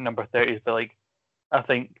two number 30s, but like I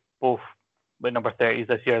think both the number 30s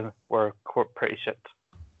this year were pretty shit.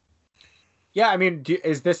 Yeah, I mean,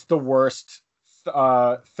 is this the worst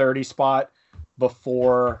 30 spot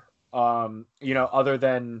before, other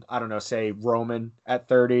than, I don't know, say Roman at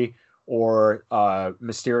 30 or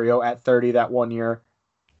Mysterio at 30 that one year?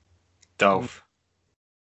 Dolph.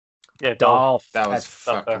 Yeah, Dolph. That was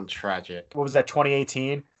fucking tragic. What was that,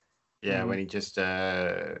 2018? Yeah, when he just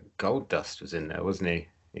Goldust was in there, wasn't he?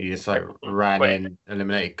 He just like ran in,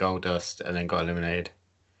 eliminated Goldust, and then got eliminated.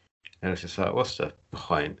 And it was just like, what's the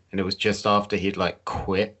point? And it was just after he'd like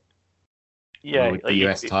quit. Yeah, with the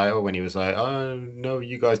US title, when he was like, "Oh no,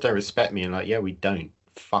 you guys don't respect me," and like, "Yeah, we don't.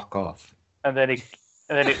 Fuck off." And then he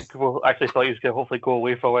actually thought he was going to hopefully go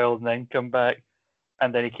away for a while and then come back.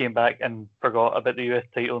 And then he came back and forgot about the US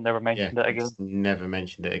title, never mentioned it again. Never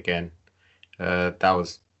mentioned it again. That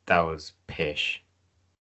was pish.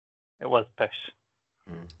 It was pish.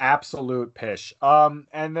 Absolute pish.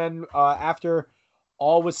 And then after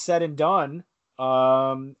all was said and done,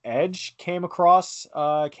 Edge came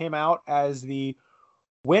out as the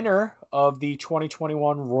winner of the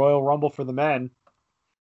 2021 Royal Rumble for the men.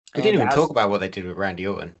 We didn't even talk about what they did with Randy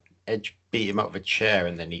Orton. Edge beat him up with a chair,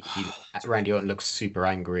 and then Randy Orton looked super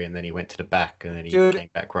angry, and then he went to the back, and then he came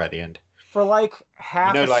back right at the end. For like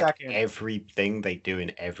half a second. Everything they do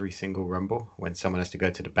in every single Rumble when someone has to go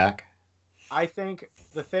to the back. I think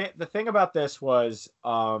the thing about this was,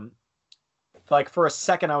 like for a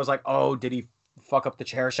second I was like, oh, did he fuck up the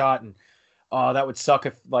chair shot? And oh, that would suck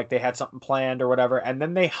if like they had something planned or whatever. And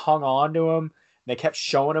then they hung on to him. They kept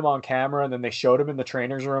showing him on camera, and then they showed him in the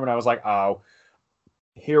trainer's room, and I was like, oh,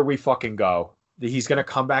 here we fucking go. He's gonna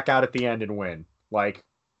come back out at the end and win. Like,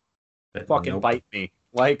 fucking bite me.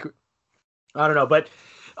 Like, I don't know, but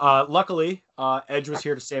luckily, Edge was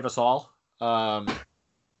here to save us all.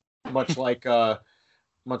 Much like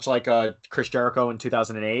Chris Jericho in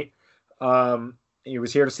 2008. He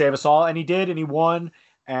was here to save us all, and he did, and he won.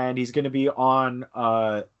 And he's going to be on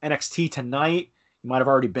NXT tonight. He might have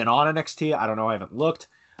already been on NXT. I don't know. I haven't looked.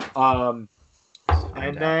 And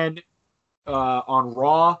then on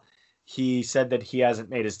Raw, he said that he hasn't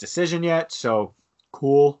made his decision yet. So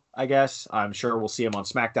cool, I guess. I'm sure we'll see him on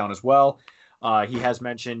SmackDown as well. He has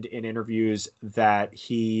mentioned in interviews that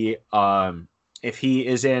he, if he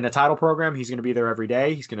is in a title program, he's going to be there every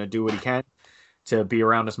day. He's going to do what he can to be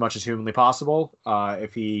around as much as humanly possible.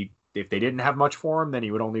 If they didn't have much for him, then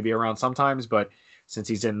he would only be around sometimes. But since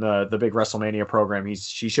he's in the big WrestleMania program, he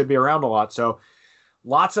should be around a lot. So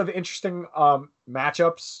lots of interesting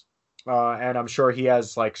matchups, and I'm sure he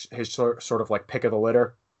has like his sort of like pick of the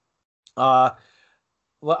litter. I'm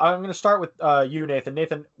going to start with you, Nathan.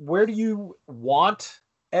 Nathan, where do you want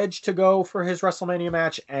Edge to go for his WrestleMania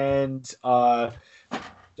match? And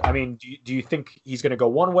I mean, do you think he's going to go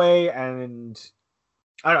one way? And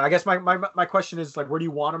I don't know. I guess my question is like, where do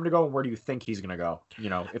you want him to go, and where do you think he's going to go? You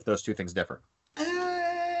know, if those two things differ.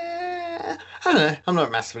 I don't know. I'm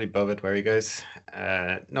not massively bothered where he goes.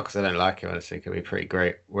 Not because I don't like him. I just think it'll be pretty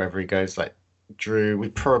great wherever he goes. Like Drew,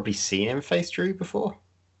 we've probably seen him face Drew before.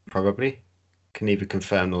 Probably. Can neither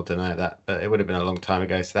confirm nor deny that, but it would have been a long time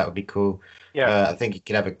ago, so that would be cool. Yeah. I think he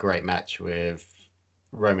could have a great match with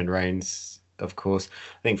Roman Reigns, of course.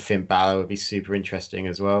 I think Finn Balor would be super interesting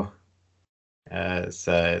as well.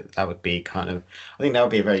 So that would be I think that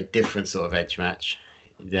would be a very different sort of Edge match.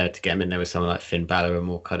 Yeah, to get him in there with someone like Finn Balor, a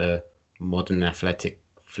more kind of modern, athletic,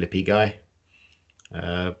 flippy guy.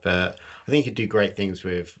 But I think he could do great things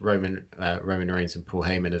with Roman Reigns and Paul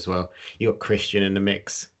Heyman as well. You got Christian in the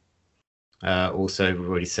mix. Also, we've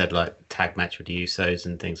already said like tag match with the Usos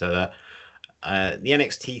and things like that. The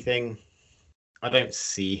NXT thing, I don't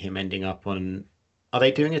see him ending up on. Are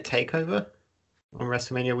they doing a takeover on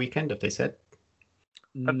WrestleMania weekend? Have they said?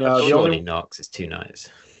 No, the Surely only not, 'cause it's 2 nights.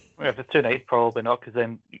 Well, if it's 2 nights, probably not, because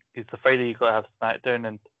then it's the Friday you got to have SmackDown,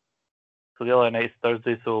 and so the other night's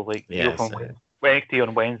Thursday. So like, you Yeah, go from so NXT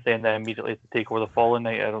on Wednesday and then immediately to take over the following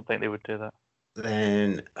night. I don't think they would do that.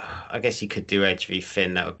 then I guess you could do Edge v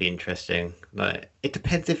Finn. That would be interesting. Like, it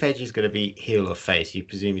depends if Edge is going to be heel or face. You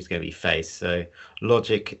presume he's going to be face. So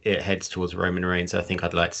logic, it heads towards Roman Reigns. I think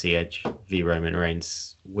I'd like to see Edge v Roman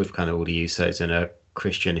Reigns with kind of all the Usos and a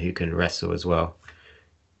Christian who can wrestle as well.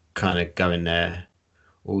 Kind of go in there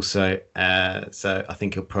also. So I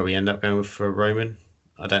think he'll probably end up going for Roman.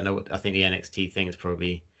 I don't know. I think the NXT thing is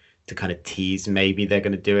probably to kind of tease maybe they're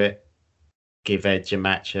going to do it. Give Edge a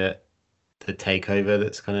match at the takeover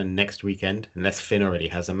that's kind of next weekend, unless Finn already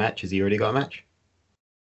has a match. Has he already got a match?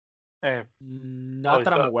 not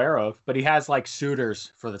that I'm aware of, but he has like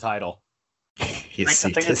suitors for the title. I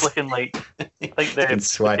think it's looking like been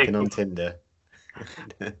swiping on Tinder.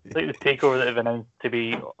 I think the takeover that they've announced to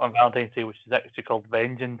be on Valentine's Day, which is actually called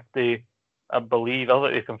Vengeance Day, I believe. I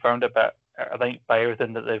don't think they confirmed it, but I think by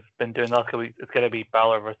everything that they've been doing the last couple weeks, it's going to be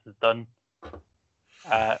Balor versus Dunn.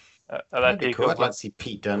 That'd be cool. I'd like to see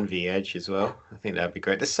Pete Dunne v Edge as well. I think that'd be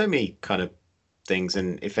great. There's so many kind of things,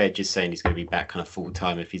 and if Edge is saying he's going to be back kind of full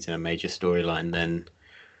time if he's in a major storyline, then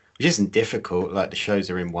which isn't difficult. Like the shows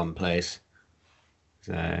are in one place,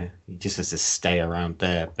 so he just has to stay around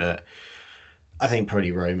there. But I think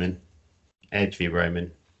probably Roman, Edge v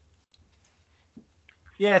Roman.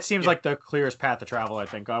 Yeah, it seems like the clearest path to travel, I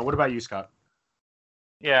think. What about you, Scott?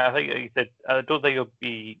 Yeah, I think like you said, I don't think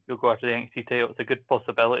you'll go after the NXT title. It's a good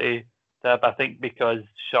possibility, but I think because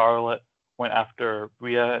Charlotte went after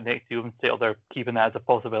Rhea and the NXT Women's title, they're keeping that as a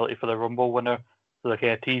possibility for the Rumble winner. So they're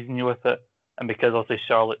kind of teasing you with it. And because also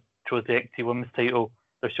Charlotte chose the NXT Women's title,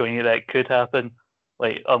 they're showing you that it could happen.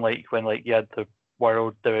 Like unlike when like you had the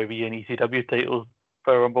World, WWE, and ECW titles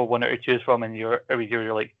for a Rumble winner to choose from, and every year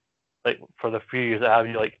you're like for the few years that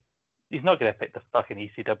happened, you're like, he's not going to pick the fucking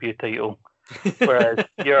ECW title. Whereas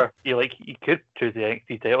you could choose the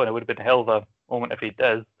NXT title, and it would have been a hell of a moment if he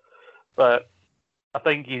does. But I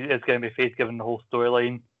think he is going to be face given the whole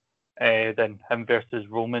storyline. Then him versus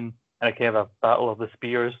Roman, and a kind of a battle of the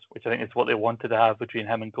spears, which I think is what they wanted to have between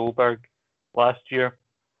him and Goldberg last year.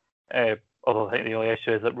 Although I think the only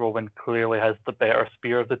issue is that Roman clearly has the better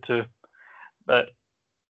spear of the two. But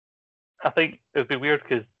I think it would be weird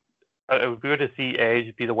because it would be weird to see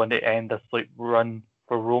Edge be the one to end this like run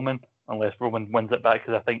for Roman, unless Roman wins it back,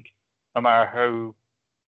 because I think no matter how,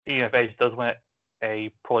 even if Edge does win it,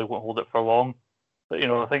 he probably won't hold it for long. But,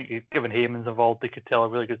 I think given Heyman's involved, they could tell a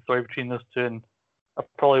really good story between those two, and I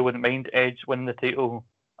probably wouldn't mind Edge winning the title.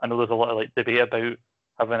 I know there's a lot of debate about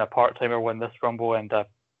having a part-timer win this Rumble and a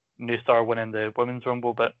new star winning the Women's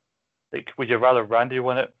Rumble, but would you rather Randy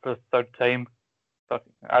win it for the third time?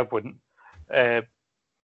 I wouldn't. I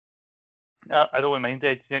don't mind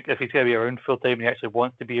Edge. If he's going to be around full time and he actually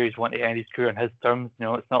wants to be here, he's wanting to end his career on his terms.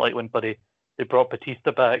 It's not like when they brought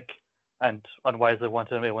Batista back and unwisely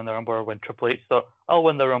wanted him to win the Rumble or win Triple H. So I'll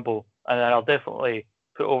win the Rumble, and then I'll definitely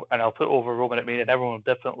put over Roman at Mania, and everyone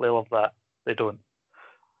will definitely love that. They don't.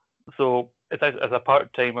 So it's as a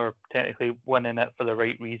part timer, technically winning it for the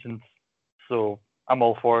right reasons. So I'm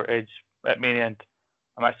all for Edge at Mania, and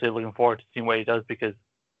I'm actually looking forward to seeing what he does, because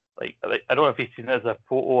I don't know if he's seen it as a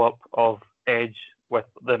photo up of Edge with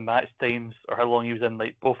the match times or how long he was in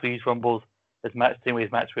both of these Rumbles, his match time with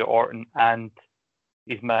his match with Orton and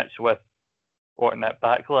his match with Orton at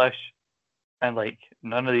Backlash, and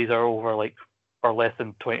none of these are over or less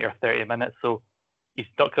than 20 or 30 minutes, so he's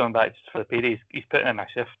not coming back just for the payday. He's putting in a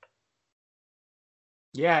shift.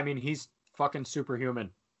 Yeah, I mean, he's fucking superhuman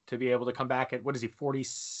to be able to come back at, what is he,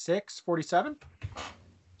 46, 47?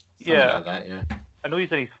 Yeah. Like that, yeah. I know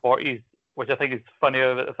he's in his 40s, which I think is funny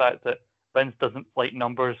about the fact that Vince doesn't like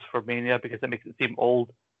numbers for Mania because it makes it seem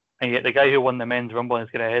old, and yet the guy who won the men's Rumble and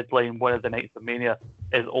is going to headline one of the nights of Mania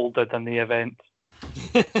is older than the event.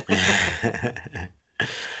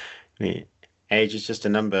 Age is just a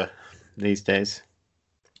number these days.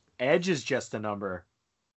 Edge is just a number.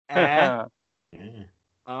 Yeah.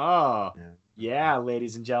 Oh, yeah,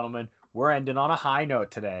 ladies and gentlemen, we're ending on a high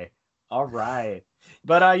note today. All right.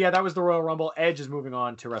 But yeah, that was the Royal Rumble. Edge is moving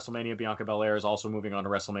on to WrestleMania. Bianca Belair is also moving on to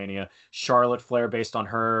WrestleMania. Charlotte Flair, based on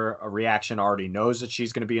her reaction, already knows that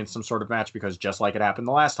she's going to be in some sort of match because just like it happened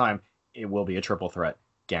the last time, it will be a triple threat,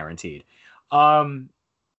 guaranteed. And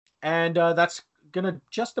that's going to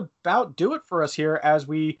just about do it for us here as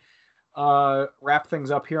we wrap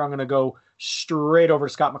things up here. I'm going to go straight over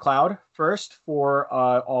to Scott McLeod first for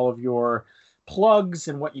all of your plugs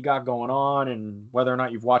and what you got going on and whether or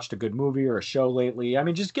not you've watched a good movie or a show lately. I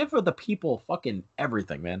mean, just give the people fucking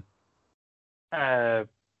everything, man. Well,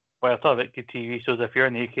 I thought about good TV shows. If you're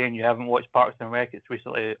in the UK and you haven't watched Parks and Rec, it's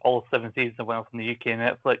recently all 7 seasons went up from the UK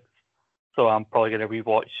Netflix. So I'm probably going to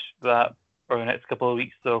rewatch that for the next couple of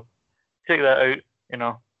weeks. So check that out. You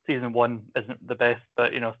know, season 1 isn't the best,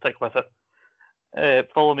 but, you know, stick with it.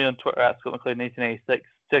 Follow me on Twitter at ScottMcLeod1986.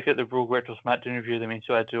 Check out the Rogue Retro Smack interview, the main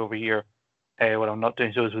show I do over here. When I'm not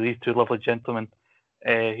doing shows with these two lovely gentlemen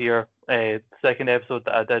here. Second episode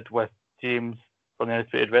that I did with James from the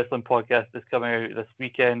Illustrated Wrestling Podcast is coming out this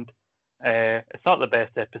weekend. It's not the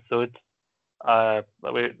best episode that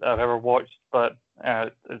I've ever watched, but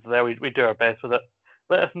it's there. We do our best with it.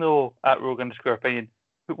 Let us know at Rogue_Opinion.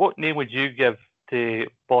 What name would you give to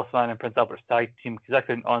Bossman and Prince Albert's tag team? Because I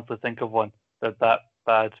couldn't honestly think of one that's that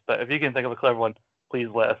bad. But if you can think of a clever one, please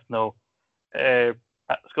let us know.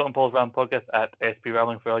 At Scott and Paul's Ram Podcast at SP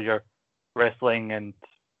Rambling for all your wrestling and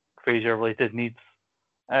Fraser related needs.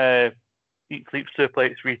 Eat, Sleep,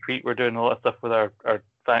 Suplex, Retreat. We're doing a lot of stuff with our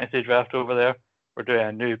fantasy draft over there. We're doing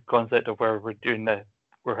a new concept of where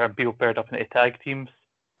we're having people paired up into tag teams.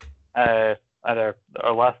 And our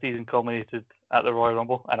last season culminated at the Royal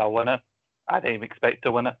Rumble, and I won it. I didn't even expect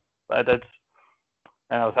to win it, but I did,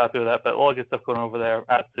 and I was happy with that. But a lot of good stuff going over there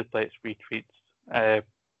at Suplex, Retreats.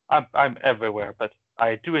 I'm everywhere, but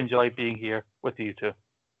I do enjoy being here with you two.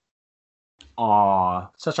 Aw,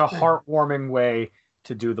 such a heartwarming way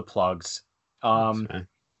to do the plugs.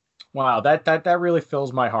 Wow, that really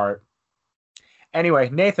fills my heart. Anyway,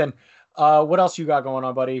 Nathan, what else you got going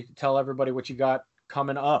on, buddy? Tell everybody what you got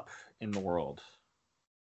coming up in the world.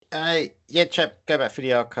 Go back for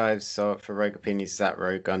the archives. So for Rogue Opinions, is at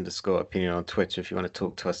Rogue_Opinion on Twitter if you want to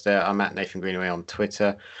talk to us there. I'm at Nathan Greenaway on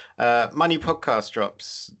Twitter. My new podcast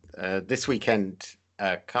drops this weekend,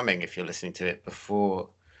 coming if you're listening to it before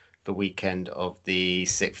the weekend of the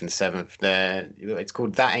 6th and 7th. It's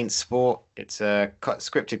called That Ain't Sport. It's a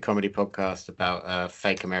scripted comedy podcast about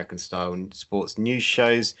fake American style sports news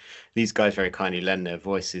shows. These guys very kindly lend their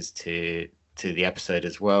voices to the episode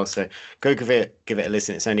as well, so go give it a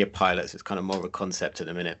listen. It's only a pilot, so it's kind of more of a concept at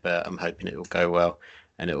the minute, but I'm hoping it will go well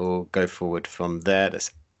and it will go forward from there.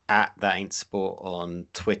 That's at That Ain't Sport on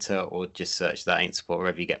Twitter, or just search That Ain't Sport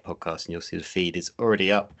wherever you get podcasts and you'll see the feed is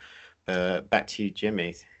already up. Back to you,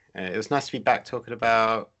 Jimmy. It was nice to be back talking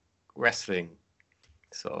about wrestling,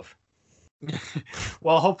 sort of.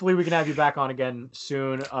 Well, hopefully we can have you back on again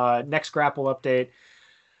soon. Next Grapple update,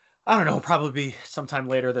 I don't know, probably be sometime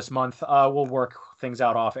later this month. We'll work things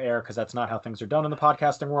out off air because that's not how things are done in the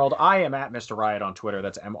podcasting world. I am at Mr. Riot on Twitter.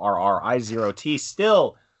 That's MRRI0T.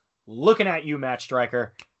 Still looking at you, Matt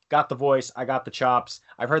Stryker. Got the voice. I got the chops.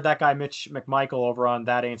 I've heard that guy, Mitch McMichael, over on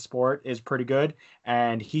That Ain't Sport is pretty good.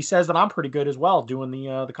 And he says that I'm pretty good as well doing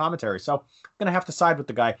the commentary. So I'm going to have to side with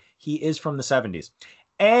the guy. He is from the 70s.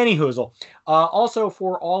 Anyhoozle. Also,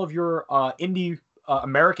 for all of your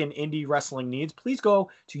American indie wrestling needs, please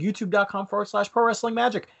go to youtube.com/Pro Wrestling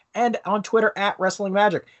Magic and on Twitter at Wrestling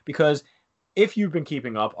Magic, because if you've been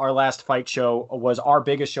keeping up, our last fight show was our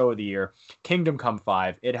biggest show of the year, Kingdom Come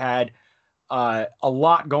 5. It had a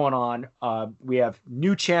lot going on. We have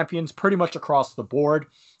new champions pretty much across the board,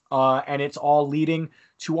 and it's all leading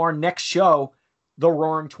to our next show, The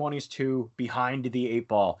Roaring 20s 2, Behind the 8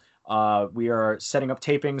 Ball. We are setting up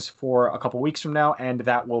tapings for a couple weeks from now, and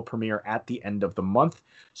that will premiere at the end of the month.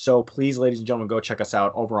 So please, ladies and gentlemen, go check us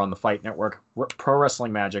out over on the Fight Network, Pro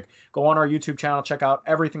Wrestling Magic. Go on our YouTube channel, check out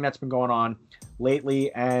everything that's been going on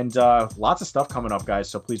lately, and lots of stuff coming up, guys.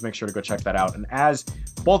 So please make sure to go check that out. And as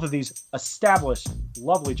both of these established,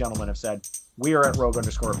 lovely gentlemen have said, we are at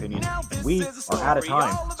Rogue_Opinion, and we are out of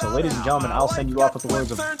time. So, ladies and gentlemen, I'll send you off with the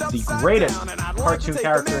words of the greatest cartoon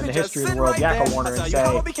character in the history of the world, Yakko Warner, and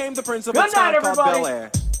say, good night, everybody!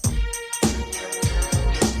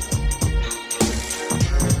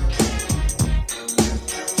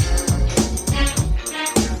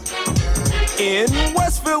 In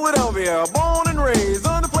West Philadelphia, born and raised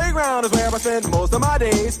on the playground is where I spent most of my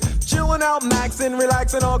days. Chilling out, maxing,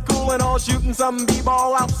 relaxing, all cool and all shooting some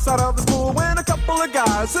b-ball outside of the school. When a couple of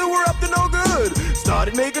guys who were up to no good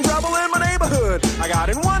started making trouble in my neighborhood. I got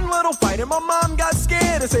in one little fight and my mom got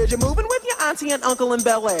scared and said, "You're moving with your auntie and uncle in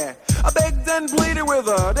Bel Air." I begged and pleaded with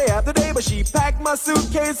her day after day, but she packed my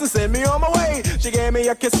suitcase and sent me on my way. She gave me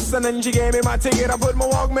a kiss and then she gave me my ticket. I put my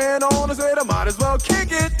Walkman on and said I might as well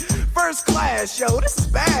kick it. First class, yo, this is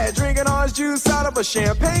bad. Drinking orange juice out of a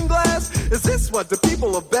champagne glass. Is this what the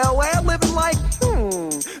people of Bel Air living like?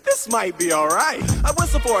 This might be alright. I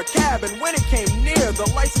whistled for a cab and when it came near, the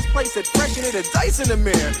license plate said freshen it a dice in the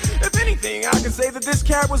mirror. If anything, I could say that this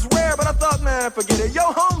cab was rare, but I thought, man, forget it. Yo,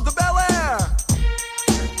 home's the Bel Air.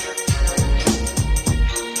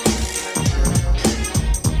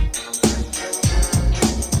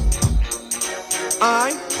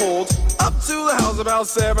 I pulled up to the house about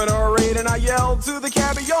 7 or 8 and I yelled to the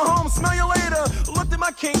cabbie, "Yo, home, smell you later." Looked at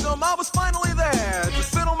my kingdom, I was finally there to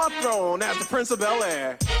sit on my throne as the Prince of Bel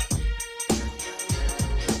Air.